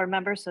new board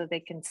members, so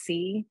they can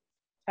see,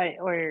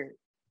 or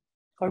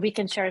we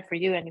can share it for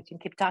you and you can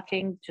keep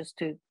talking just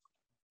to,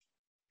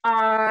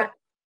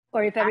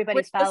 or if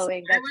everybody's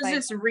following, that's fine. I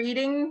was just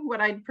reading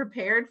what I'd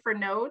prepared for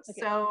notes, okay.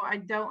 So I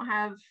don't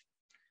have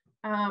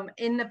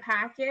in the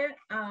packet.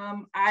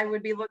 I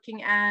would be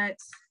looking at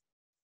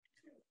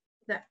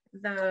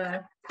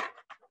the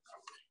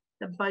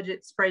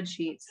budget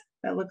spreadsheets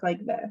that look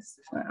like this.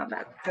 Well,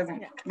 that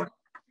doesn't work.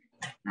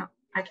 No,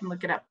 I can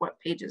look it up what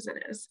pages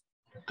it is.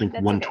 I think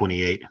that's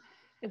 128.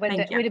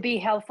 Okay. Would it be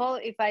helpful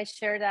if I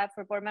share that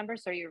for board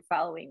members, or you're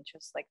following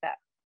just like that?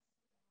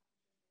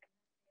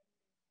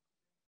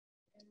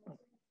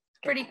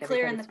 Pretty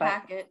clear in the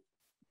packet.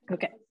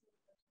 Okay.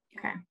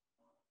 Okay.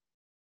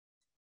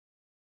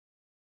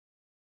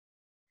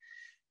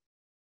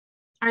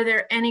 Are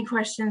there any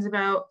questions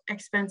about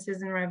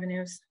expenses and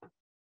revenues?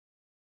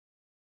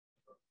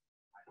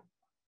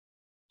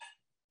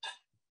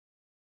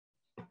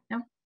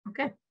 No?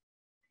 Okay.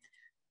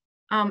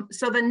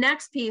 So the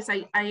next piece,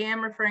 I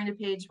am referring to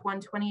page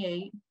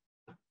 128.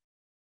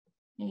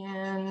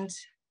 And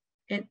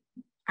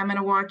I'm going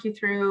to walk you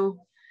through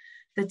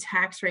the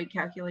tax rate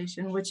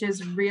calculation, which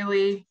is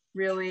really,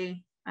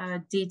 really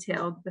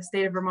detailed. The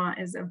state of Vermont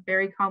is a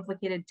very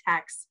complicated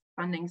tax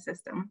funding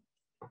system.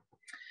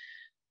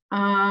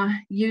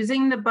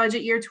 Using the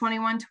budget year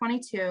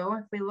 21-22,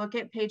 if we look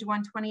at page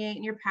 128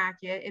 in your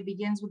packet, it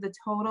begins with the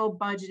total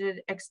budgeted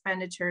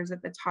expenditures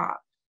at the top.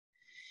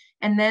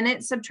 And then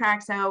it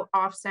subtracts out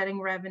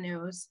offsetting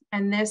revenues.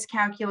 And this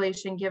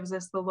calculation gives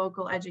us the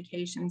local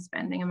education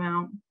spending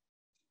amount.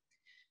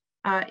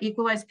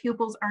 Equalized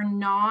pupils are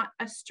not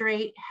a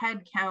straight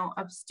head count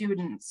of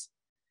students.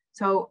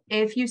 So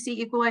if you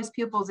see equalized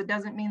pupils, it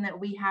doesn't mean that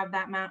we have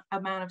that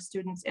amount of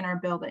students in our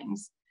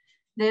buildings.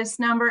 This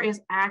number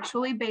is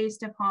actually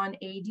based upon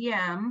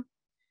ADM,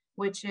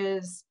 which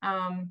is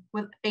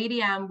with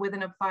ADM with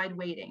an applied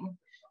weighting.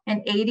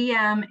 And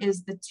ADM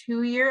is the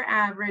 2-year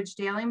average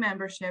daily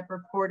membership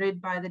reported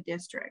by the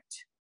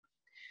district.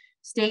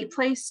 State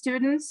placed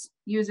students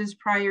uses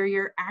prior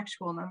year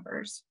actual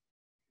numbers.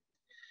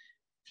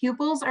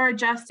 Pupils are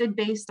adjusted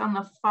based on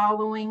the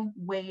following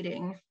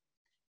weighting.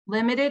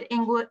 Limited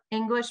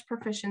English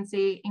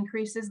proficiency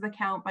increases the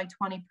count by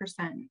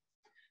 20%.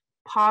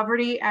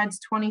 Poverty adds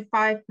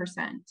 25%.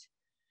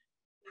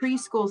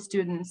 Preschool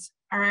students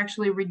are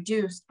actually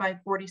reduced by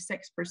 46%.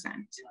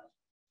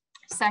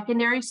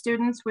 Secondary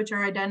students, which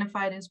are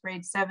identified as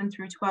grades 7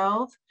 through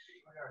 12,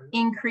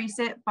 increase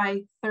it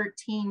by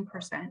 13%.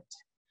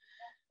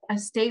 A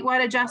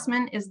statewide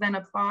adjustment is then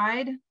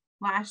applied.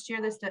 Last year,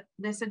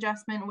 this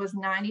adjustment was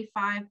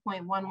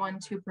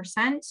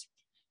 95.112%,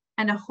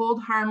 and a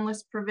hold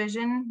harmless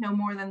provision, no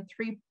more than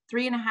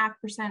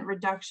 3.5%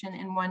 reduction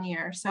in 1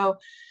 year. So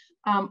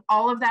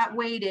all of that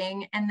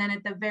weighting, and then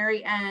at the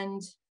very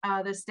end,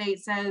 the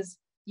state says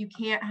you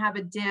can't have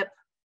a dip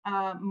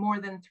more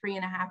than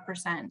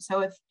 3.5%.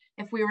 So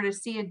if we were to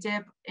see a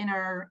dip in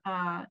our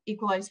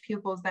equalized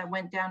pupils that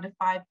went down to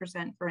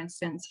 5%, for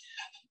instance,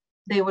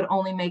 they would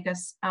only make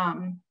us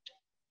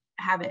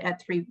have it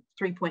at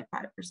 3.5%.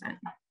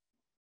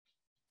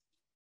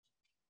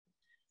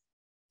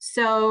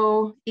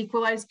 So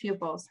equalized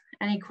pupils,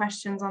 any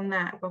questions on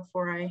that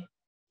before I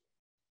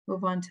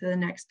move on to the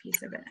next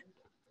piece of it?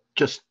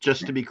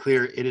 Just to be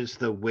clear, it is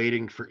the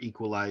weighting for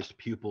equalized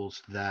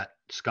pupils that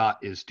Scott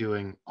is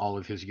doing all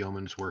of his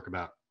yeoman's work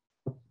about.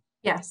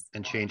 Yes.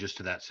 And changes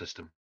to that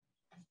system.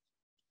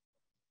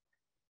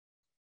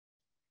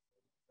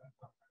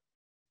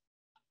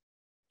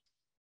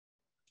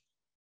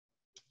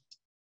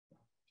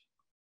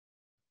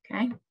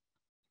 Okay.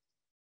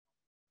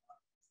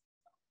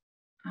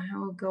 I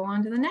will go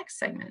on to the next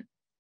segment.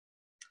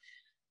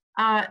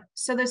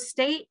 So the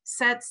state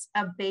sets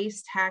a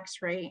base tax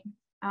rate,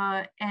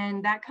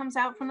 and that comes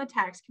out from the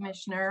tax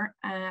commissioner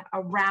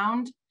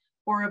around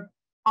or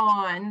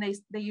on,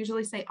 they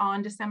usually say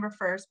on December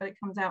 1st, but it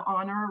comes out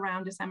on or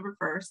around December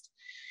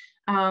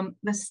 1st.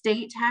 The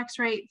state tax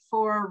rate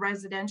for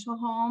residential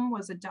home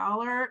was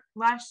 $1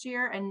 last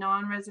year and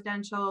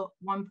non-residential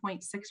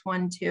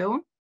 1.612.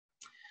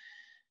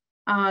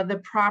 The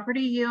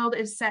property yield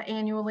is set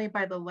annually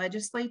by the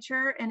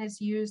legislature and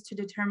is used to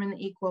determine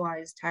the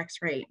equalized tax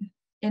rate.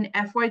 In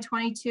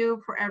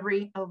FY22, for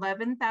every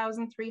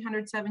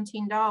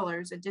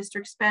 $11,317 a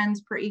district spends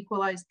per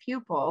equalized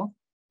pupil,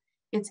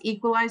 its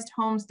equalized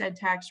homestead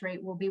tax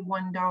rate will be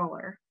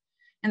 $1.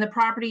 And the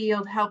property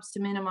yield helps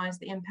to minimize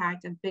the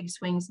impact of big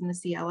swings in the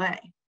CLA.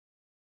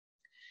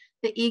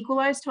 The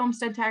equalized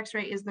homestead tax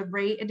rate is the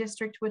rate a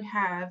district would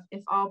have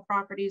if all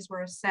properties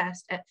were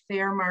assessed at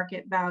fair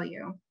market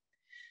value.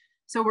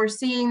 So we're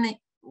seeing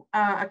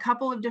a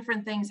couple of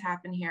different things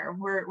happen here.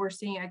 We're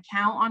seeing a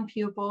count on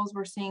pupils.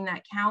 We're seeing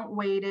that count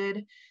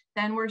weighted.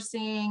 Then we're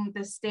seeing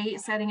the state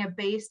setting a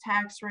base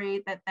tax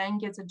rate that then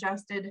gets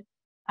adjusted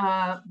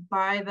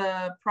by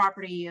the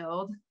property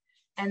yield.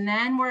 And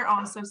then we're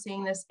also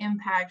seeing this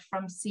impact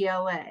from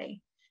CLA.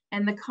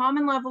 And the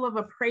common level of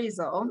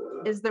appraisal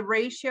is the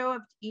ratio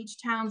of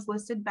each town's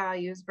listed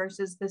values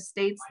versus the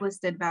state's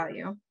listed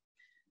value.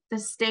 The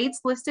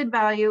state's listed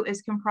value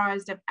is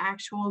comprised of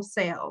actual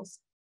sales,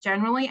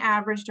 generally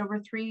averaged over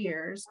 3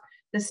 years.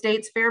 The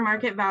state's fair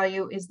market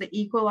value is the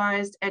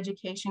equalized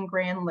education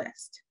grand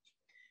list.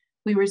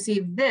 We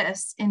received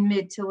this in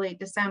mid to late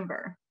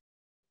December.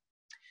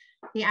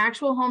 The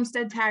actual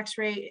homestead tax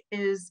rate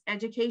is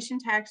education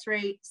tax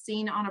rate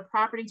seen on a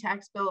property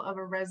tax bill of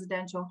a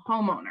residential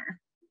homeowner.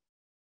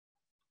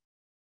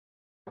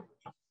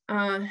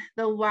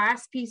 The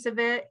last piece of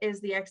it is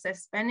the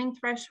excess spending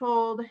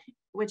threshold,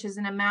 which is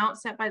an amount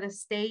set by the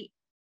state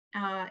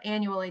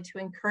annually to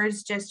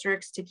encourage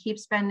districts to keep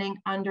spending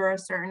under a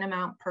certain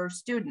amount per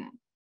student.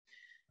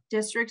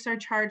 Districts are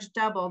charged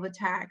double the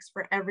tax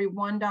for every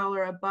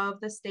 $1 above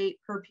the state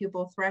per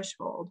pupil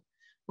threshold.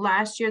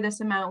 Last year,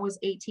 this amount was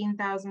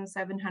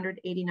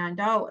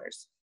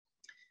 $18,789.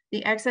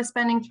 The excess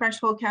spending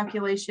threshold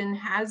calculation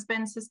has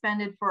been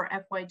suspended for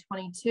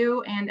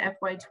FY22 and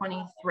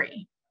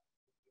FY23.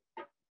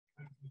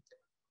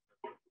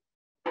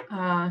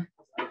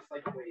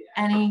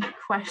 Any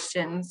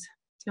questions?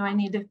 Do I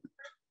need to,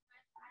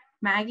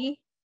 Maggie,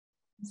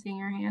 I'm seeing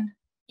your hand.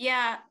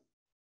 Yeah,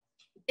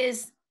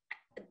 as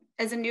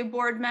a new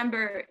board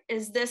member,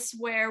 is this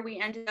where we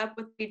ended up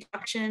with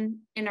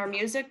reduction in our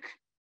music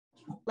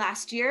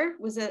last year?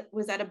 Was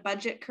that a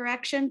budget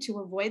correction to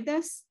avoid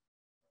this?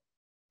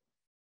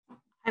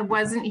 I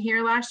wasn't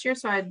here last year,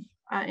 so I'd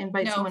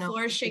invite someone else. No,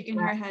 Flora's shaking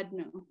her head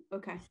no.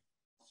 Okay.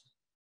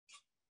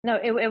 No,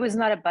 it was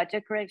not a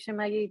budget correction,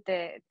 Maggie.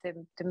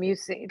 The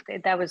music,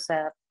 that was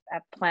a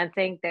plan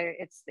thing.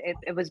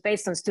 It was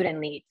based on student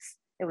needs.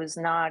 It was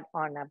not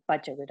on a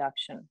budget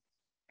reduction.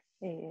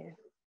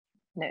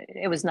 No,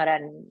 it was not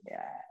on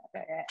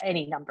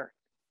any number.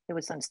 It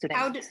was on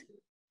student needs.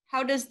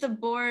 How does the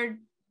board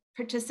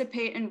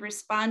participate in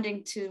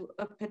responding to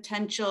a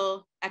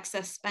potential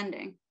excess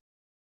spending?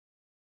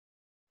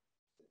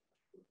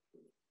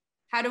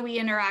 How do we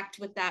interact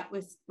with that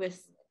with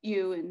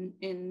you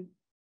in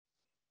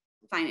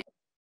finance?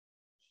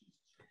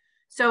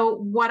 So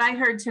what I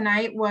heard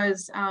tonight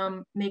was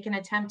make an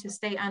attempt to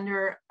stay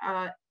under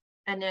an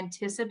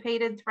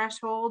anticipated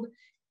threshold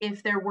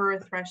if there were a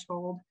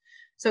threshold.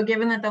 So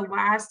given that the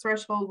last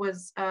threshold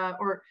was,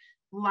 or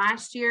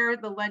last year,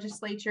 the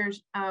legislature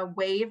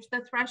waived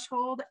the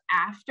threshold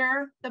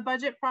after the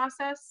budget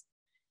process.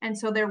 And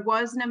so there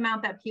was an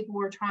amount that people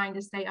were trying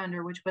to stay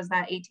under, which was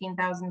that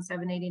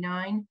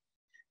 $18,789.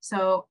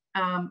 So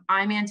I'm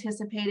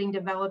anticipating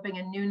developing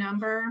a new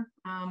number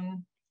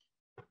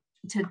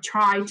to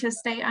try to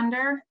stay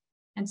under.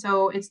 And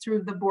so it's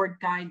through the board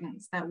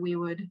guidance that we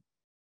would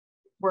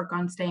work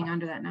on staying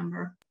under that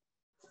number.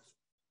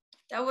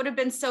 That would have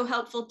been so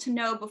helpful to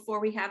know before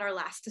we had our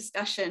last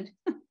discussion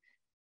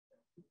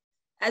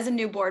as a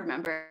new board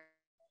member.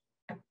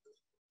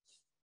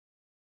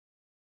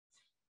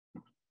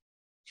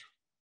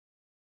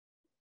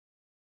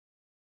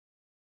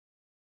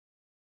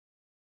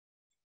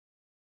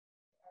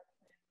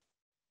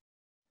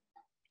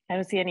 I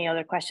don't see any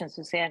other questions,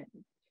 Suzanne.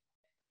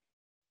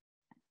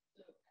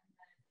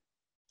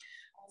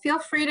 Feel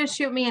free to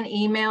shoot me an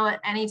email at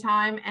any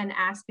time and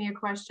ask me a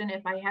question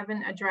if I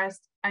haven't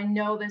addressed. I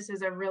know this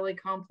is a really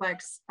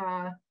complex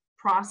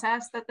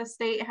process that the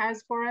state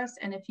has for us.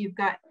 And if you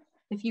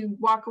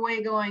walk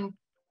away going,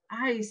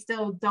 I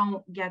still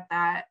don't get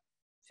that,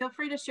 feel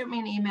free to shoot me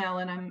an email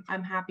and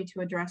I'm happy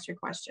to address your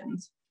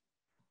questions.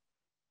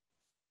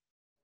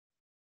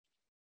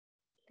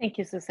 Thank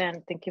you,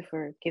 Suzanne. Thank you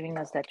for giving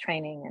us that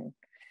training, and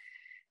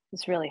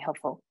it's really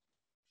helpful.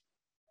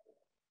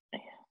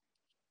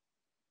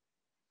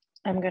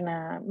 I'm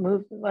gonna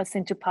move us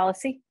into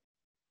policy.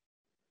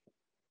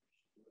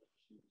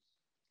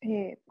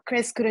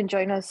 Chris couldn't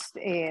join us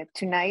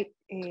tonight.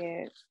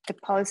 The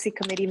policy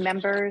committee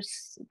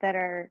members that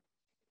are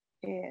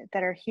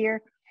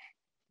here,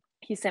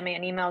 he sent me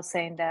an email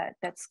saying that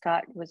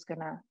Scott was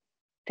gonna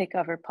take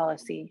over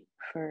policy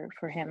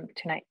for him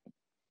tonight.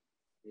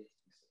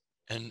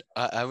 And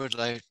I would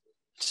like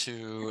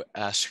to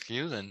ask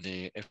you,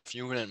 Lindy, if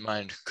you wouldn't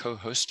mind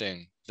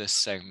co-hosting this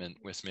segment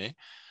with me.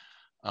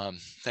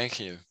 Thank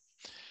you.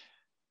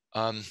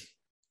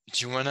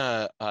 do you want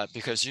to,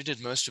 because you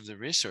did most of the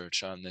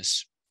research on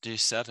this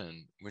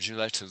D7, would you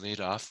like to lead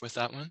off with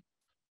that one?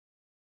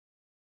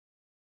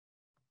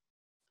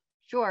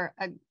 Sure.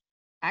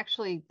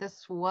 Actually,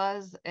 this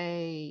was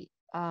a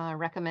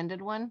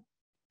recommended one.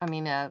 I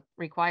mean, a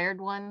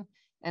required one.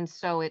 And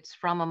so it's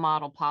from a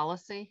model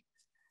policy.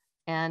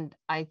 And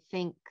I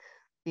think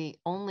the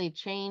only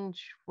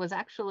change was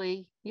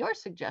actually your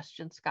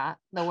suggestion, Scott,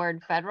 the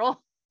word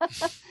federal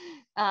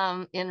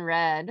in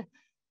red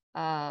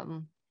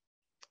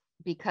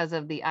because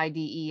of the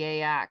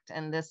IDEA Act.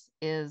 And this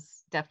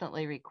is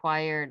definitely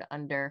required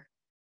under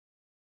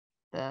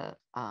the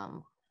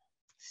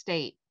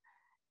state.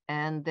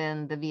 And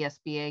then the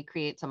VSBA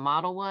creates a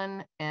model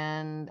one.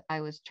 And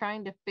I was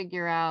trying to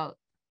figure out,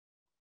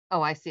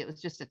 oh, I see, it was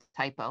just a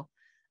typo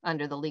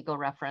under the legal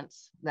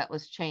reference that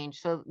was changed.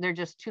 So they're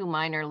just two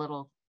minor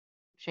little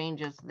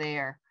changes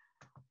there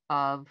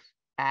of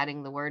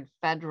adding the word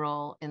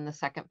federal in the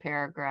second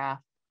paragraph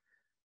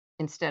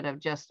instead of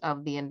just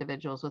of the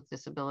Individuals with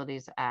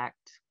Disabilities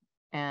Act,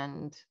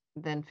 and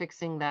then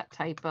fixing that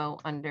typo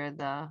under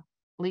the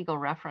legal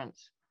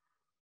reference.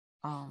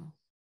 So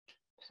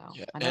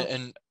yeah,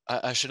 and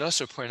I should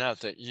also point out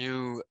that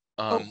you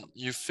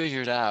you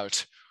figured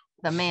out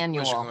the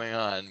manual. What's going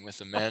on with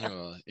the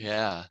manual?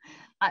 Yeah.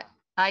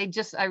 I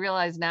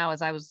realized now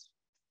as I was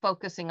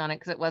focusing on it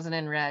because it wasn't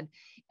in red.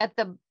 At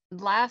the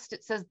last,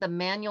 it says the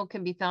manual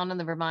can be found on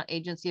the Vermont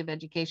Agency of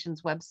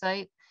Education's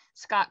website.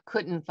 Scott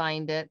couldn't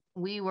find it.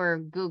 We were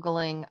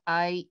Googling.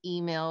 I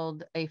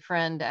emailed a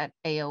friend at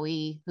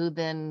AOE who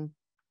then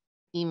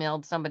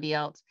emailed somebody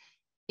else.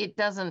 It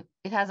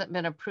hasn't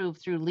been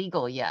approved through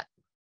legal yet.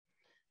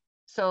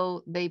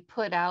 So they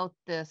put out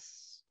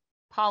this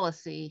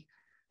policy,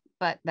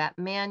 but that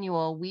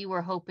manual, we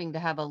were hoping to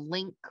have a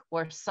link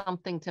or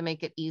something to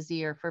make it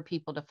easier for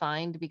people to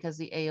find because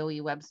the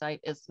AOE website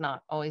is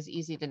not always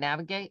easy to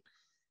navigate.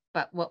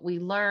 But what we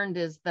learned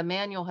is the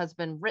manual has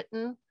been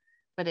written,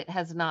 but it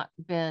has not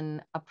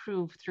been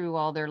approved through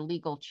all their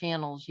legal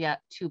channels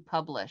yet to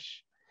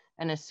publish.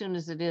 And as soon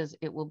as it is,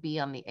 it will be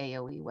on the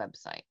AOE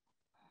website.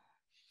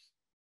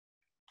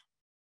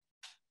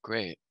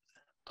 Great.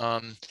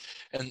 And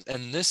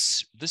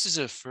this is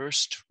a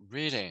first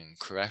reading,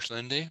 correct,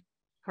 Lindy?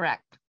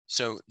 Correct.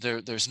 So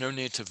there's no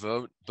need to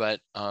vote, but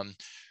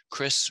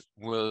Chris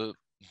will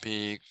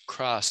be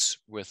cross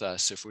with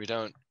us if we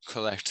don't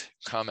collect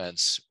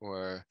comments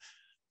or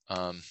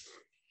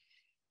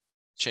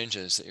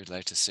changes that you'd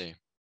like to see,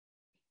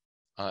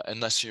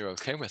 unless you're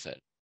okay with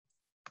it.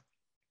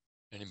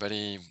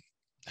 Anybody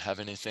have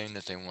anything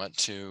that they want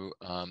to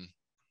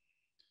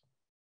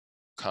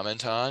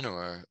comment on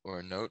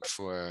or note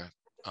for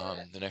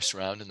the next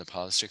round in the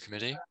policy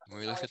committee when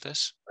we look at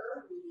this?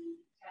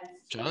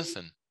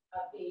 Jonathan.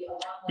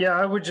 Yeah,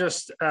 I would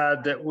just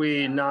add that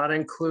we not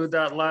include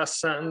that last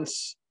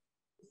sentence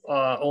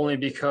only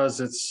because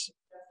it's,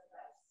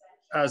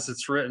 as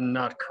it's written,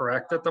 not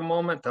correct at the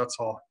moment. That's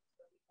all.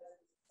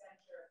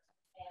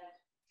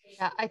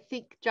 Yeah, I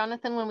think,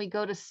 Jonathan, when we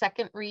go to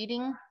second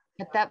reading,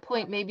 at that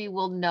point, maybe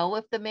we'll know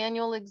if the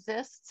manual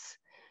exists.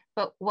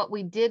 But what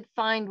we did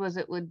find was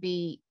it would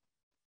be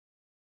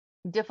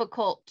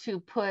difficult to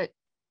put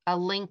a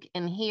link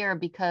in here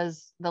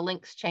because the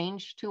links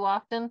change too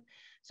often.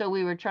 So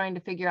we were trying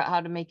to figure out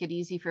how to make it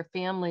easy for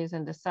families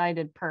and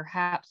decided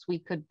perhaps we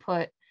could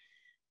put,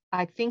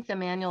 I think the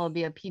manual will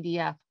be a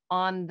PDF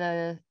on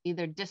the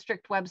either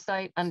district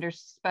website under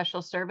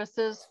special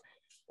services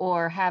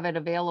or have it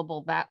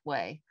available that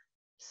way.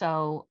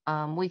 So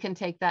we can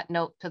take that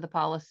note to the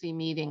policy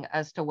meeting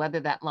as to whether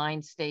that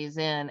line stays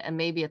in, and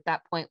maybe at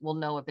that point we'll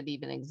know if it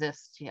even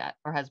exists yet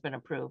or has been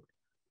approved.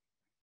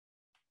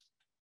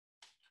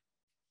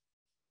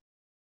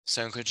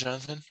 Sound good,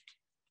 Jonathan?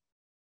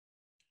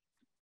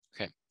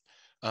 Okay.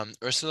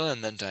 Ursula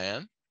and then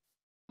Diane.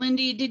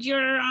 Lindy, did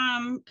your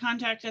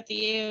contact at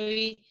the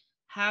AOE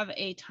have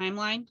a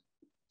timeline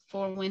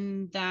for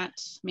when that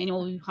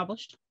manual will be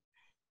published?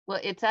 Well,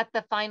 it's at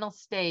the final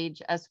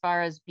stage as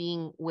far as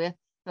being with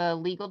the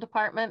legal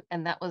department,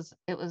 and it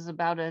was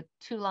about a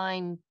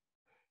 2-line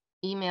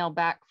email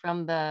back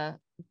from the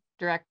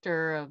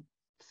director of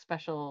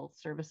special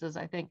services,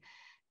 I think,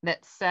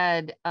 that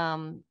said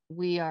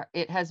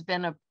it has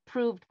been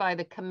approved by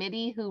the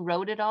committee who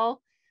wrote it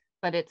all,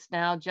 but it's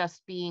now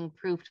just being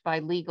proofed by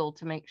legal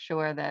to make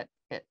sure that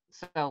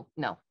so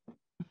no.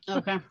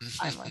 Okay.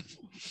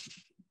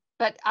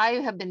 But I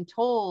have been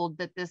told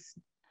that this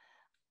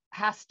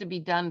has to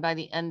be done by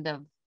the end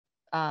of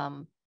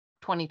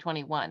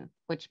 2021,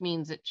 which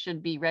means it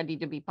should be ready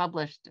to be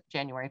published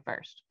January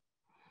 1st.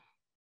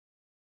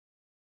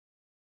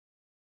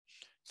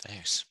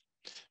 Thanks.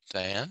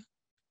 Diane?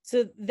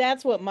 So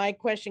that's what my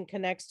question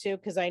connects to,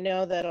 because I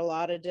know that a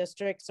lot of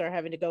districts are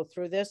having to go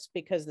through this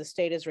because the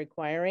state is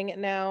requiring it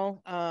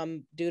now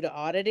due to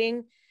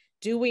auditing.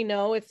 Do we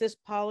know if this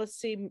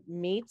policy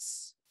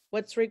meets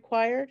what's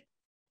required?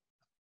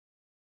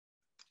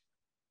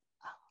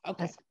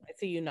 Okay, I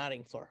see you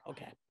nodding, Flor.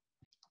 Okay.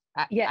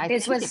 Yeah,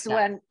 this was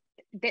one.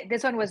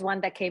 this one was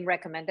one that came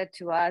recommended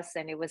to us,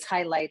 and it was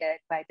highlighted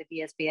by the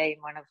VSBA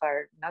in one of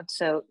our notes.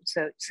 So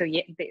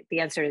yeah, the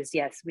answer is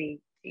yes.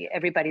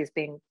 Everybody's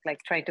been like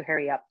trying to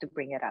hurry up to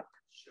bring it up.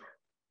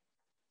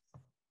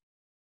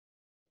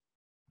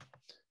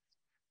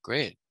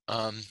 Great.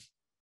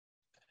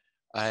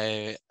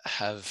 I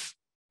have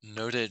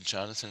noted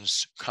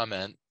Jonathan's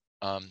comment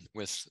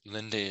with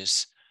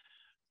Lindy's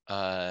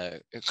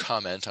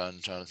comment on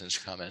Jonathan's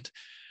comment.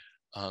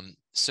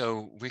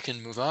 So we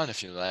can move on,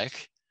 if you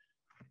like,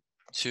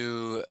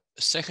 to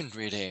second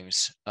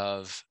readings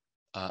of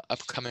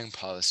upcoming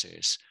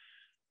policies.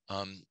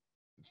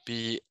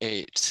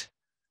 B8,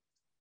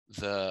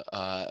 the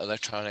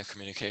electronic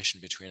communication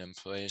between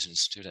employees and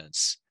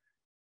students.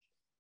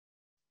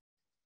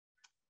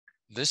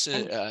 This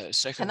is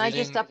second Can reading.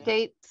 I just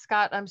update,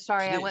 Scott? I'm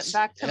sorry, Please. I went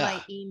back to my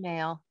Yeah.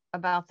 email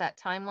about that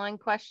timeline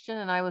question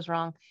and I was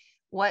wrong.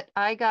 What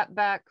I got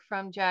back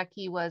from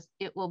Jackie was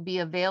it will be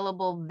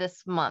available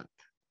this month.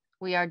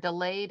 We are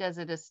delayed as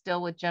it is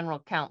still with general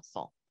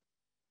counsel.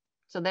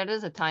 So that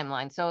is a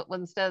timeline. So it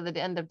was instead of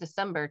the end of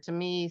December, to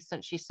me,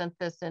 since she sent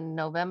this in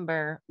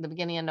November, the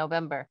beginning of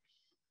November,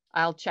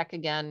 I'll check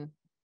again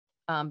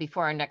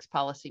before our next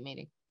policy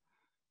meeting.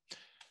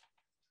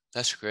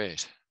 That's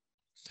great.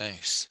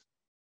 Thanks.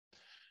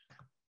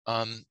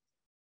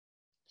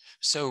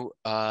 So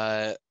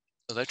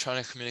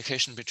electronic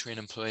communication between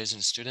employees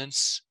and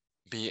students,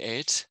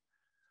 B8.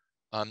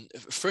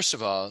 First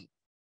of all,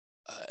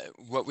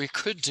 what we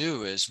could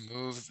do is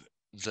move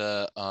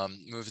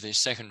these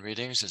second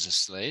readings as a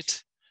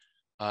slate.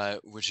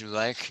 Would you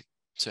like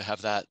to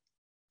have that?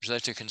 Would you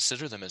like to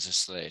consider them as a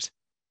slate?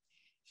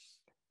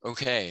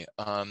 Okay.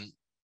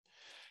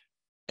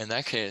 In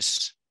that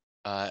case,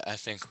 I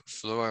think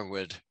Flor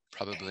would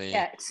probably.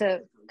 Yeah. So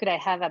could I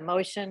have a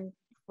motion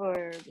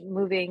for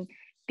moving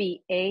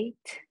B8,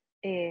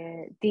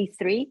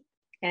 D3,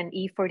 and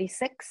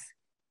E46?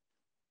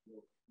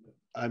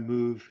 I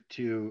move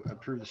to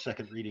approve the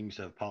second readings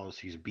of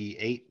policies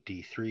B8,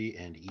 D3,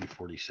 and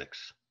E46.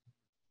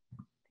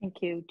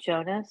 Thank you,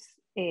 Jonas.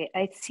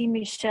 I see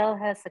Michelle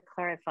has a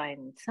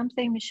clarifying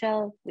something.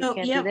 Michelle, we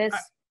can't do this.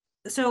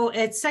 So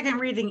it's second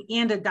reading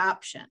and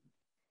adoption.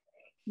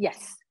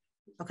 Yes.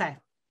 Okay.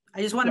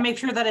 I just want to make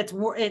sure that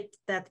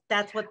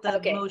that's what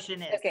the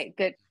motion is. Okay,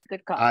 good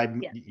call.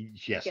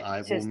 Yes, Okay, I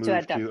will just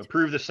move to to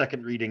approve the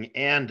second reading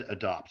and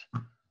adopt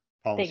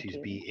policies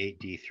you. B8,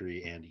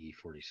 D3, and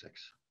E46.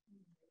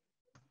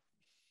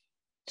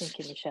 Thank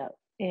you, Michelle.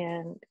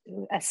 And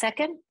a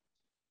second?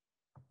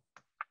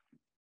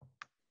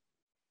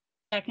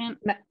 Second.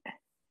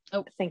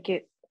 Oh, thank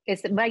you.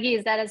 Maggie,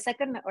 is that a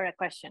second or a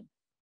question?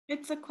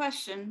 It's a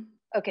question.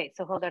 Okay,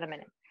 so hold on a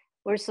minute.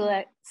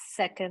 Ursula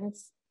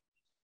seconds.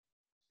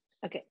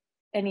 Okay,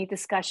 any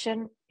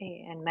discussion?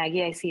 And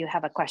Maggie, I see you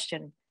have a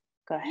question.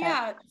 Go ahead.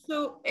 Yeah,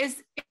 so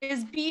is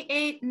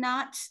B8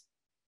 not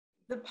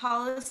the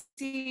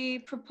policy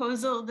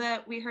proposal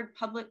that we heard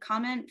public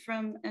comment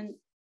from an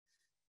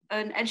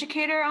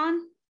educator on?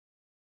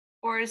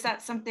 Or is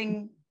that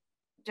something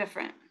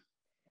different?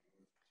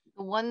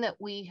 The one that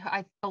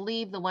I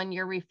believe the one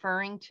you're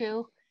referring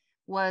to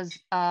was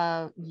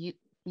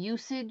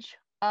usage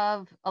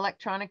of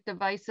electronic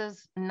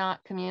devices,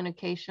 not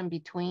communication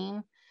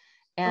between.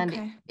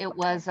 And it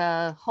was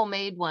a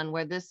homemade one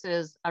where this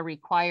is a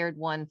required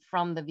one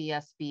from the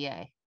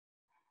VSBA.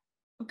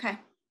 Okay.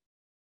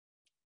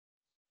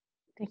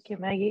 Thank you,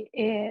 Maggie.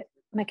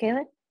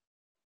 Michaela?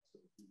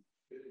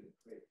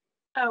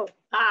 Oh,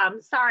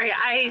 sorry.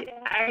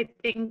 I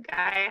think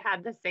I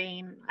had the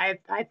same. I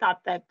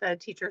thought that the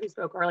teacher who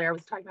spoke earlier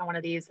was talking about one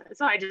of these.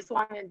 So I just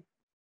wanted,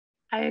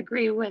 I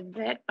agree with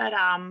it, but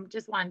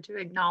just wanted to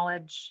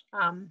acknowledge,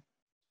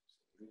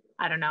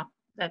 I don't know,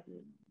 that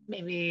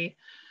maybe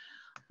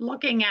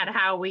looking at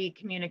how we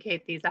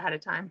communicate these ahead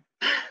of time.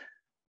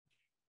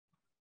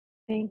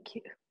 Thank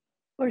you.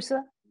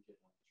 Ursula?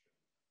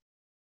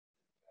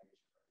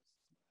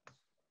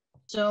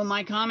 So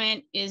my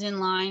comment is in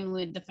line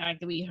with the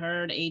fact that we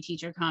heard a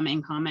teacher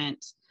comment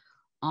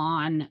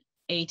on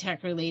a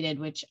tech related,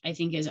 which I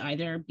think is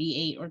either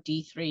B8 or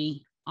D3.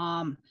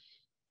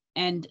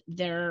 And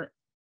their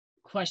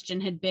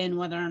question had been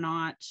whether or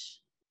not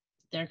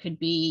there could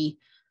be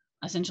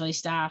essentially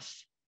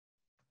staff,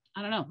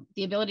 I don't know,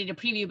 the ability to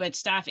preview, but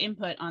staff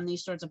input on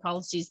these sorts of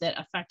policies that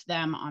affect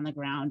them on the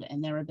ground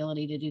and their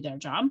ability to do their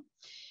job.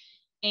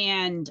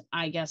 And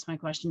I guess my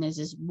question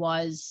is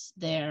was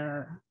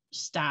there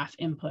staff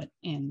input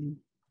in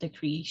the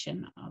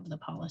creation of the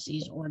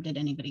policies, or did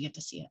anybody get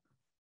to see it?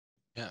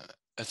 Yeah,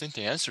 I think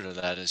the answer to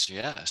that is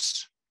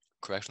yes.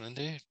 Correct,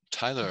 Lindy?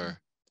 Tyler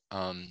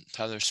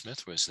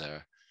Smith was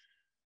there.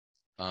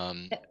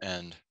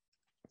 And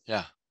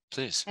yeah,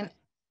 please. And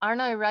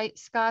aren't I right,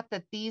 Scott,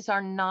 that these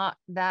are not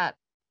that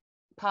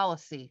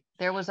policy?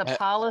 There was a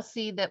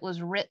policy that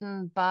was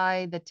written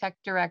by the tech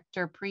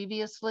director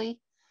previously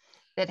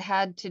that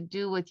had to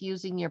do with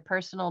using your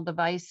personal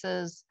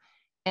devices,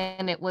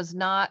 and it was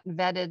not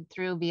vetted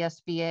through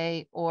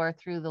VSBA or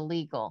through the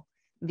legal.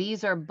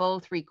 These are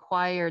both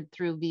required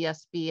through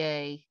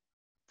VSBA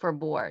for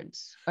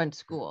boards and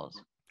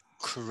schools.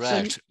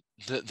 Correct.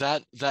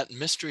 That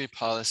mystery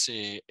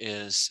policy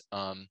is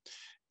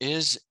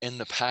in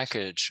the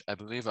package, I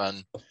believe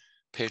on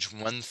page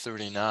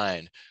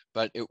 139,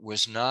 but it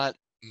was not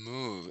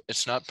moved.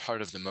 It's not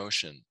part of the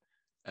motion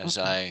as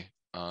I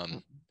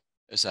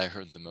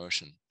heard the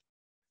motion.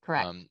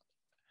 Correct.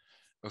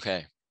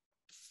 Okay.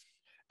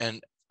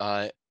 And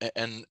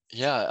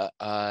yeah,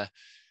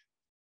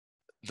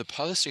 the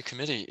policy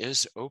committee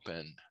is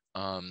open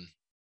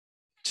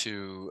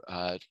to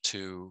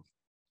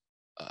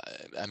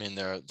I mean,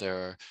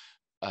 there's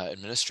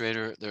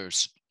administrator,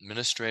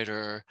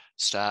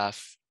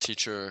 staff,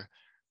 teacher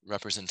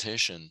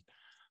representation.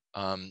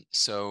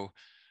 So,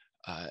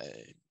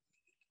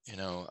 you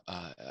know,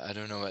 I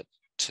don't know what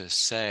to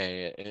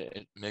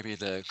say. Maybe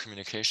the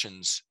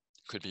communications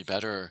could be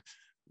better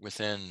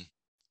within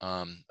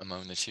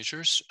among the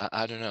teachers.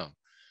 I don't know.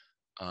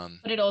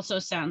 But it also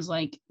sounds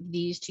like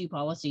these two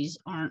policies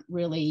aren't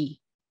really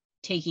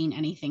taking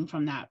anything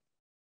from that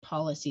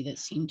policy that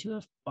seemed to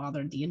have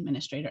bothered the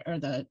administrator or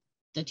the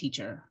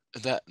teacher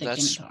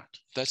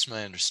that's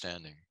my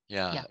understanding.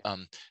 Yeah.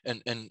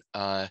 And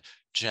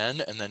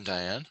Jen and then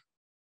Diane.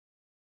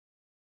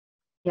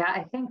 Yeah,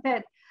 I think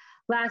that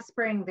last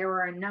spring there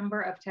were a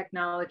number of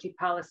technology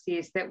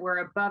policies that were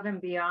above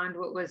and beyond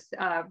what was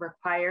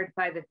required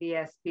by the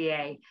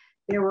VSBA.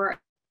 There were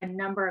a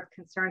number of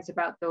concerns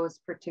about those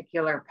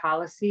particular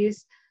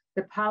policies.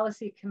 The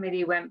policy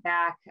committee went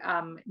back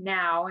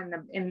now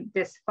in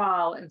this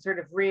fall and sort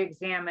of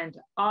re-examined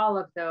all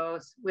of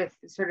those with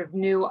sort of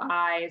new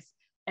eyes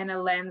and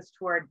a lens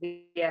toward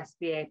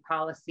VSBA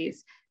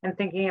policies and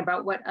thinking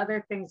about what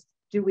other things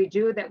do we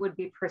do that would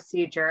be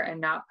procedure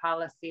and not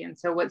policy. And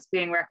so what's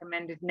being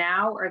recommended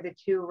now are the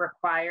two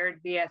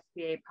required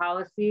VSBA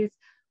policies,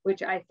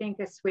 which I think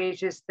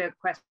assuages the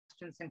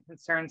questions and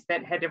concerns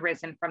that had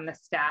arisen from the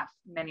staff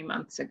many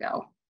months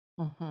ago.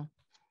 Mm-hmm.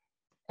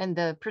 And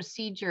the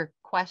procedure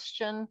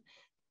question,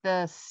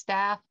 the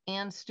staff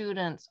and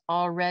students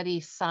already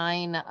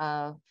sign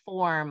a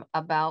form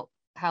about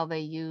how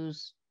they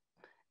use,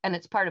 and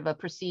it's part of a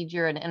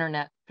procedure, an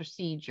internet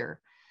procedure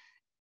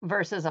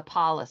versus a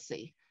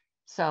policy.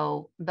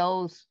 So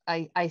those,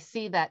 I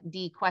see that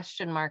D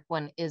question mark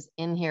one is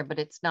in here, but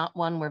it's not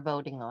one we're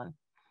voting on.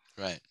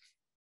 Right.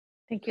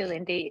 Thank you,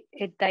 Lindy.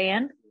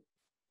 Diane?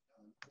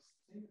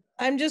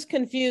 I'm just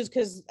confused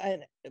because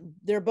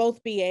they're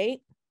both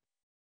B8.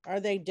 Are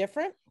they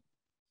different?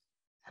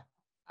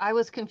 I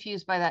was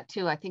confused by that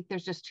too. I think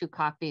there's just two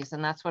copies,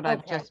 and that's what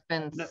I've just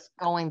been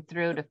going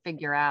through to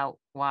figure out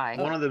why.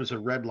 One of them is a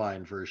red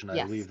line version. I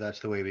Yes. believe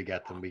that's the way we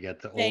get them. We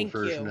get the old Thank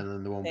version you. and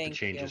then the one with the Thank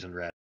changes you. in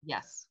red.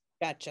 Yes.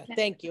 Gotcha.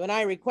 Thank you. And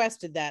I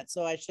requested that,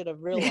 so I should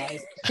have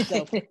realized.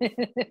 So.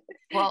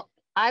 Well,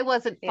 I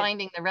wasn't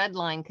finding the red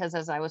line because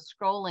as I was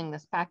scrolling,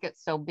 this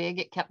packet's so big,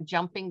 it kept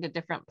jumping to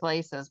different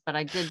places, but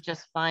I did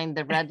just find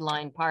the red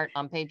line part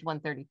on page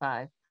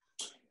 135.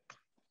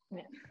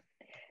 Yeah.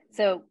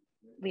 So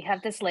we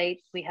have this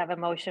late. We have a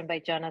motion by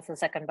Jonas, a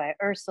second by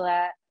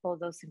Ursula. All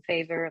those in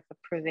favor of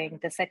approving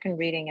the second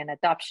reading and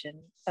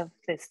adoption of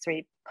these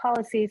three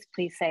policies,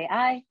 please say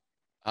aye.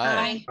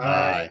 Aye.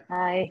 Aye.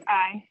 Aye.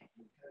 Aye.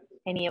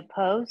 Any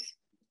opposed?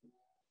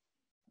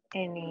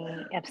 Any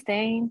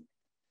abstain?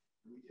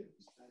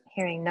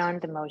 Hearing none,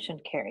 the motion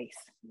carries.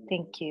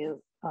 Thank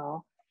you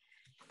all.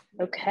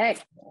 Okay,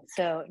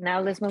 so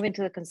now let's move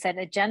into the consent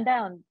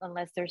agenda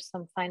unless there's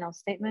some final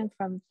statement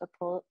from the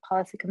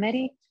policy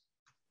committee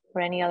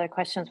or any other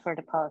questions for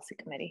the policy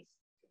committee.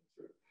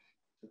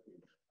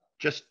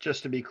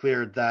 Just to be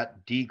clear,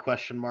 that D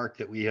question mark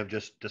that we have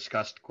just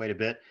discussed quite a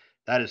bit,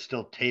 that is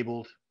still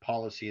tabled.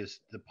 Policy is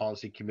the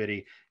policy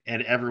committee,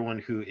 and everyone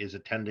who is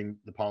attending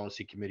the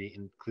policy committee,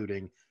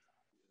 including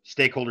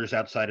stakeholders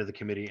outside of the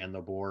committee and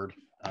the board.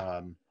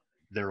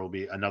 There will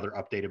be another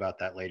update about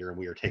that later, and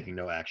we are taking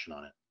no action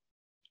on it.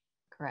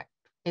 Correct.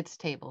 It's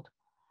tabled.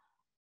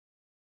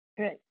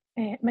 Great.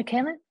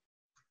 Michaela?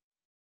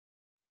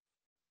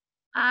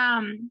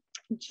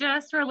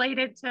 Just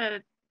related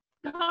to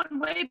going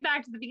way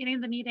back to the beginning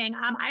of the meeting,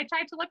 I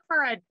tried to look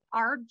for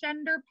our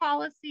gender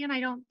policy and I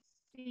don't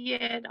see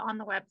it on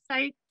the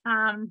website.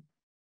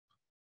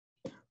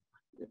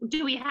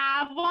 Do we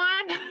have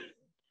one?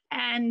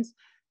 And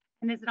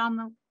is it on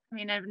the, I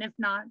mean, and if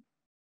not,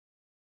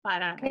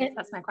 but I guess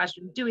that's my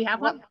question. Do we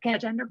have one, a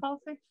gender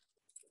policy?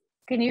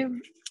 Can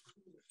you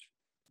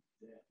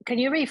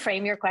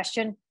reframe your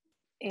question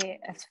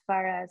as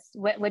far as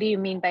what do you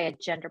mean by a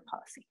gender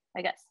policy,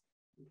 I guess?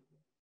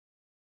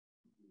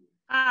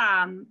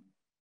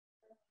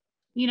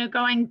 You know,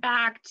 going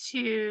back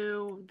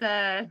to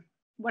the,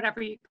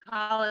 whatever you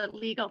call it,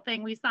 legal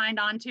thing we signed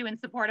on to in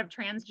support of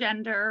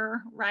transgender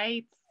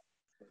rights.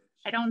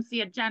 I don't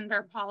see a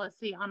gender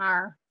policy on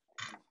our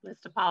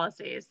list of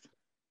policies.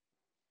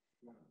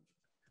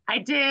 I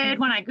did,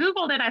 when I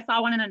Googled it, I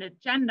saw one in an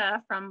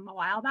agenda from a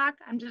while back.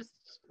 I'm just,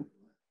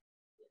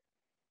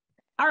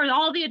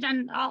 all the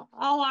agenda,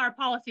 all our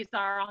policies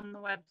are on the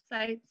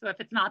website. So if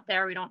it's not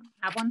there, we don't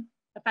have one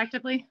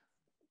effectively.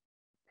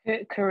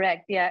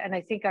 Correct. Yeah. And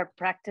I think our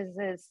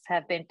practices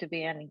have been to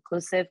be an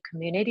inclusive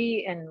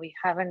community, and we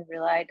haven't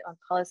relied on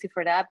policy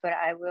for that, but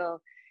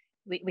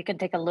we can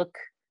take a look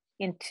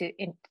into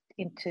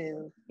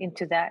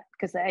that,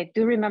 because I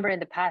do remember in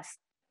the past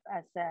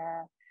as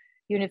a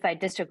unified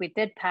district, we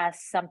did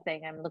pass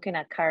something. I'm looking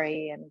at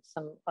Kari and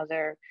some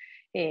other,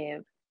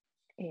 we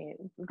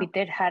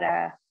did had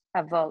a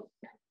vote.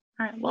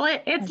 All right. Well,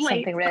 it's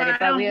late. Something ready,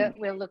 but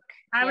we'll look.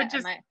 I would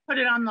just put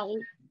it on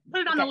the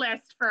Okay.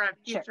 list for a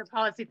future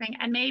policy thing,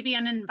 and maybe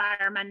an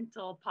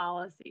environmental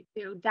policy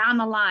too down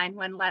the line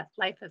when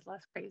life is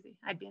less crazy.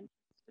 I'd be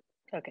interested.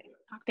 Okay.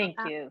 Thank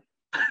you.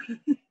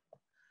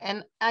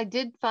 And I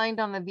did find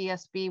on the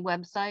VSBA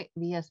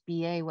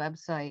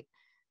website,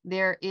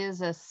 there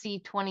is a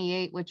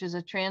C28, which is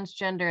a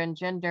transgender and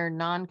gender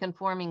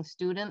non-conforming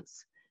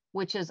students,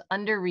 which is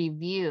under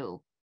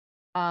review.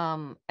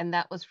 And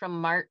that was from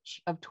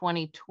March of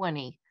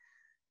 2020.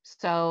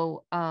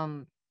 So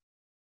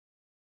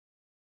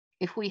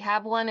if we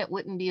have one, it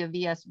wouldn't be a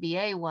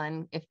VSBA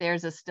one if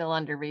theirs is still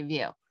under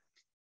review.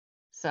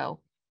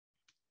 So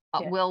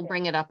we'll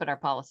bring it up at our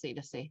policy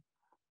to see.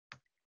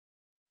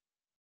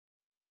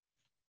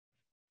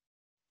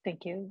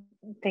 Thank you,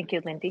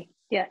 Lindy.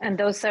 Yeah, and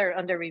those are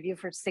under review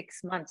for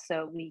 6 months,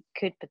 so we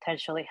could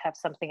potentially have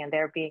something in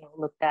there being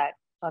looked at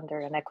under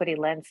an equity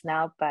lens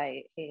now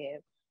by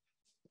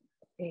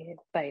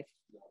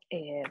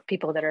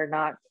people that are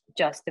not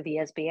just the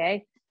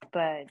VSBA,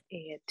 but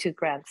 2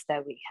 grants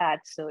that we had.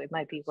 So it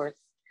might be worth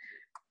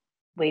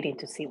waiting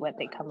to see what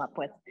they come up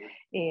with.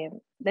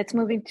 Let's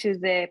move into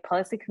the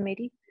policy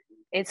committee.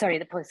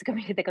 The policy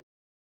committee.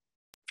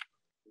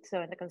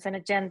 So in the consent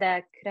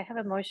agenda, could I have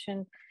a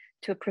motion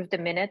to approve the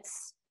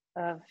minutes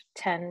of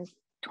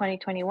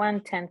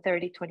 10/2021,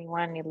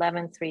 10/30/21,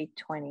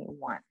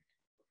 11/3/21?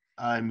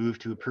 I move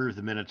to approve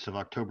the minutes of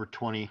October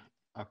 20,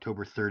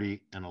 October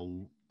 30,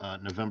 and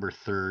November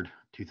 3rd,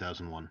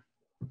 2001.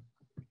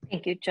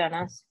 Thank you,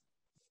 Jonas.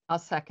 I'll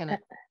second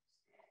it.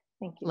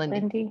 Thank you,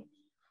 Lindy.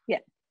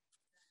 Yeah.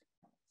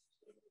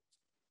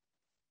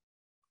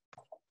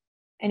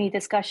 Any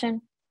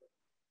discussion?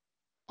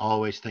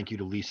 Always thank you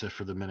to Lisa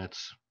for the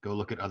minutes. Go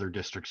look at other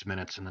districts'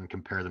 minutes and then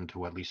compare them to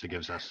what Lisa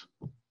gives us.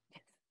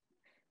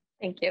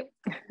 Thank you.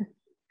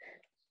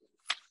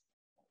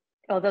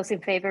 All those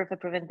in favor of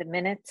approving the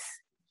minutes,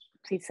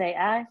 please say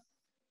aye.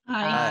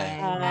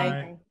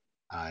 Aye.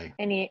 Aye.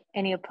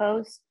 Any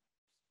opposed?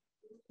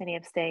 Any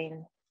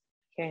abstain?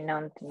 Hearing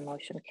none, the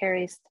motion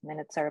carries. The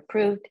minutes are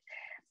approved.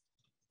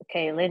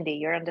 Okay, Lindy,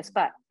 you're on the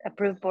spot.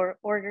 Approve board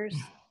orders.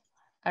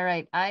 All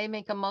right, I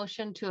make a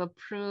motion to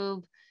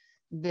approve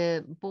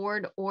the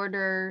board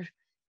order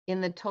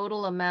in the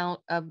total amount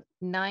of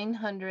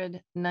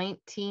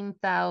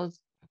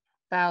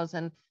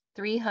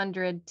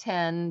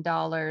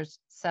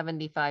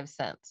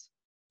 $919,310.75.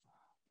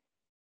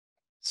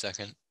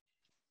 Second.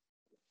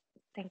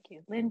 Thank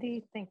you,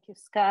 Lindy. Thank you,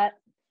 Scott.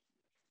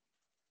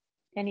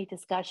 Any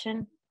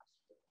discussion?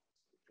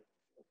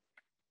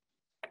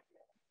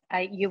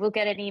 You will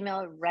get an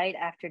email right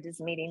after this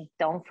meeting.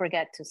 Don't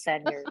forget to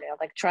send your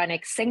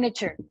electronic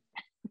signature.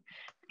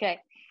 Okay.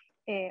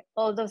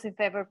 All those in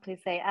favor,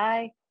 please say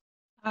aye.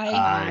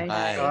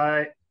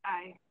 Aye.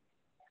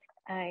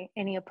 Aye.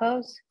 Any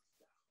opposed?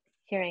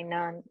 Hearing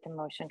none, the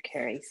motion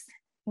carries.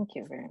 Thank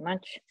you very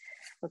much.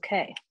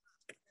 Okay.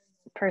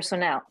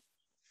 Personnel.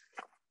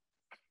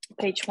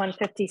 Page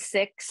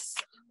 156.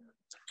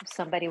 If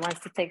somebody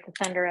wants to take the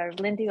thunder out of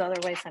Lindy,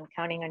 otherwise I'm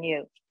counting on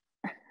you.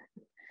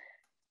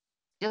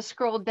 Just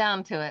scrolled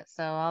down to it,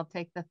 so I'll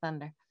take the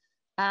thunder.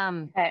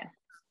 Okay.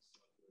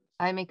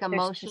 I make a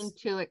motion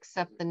to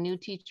accept the new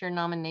teacher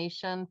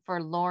nomination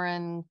for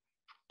Lauren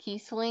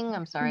Kiesling,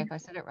 I'm sorry if I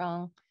said it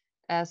wrong,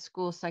 as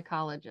school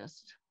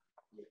psychologist.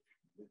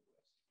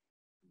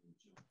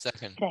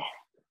 Second. Okay.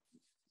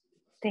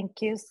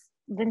 Thank you,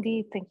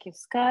 Lindy. Thank you,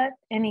 Scott.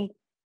 Any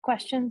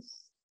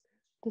questions,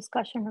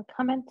 discussion, or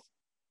comments?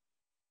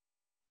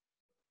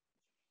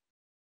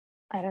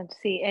 I don't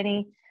see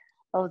any.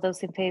 All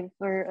those in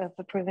favor of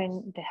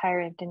approving the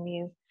hire of the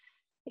new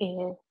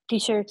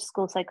teacher,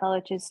 school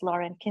psychologist,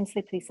 Lauren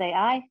Kinsley, please say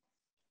aye.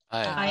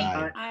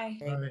 Aye.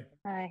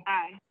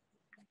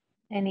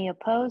 Any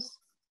opposed?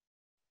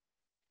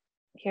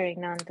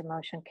 Hearing none, the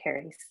motion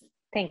carries.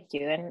 Thank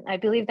you. And I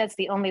believe that's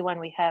the only one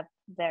we have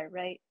there,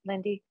 right,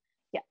 Lindy?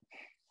 Yeah.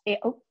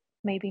 Oh,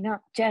 maybe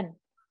not. Jen.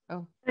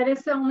 Oh, that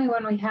is the only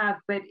one we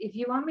have. But if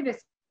you want me to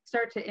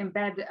start to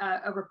embed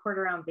a report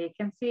around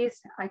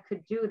vacancies, I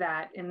could do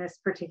that in this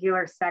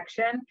particular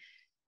section.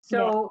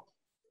 So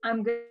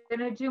I'm going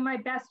to do my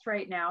best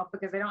right now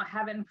because I don't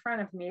have it in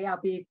front of me. I'll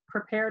be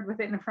prepared with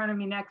it in front of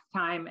me next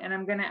time. And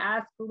I'm going to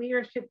ask the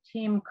leadership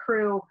team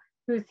crew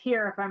who's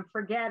here, if I'm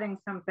forgetting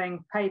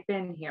something, pipe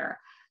in here.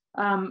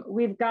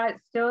 We've got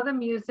still the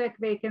music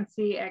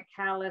vacancy at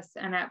Calais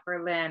and at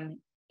Berlin.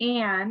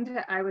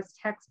 And I was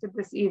texted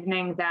this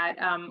evening that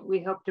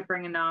we hope to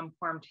bring a nom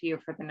form to you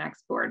for the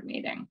next board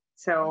meeting.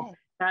 So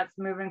that's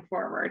moving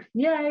forward.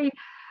 Yay.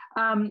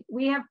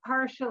 We have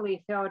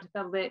partially filled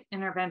the lit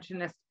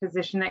interventionist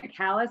position at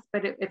Calais,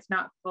 but it's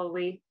not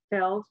fully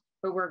filled,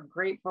 but we're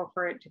grateful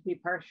for it to be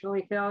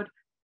partially filled.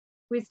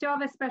 We still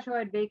have a special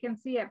ed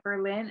vacancy at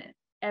Berlin.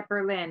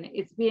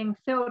 It's being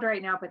filled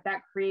right now, but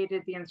that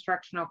created the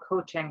instructional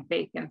coaching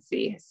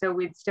vacancy. So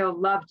we'd still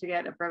love to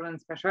get a Berlin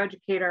special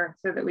educator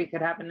so that we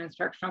could have an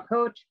instructional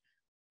coach.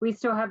 We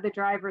still have the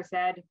driver's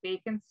ed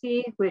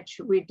vacancy,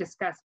 which we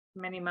discussed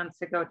many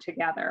months ago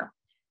together.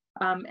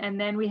 And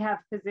then we have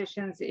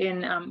positions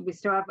in, we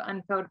still have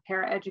unfilled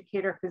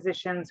paraeducator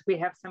positions. We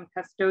have some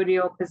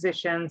custodial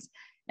positions,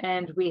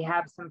 and we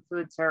have some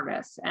food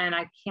service. And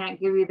I can't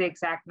give you the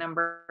exact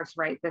numbers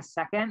right this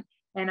second.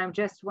 And I'm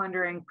just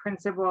wondering,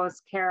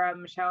 principals, Kara,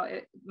 Michelle,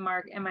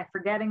 Mark, am I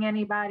forgetting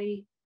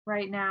anybody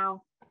right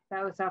now?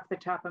 That was off the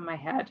top of my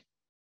head.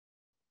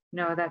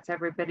 No, that's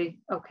everybody.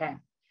 Okay.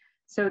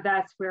 So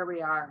that's where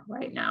we are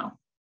right now.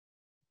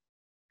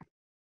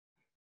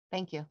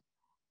 Thank you.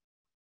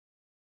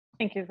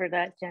 Thank you for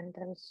that, Jen.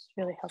 That was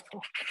really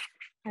helpful.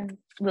 And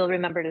we'll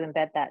remember to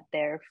embed that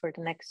there for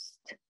the next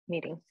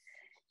meeting.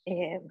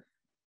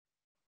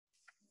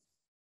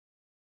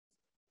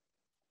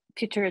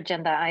 Future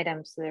agenda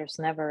items, there's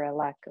never a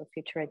lack of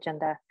future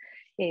agenda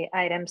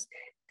items.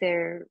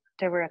 There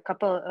were a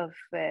couple of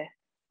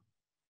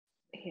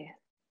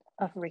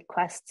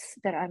requests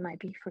that I might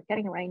be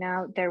forgetting right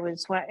now. There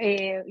was one,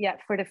 yeah,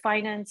 for the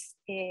finance,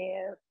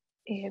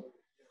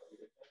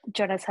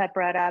 Jonas had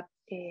brought up,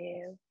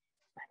 I'm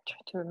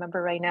trying to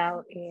remember right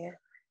now,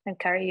 and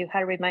Carrie, you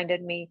had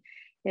reminded me,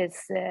 is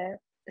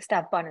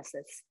staff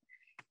bonuses.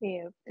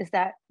 Is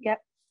that, yep,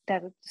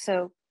 that,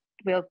 so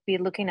we'll be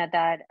looking at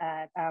that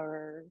at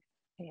our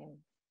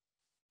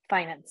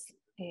finance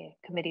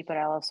committee, but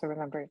I'll also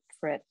remember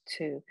for it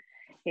to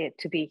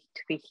be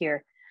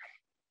here.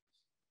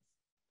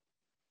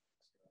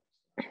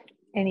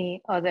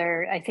 Any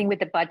other, I think with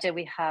the budget,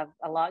 we have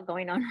a lot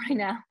going on right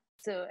now.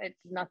 So it's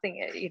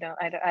nothing, you know,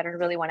 I don't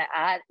really want to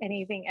add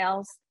anything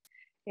else.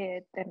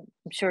 And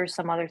I'm sure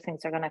some other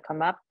things are going to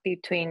come up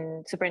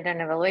between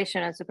superintendent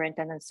evaluation and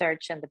superintendent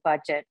search and the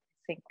budget.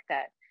 I think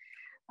that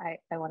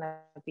I want to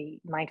be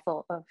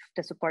mindful of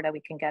the support that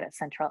we can get at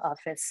central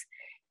office.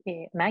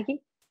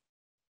 Maggie?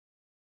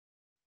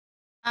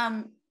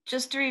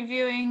 Just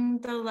reviewing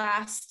the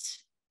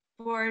last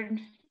board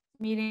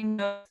meeting,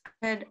 I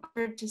had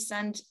offered to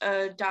send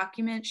a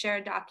document, share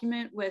a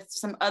document with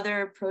some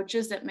other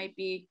approaches that might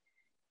be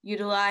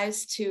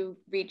utilized to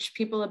reach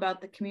people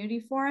about the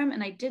community forum.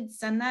 And I did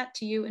send that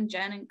to you and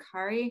Jen and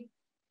Kari,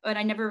 but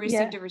I never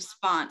received a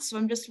response. So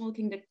I'm just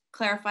looking to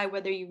clarify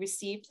whether you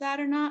received that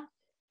or not.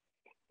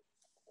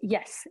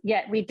 Yes,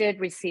 yeah, we did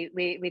receive,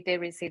 we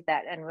did receive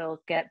that, and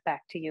we'll get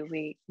back to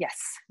you. Yes,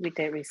 we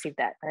did receive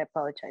that. I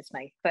apologize,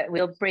 Mike, but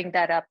we'll bring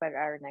that up at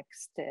our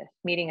next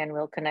meeting, and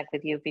we'll connect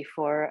with you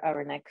before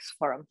our next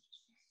forum.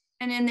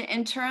 And in the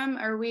interim,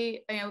 are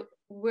we, you know,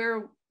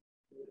 we're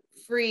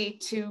free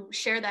to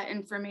share that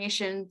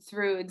information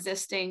through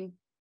existing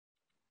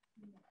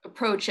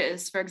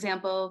approaches. For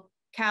example,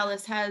 Calais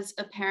has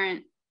a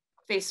parent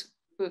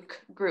Facebook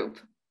group.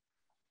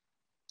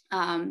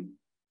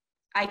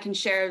 I can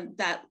share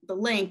the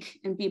link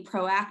and be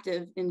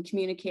proactive in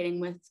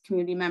communicating with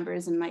community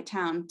members in my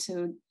town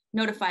to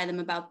notify them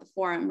about the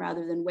forum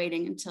rather than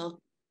waiting until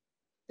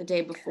the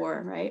day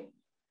before, right?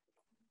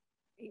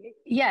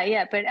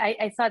 Yeah, but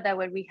I thought that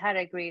what we had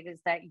agreed is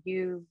that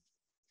you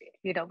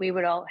know, we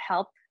would all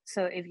help.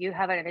 So if you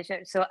have an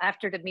initiative, so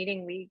after the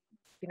meeting,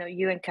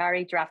 you and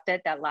Kari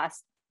drafted that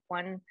last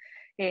one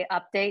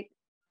update.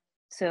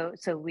 So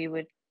we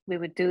would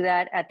do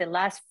that at the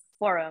last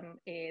forum.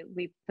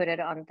 We put it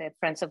on the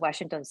Friends of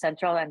Washington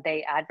Central, and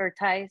they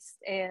advertised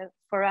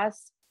for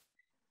us.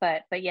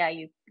 But yeah,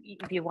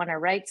 if you want to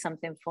write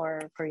something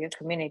for your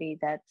community,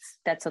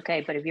 that's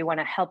okay. But if you want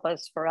to help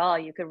us for all,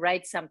 you could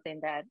write something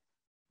that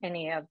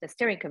any of the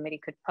steering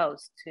committee could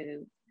post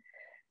to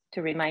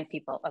remind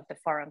people of the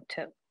forum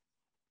too.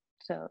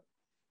 So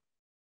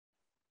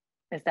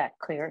is that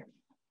clear?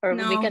 Or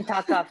no. We can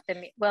talk off the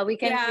we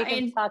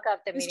can talk off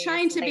the meeting. It's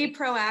trying to be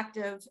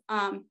proactive.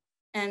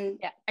 And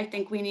yeah. I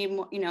think we need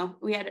more,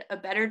 we had a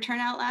better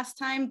turnout last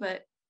time,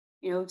 but,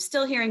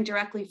 still hearing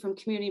directly from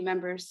community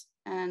members.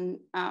 And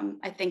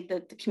I think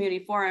that the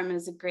community forum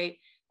is a great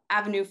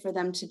avenue for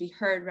them to be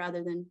heard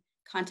rather than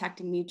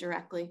contacting me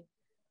directly.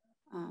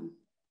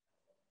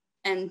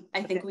 And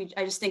I think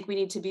I just think we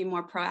need to be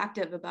more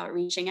proactive about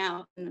reaching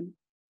out. And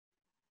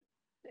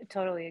I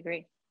totally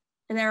agree.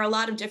 And there are a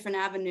lot of different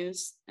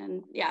avenues.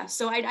 And yeah,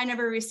 so I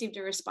never received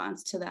a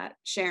response to that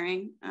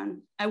sharing.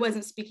 I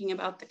wasn't speaking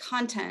about the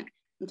content.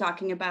 I'm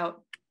talking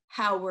about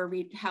how we're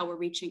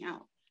reaching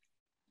out.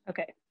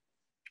 Okay.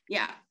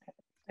 Yeah.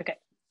 Okay.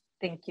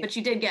 Thank you. But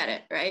you did get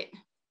it, right?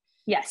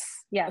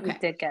 Yes. Yeah, okay. We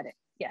did get it.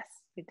 Yes,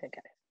 we did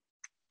get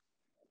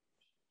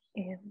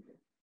it. And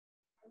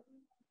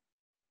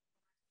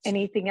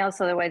anything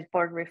else? Otherwise,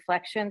 board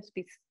reflections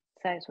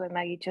besides what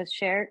Maggie just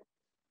shared?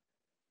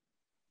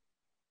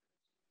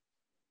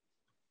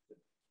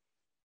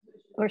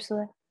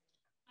 Ursula?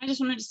 I just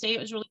wanted to say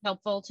it was really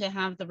helpful to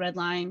have the red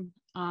line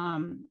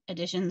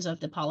editions of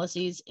the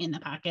policies in the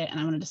packet. And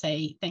I wanted to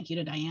say thank you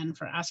to Diane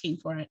for asking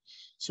for it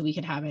so we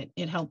could have it.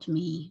 It helped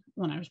me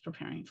when I was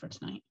preparing for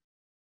tonight.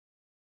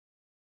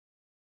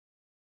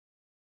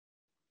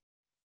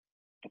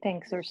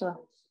 Thanks, Ursula.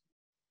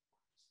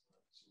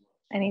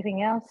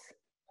 Anything else?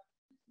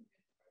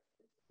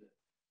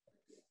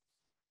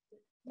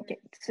 Okay,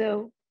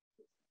 so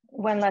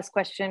one last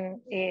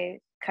question.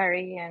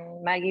 Kari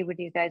and Maggie, would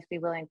you guys be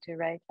willing to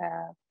write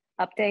an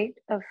update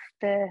of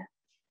the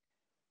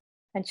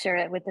and share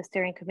it with the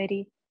steering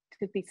committee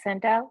to be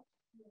sent out?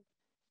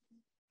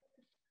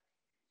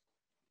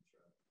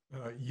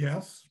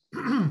 Yes.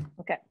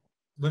 Okay.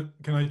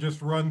 Can I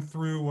just run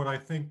through what I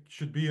think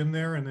should be in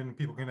there and then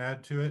people can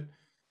add to it?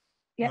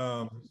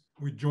 Yeah.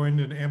 We joined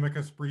an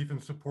amicus brief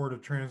in support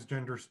of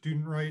transgender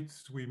student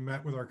rights. We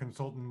met with our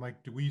consultant,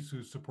 Mike DeWeese,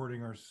 who's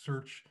supporting our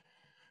search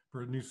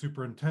for a new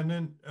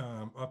superintendent.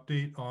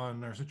 Update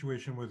on our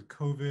situation with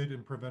COVID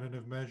and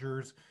preventative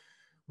measures.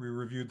 We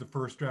reviewed the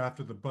first draft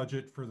of the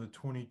budget for the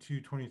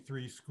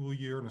 22-23 school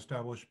year and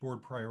established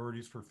board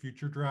priorities for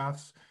future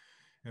drafts.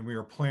 And we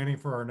are planning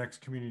for our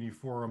next community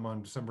forum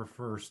on December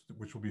 1st,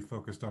 which will be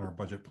focused on our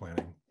budget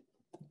planning.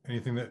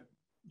 Anything that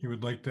you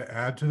would like to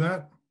add to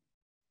that?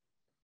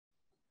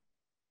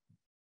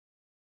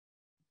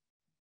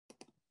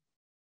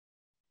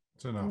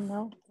 It's enough.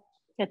 No,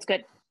 it's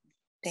good.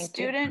 Thank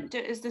you.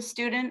 Is the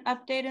student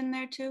update in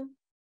there too?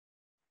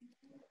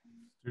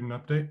 Student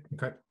update,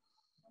 okay.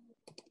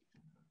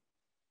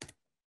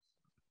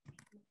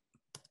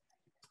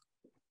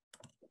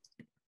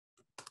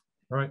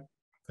 All right,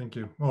 thank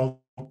you.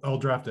 I'll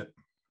draft it.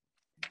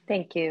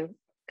 Thank you,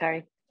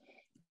 Kari.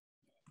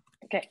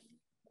 Okay.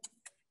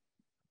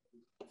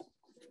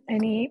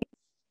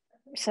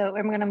 So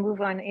I'm going to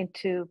move on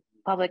into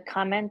public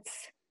comments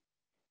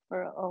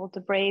for all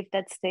the brave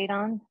that stayed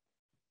on.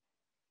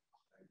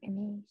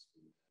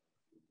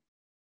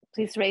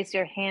 Please raise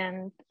your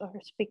hand or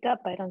speak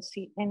up. I don't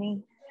see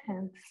any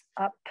hands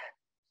up.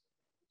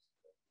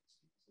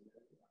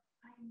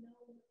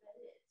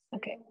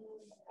 Okay,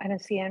 I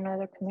don't see any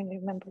other community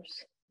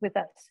members with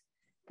us.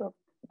 So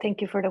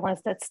thank you for the ones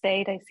that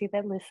stayed. I see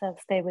that Lisa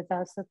stayed with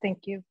us, so thank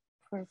you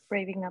for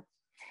braving up.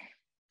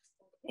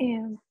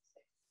 And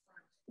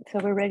so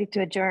we're ready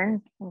to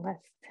adjourn, unless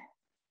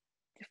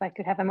if I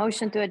could have a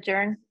motion to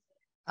adjourn.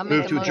 I'll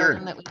make a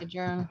motion that we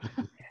adjourn.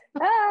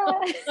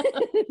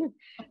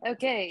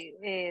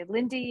 Okay,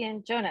 Lindy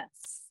and Jonas.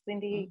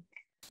 Lindy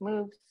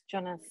moves,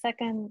 Jonas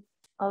second.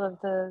 All of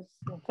those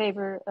in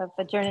favor of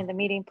adjourning the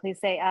meeting, please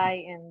say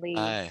aye and leave.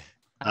 Aye.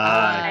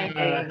 Aye.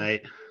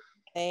 Aye.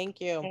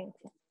 Thank you.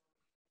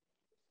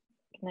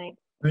 Good night.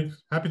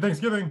 Thanks. Happy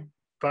Thanksgiving.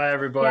 Bye,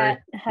 everybody.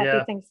 Yeah,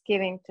 happy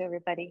Thanksgiving to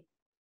everybody.